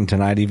bourbon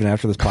tonight, even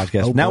after this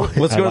podcast. Now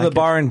let's go to the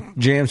bar and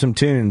jam some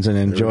tunes and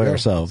enjoy we go.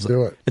 ourselves. Let's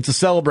do it. It's a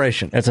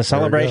celebration. It's a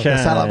celebration.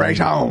 It's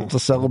a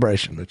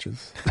celebration.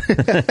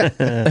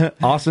 bitches.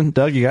 Austin,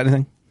 Doug, you got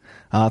anything?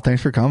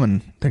 Thanks for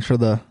coming. Thanks for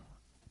the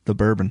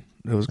bourbon.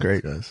 It was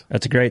great. Guys.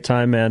 That's a great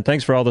time, man.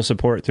 Thanks for all the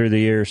support through the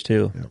years,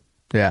 too.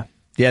 Yeah.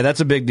 Yeah, that's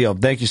a big deal.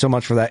 Thank you so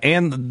much for that.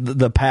 And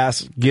the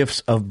past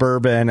gifts of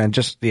bourbon and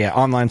just,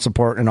 online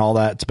support and all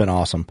that. It's been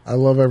awesome. I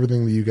love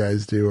everything that you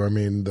guys do. I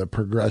mean, the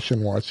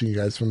progression, watching you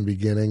guys from the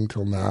beginning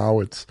till now,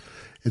 it's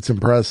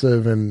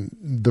impressive. And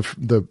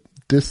the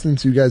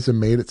distance you guys have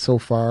made it so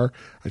far,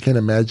 I can't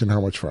imagine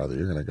how much farther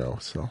you're going to go.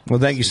 So, Well,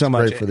 thank you so it's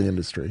much. Great for the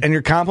industry. And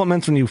your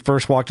compliments when you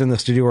first walked in the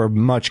studio were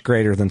much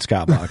greater than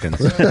Scott Balkins.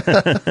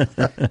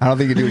 I don't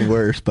think you do any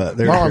worse, but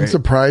they're I'm great.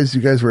 surprised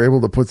you guys were able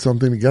to put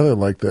something together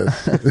like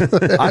this.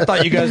 I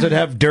thought you guys would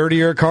have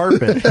dirtier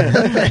carpet.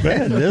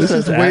 Man, This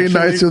is way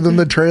nicer than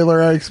the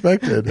trailer I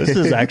expected. This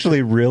is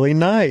actually really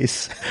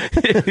nice.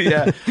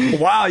 Yeah.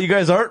 Wow, you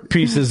guys aren't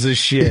pieces of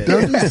shit. It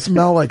doesn't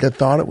smell like I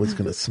thought it was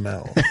going to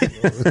smell.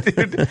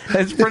 Dude,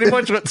 that's pretty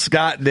much what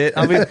Scott did.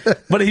 I mean,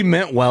 but he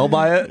meant well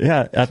by it.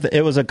 Yeah,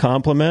 it was a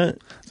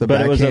compliment, but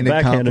it was a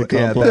backhanded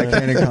compliment. Yeah,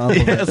 backhanded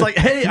compliment. Yeah, it's like,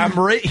 hey, I'm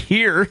right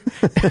here.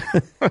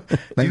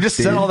 You just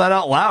said Steve. all that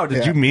out loud.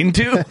 Did you mean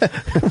to?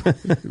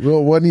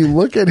 Well, when you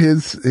look at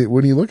his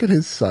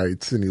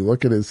sites and you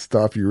look at his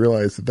stuff, you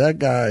realize that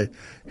guy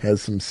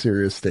has some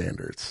serious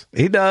standards.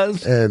 He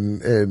does.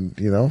 And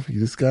you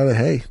just gotta,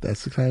 hey,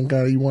 that's the kind of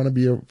guy you want to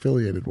be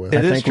affiliated with. It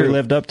I is think we true.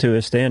 lived up to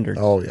his standards.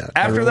 Oh yeah.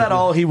 After that,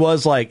 all he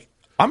was like,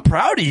 I'm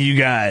proud of you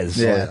guys.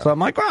 Yeah. So I'm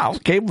like, wow,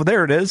 okay, well,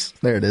 there it is.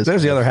 There it is.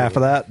 There's the other half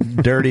of that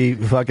dirty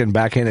fucking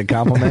backhanded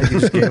compliment you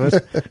just gave us.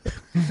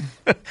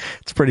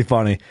 It's pretty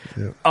funny.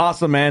 Yeah.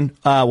 Awesome, man.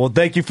 Well,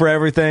 thank you for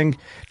everything.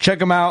 Check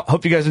them out.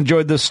 Hope you guys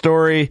enjoyed this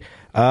story.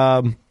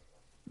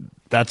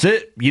 That's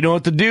it. You know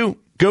what to do.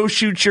 Go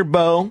shoot your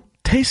bow.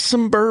 Taste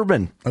some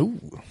bourbon. Oh.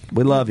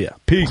 We love you.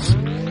 Peace.